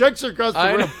just checks her across the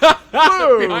I room. know.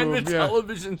 Boom. Behind the Yeah.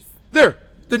 television. There,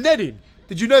 the netting.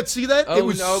 Did you not see that? Oh, it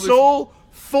was no, it was- so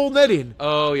full netting.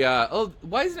 Oh, yeah. Oh,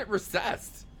 why isn't it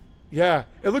recessed? Yeah,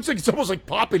 it looks like it's almost like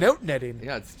popping out netting.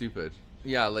 Yeah, it's stupid.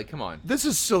 Yeah, like, come on. This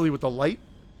is silly with the light,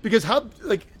 because how?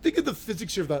 Like, think of the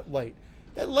physics of that light.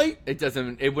 That light, It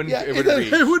doesn't, it wouldn't, yeah, it wouldn't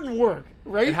reach. it wouldn't work,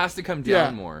 right? It has to come down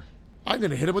Yeah. more. I'm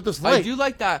gonna hit him with this light. I do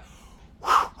like that.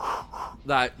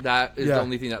 That is Yeah. the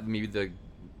only thing that maybe the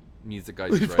music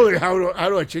guys He's right. probably, how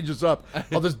do I change this up?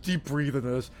 I'll just deep breathe into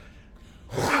this.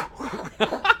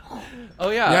 Oh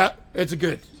yeah. Yeah, it's a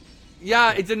good.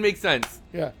 Yeah, it didn't make sense.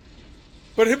 Yeah,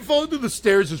 but him falling through the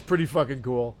stairs is pretty fucking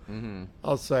cool. Mm-hmm.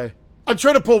 I'll say. I'm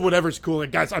trying to pull whatever's cool,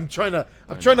 and guys, I'm trying not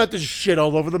to just shit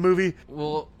all over the movie.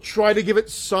 Well, Try to give it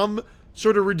some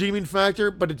sort of redeeming factor,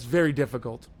 but it's very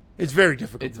difficult. It's very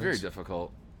difficult. it's very Vince.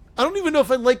 difficult. I don't even know if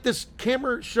I like this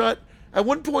camera shot. At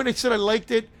one point, I said I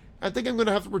liked it. I think I'm going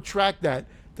to have to retract that.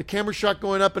 The camera shot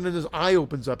going up, and then his eye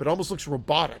opens up. It almost looks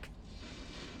robotic.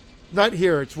 Not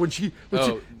here. It's when she.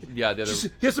 Oh, yeah, the other.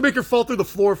 He has to make her fall through the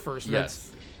floor first. and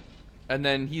Yes. And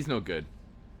then he's no good.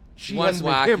 She has to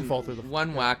make him fall through the floor.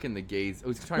 One whack in the gaze. Oh,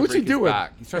 he's trying What's to he break his doing?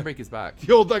 back. He's trying to break his back.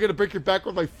 The old, I'm going to break your back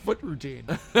with my foot routine.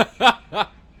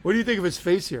 What do you think of his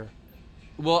face here?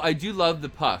 Well, I do love the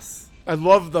pus, I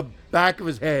love the back of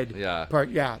his head. Yeah. Part,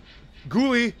 yeah.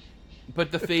 Ghoulie.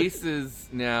 but the face is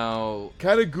now.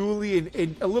 Kind of ghoulie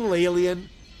and a little alien.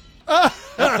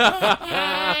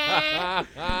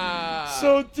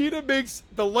 So Tina makes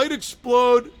the light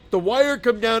explode, the wire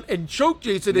come down and choke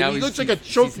Jason, and he looks like a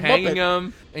choked she's hanging Muppet.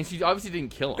 him, and she obviously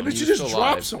didn't kill him. And then He she was just still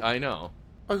alive. drops him. I know.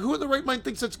 Who in the right mind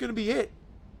thinks that's going to be it?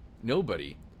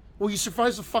 Nobody. Well, he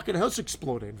survives the fucking house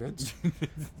exploding, Vince.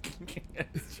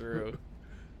 That's true.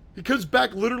 He comes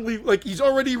back literally like he's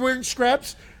already wearing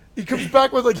scraps. He comes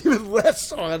back with like even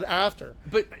less on after.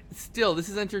 But still, this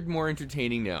is more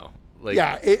entertaining now. Like,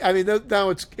 Yeah, I mean now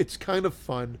it's kind of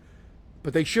fun,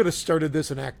 but they should have started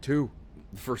this in Act 2.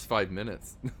 the first 5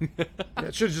 minutes. Yeah,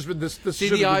 it should have just been this. This See,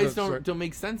 should the have been eyes the- don't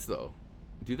make sense though,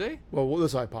 do they? Well,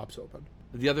 this eye pops open.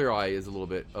 The other eye is a little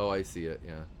bit. Oh, I see it.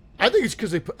 Yeah. I think it's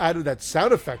because they added that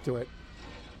sound effect to it.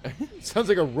 It sounds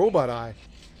like a robot eye.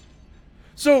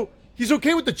 So he's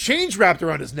okay with the chains wrapped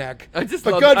around his neck. I just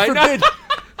but love- God I know. forbid,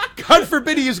 God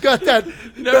forbid he's got that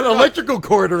electrical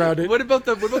cord around it. What about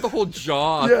the whole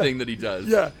jaw Yeah. thing that he does?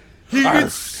 Yeah. He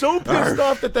gets so pissed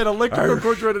off that electrical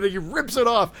cord's around it, he rips it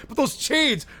off. But those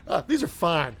chains, these are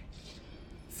fine.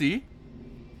 See?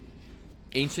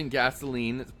 Ancient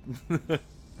gasoline.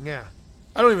 Yeah.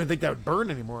 I don't even think that would burn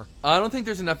anymore. I don't think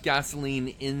there's enough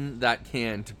gasoline in that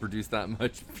can to produce that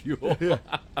much fuel. Yeah.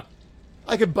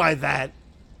 I could buy that.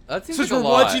 That seems Since like a we're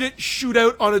lot. watching it shoot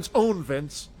out on its own,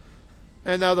 Vince.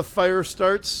 And now the fire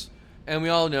starts. And we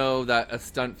all know that a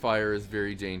stunt fire is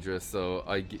very dangerous, so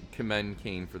I commend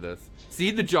Kane for this.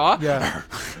 See the jaw? Yeah.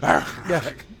 Yeah.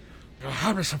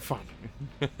 Have me some fun.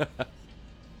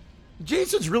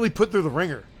 Jason's really put through the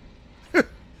ringer.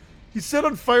 He's set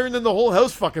on fire and then the whole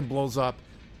house fucking blows up.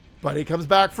 But he comes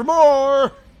back for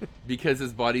more. Because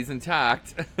his body's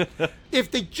intact. If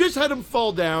they just had him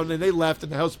fall down and they left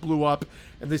and the house blew up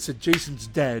and they said Jason's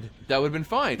dead, That would have been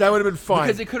fine. that would have been fine.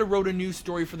 Because they could have wrote a new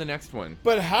story for the next one.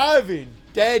 But having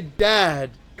dead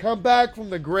dad come back from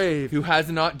the grave, Who has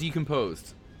not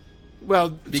decomposed. well,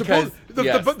 Because-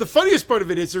 yes. the funniest part of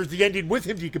it is there's the ending with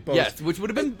him decomposed. Yes, which would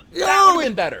have been, that No, would have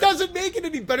been it better. doesn't make it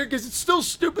any better because it's still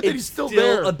stupid that It's he's still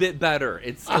there. a bit better.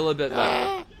 It's still a bit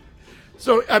better.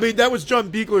 So, I mean, that was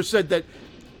John Beegler said that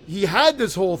he had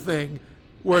this whole thing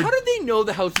where, How did they know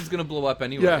the house is going to blow up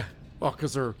anyway? yeah, well,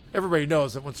 because everybody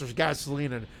knows that once there's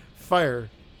gasoline and fire,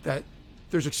 that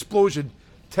there's explosion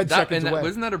 10 seconds away.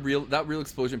 Wasn't that that real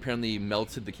explosion apparently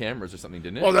melted the cameras or something,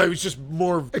 didn't it? Well, that was just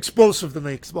more explosive than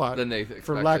they expect. Than they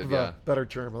for lack of expected, a yeah. better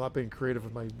term. I'm not being creative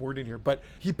with my wording here. But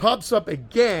he pops up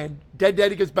again. Dead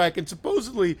Daddy gets back, and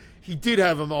supposedly he did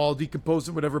have them all decomposed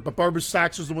and whatever. But Barbara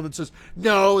Sachs was the one that says,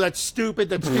 "No, that's stupid.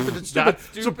 That's stupid. That's stupid." That's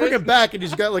So stupid. bring him back, and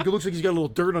he's got like it looks like he's got a little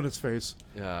dirt on his face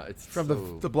Yeah, it's from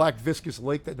so... the black viscous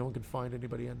lake that no one can find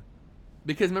anybody in.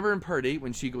 Because remember in part 8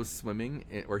 when she goes swimming,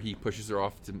 or he pushes her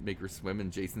off to make her swim,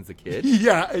 and Jason's a kid?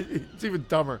 Yeah, it's even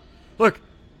dumber. Look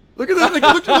at that. Like,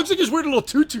 it looks like he's wearing a little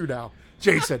tutu now.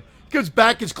 Jason he comes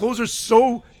back. His clothes are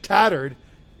so tattered.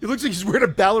 It looks like he's wearing a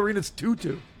ballerina's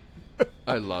tutu.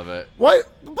 I love it. Why?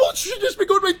 The bullets should just be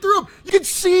going right through him. You can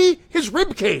see his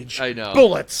rib cage. I know.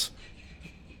 Bullets.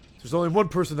 There's only one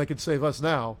person that can save us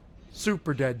now.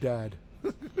 Super Dead Dad.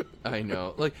 I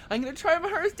know. Like, I'm going to try my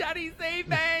hardest, Daddy, save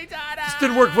me, Daddy! This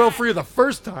didn't work well for you the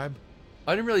first time.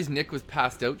 I didn't realize Nick was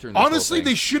passed out during this Honestly, whole they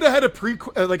thing. should have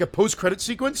had a like a post-credit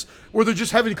sequence where they're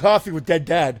just having coffee with Dead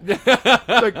Dad.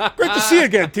 Like, great to see you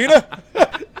again, Tina.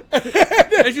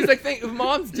 And she's like,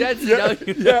 Mom's dead, so now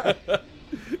you... Yeah.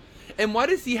 And why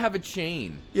does he have a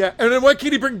chain? Yeah, and then why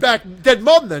can't he bring back Dead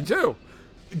Mom then, too?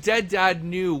 Dead Dad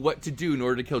knew what to do in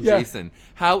order to kill Yeah. Jason.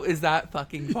 How is that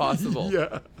fucking possible?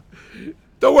 Yeah.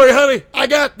 Don't worry, honey. I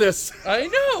got this. I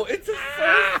know. It's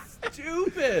so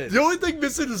stupid. The only thing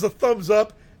missing is the thumbs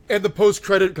up and the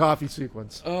post-credit coffee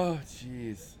sequence. Oh,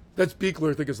 jeez. That's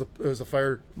Beekler, I think, is the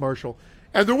fire marshal.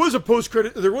 And there was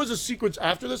a sequence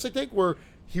after this, I think, where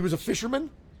he was a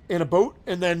fisherman in a boat,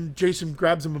 and then Jason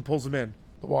grabs him and pulls him in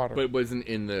the water. But it wasn't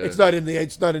in the... It's not in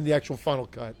the actual final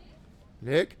cut.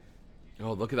 Nick?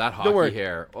 Oh, look at that Don't worry. hockey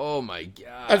hair. Oh, my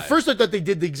God. At first I thought they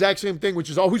did the exact same thing, which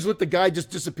is always let the guy just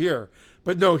disappear.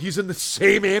 But no, he's in the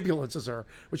same ambulance as her,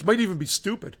 which might even be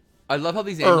stupid. I love how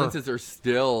these ambulances are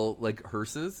still, like,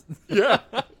 hearses. Yeah.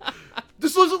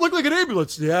 This doesn't look like an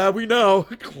ambulance. Yeah, we know.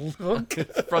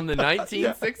 From the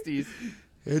 1960s.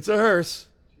 It's a hearse.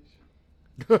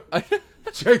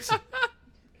 Jason.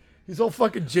 He's all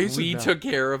fucking Jason We now. took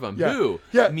care of him. Yeah. Who?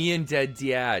 Yeah. Me and Dead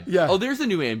Dad. Yeah. Oh, there's a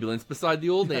new ambulance beside the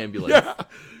old ambulance. Yeah.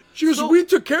 She goes, So- we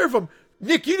took care of him.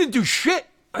 Nick, you didn't do shit.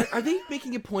 Are they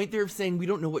making a point there of saying we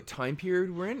don't know what time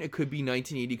period we're in? It could be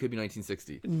 1980, it could be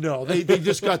 1960. No, they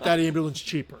just got that ambulance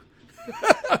cheaper.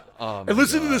 Oh, And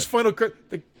listen to this final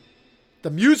credit. The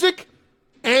music,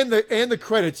 And the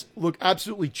credits look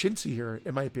absolutely chintzy here,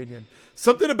 in my opinion.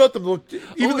 Something about them look,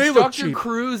 even they it's look Dr. cheap.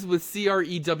 Cruz with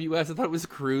Crews. I thought it was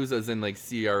Cruz as in like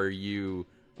Cruise,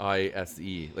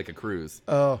 like a cruise.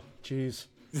 Oh, jeez.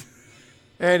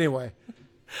 Anyway,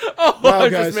 Oh, wow, I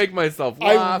guys, just make myself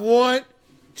I laugh. want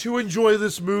to enjoy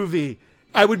this movie.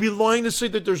 I would be lying to say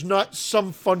that there's not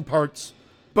some fun parts,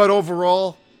 but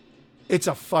overall, it's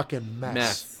a fucking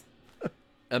mess.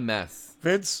 A mess.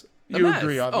 Vince, A you mess.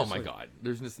 agree, obviously. Oh my god.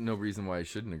 There's just no reason why I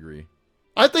shouldn't agree.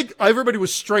 I think everybody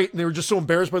was straight and they were just so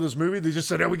embarrassed by this movie. They just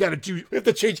said, "Oh, we have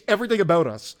to change everything about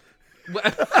us."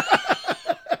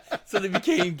 So they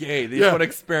became gay. They Yeah. just want to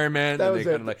experiment. That And was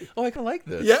they it. kind of like, oh, I kind of like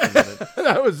this. Yeah, And then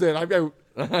that was it.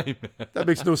 it- That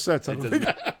makes no sense. I don't think.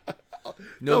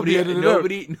 nobody, edited out.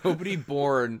 nobody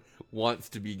born wants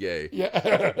to be gay.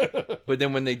 Yeah. But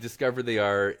then when they discover they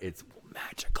are, it's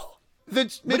magical.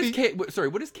 Vince, What maybe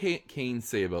does Kane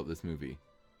say about this movie?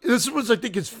 this was, I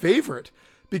think, his favorite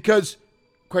because,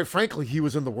 quite frankly, he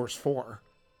was in the worst four.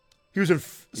 He was in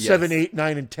 7, Yes. 8,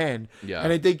 9, and 10. Yeah.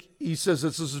 And I think he says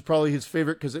this is probably his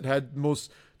favorite because it had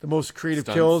the most creative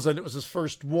Stunts. kills, and it was his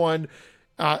first one.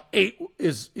 8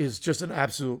 is just an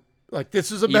absolute, like, this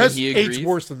is a Even mess. he 8's agrees?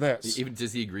 worse than this. Even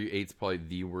does he agree 8's probably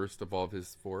the worst of all of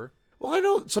his 4? Well, I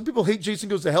know some people hate Jason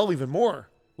Goes to Hell even more.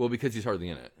 Well, because he's hardly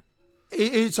in it.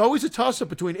 It's always a toss-up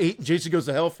between 8 and Jason Goes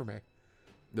to Hell for me.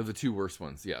 They're the two worst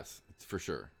ones. Yes, for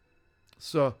sure.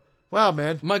 So, wow,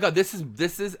 man. My God, this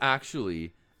is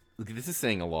actually, look, this is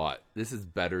saying a lot. This is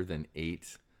better than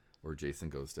 8 or Jason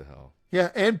Goes to Hell.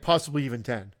 Yeah, and possibly even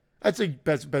 10. I'd say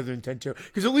better than 10 too.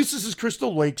 Because at least this is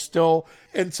Crystal Lake still,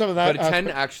 and some of that. But 10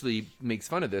 aspect- actually makes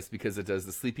fun of this because it does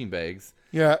the sleeping bags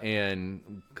Yeah.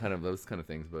 and kind of those kind of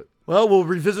things. But Well, we'll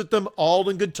revisit them all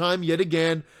in good time yet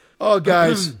again. Oh,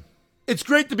 guys, it's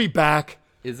great to be back.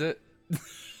 is it?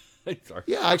 Sorry.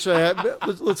 Yeah, actually,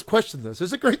 let's question this.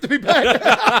 Is it great to be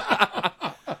back?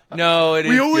 No, it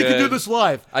is. We only can good. do this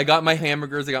live. I got my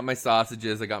hamburgers. I got my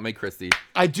sausages. I got my Christy.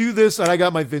 I do this, and I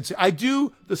got my Vincent. I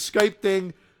do the Skype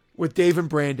thing with Dave and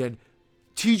Brandon.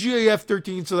 TGAF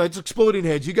 13, so that's Exploding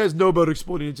Heads. You guys know about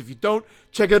Exploding Heads. If you don't,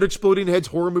 check out Exploding Heads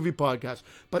Horror Movie Podcast.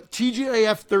 But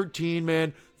TGAF 13,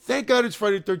 man, thank God it's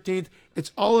Friday the 13th.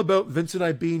 It's all about Vince and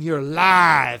I being here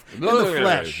live in the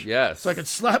flesh. Yes. So I can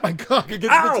slap my cock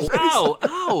against Ow! Vince's face. Ow!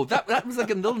 Ow! That was like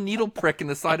a little needle prick in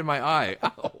the side of my eye.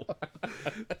 Ow!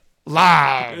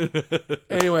 Live.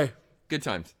 Anyway, Good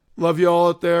times. love you all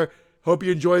out there. Hope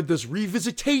you enjoyed this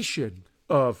revisitation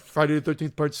of Friday the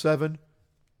 13th, Part 7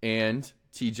 And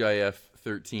TGIF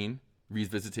 13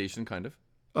 revisitation, kind of.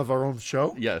 of our own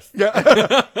show. Yes. Yeah.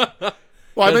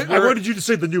 Well, I we're- wanted you to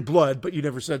say The New Blood, but you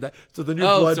never said that. So The New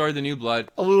Oh, Blood, sorry, the new blood.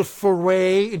 a little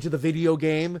foray into the video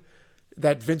game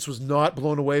that Vince was not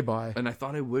blown away by. And I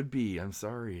thought I would be. I'm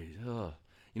sorry. Ugh.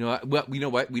 You know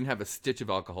what? We didn't have a stitch of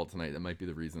alcohol tonight. That might be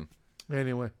the reason.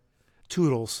 Anyway,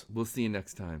 toodles. We'll see you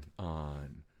next time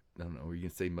on. I don't know. Were you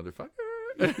gonna say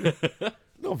motherfucker?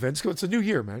 No, Vince, it's a new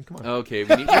year, man. Come on. Okay,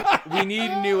 we need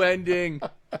a new ending.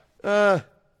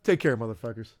 Take care,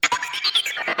 motherfuckers.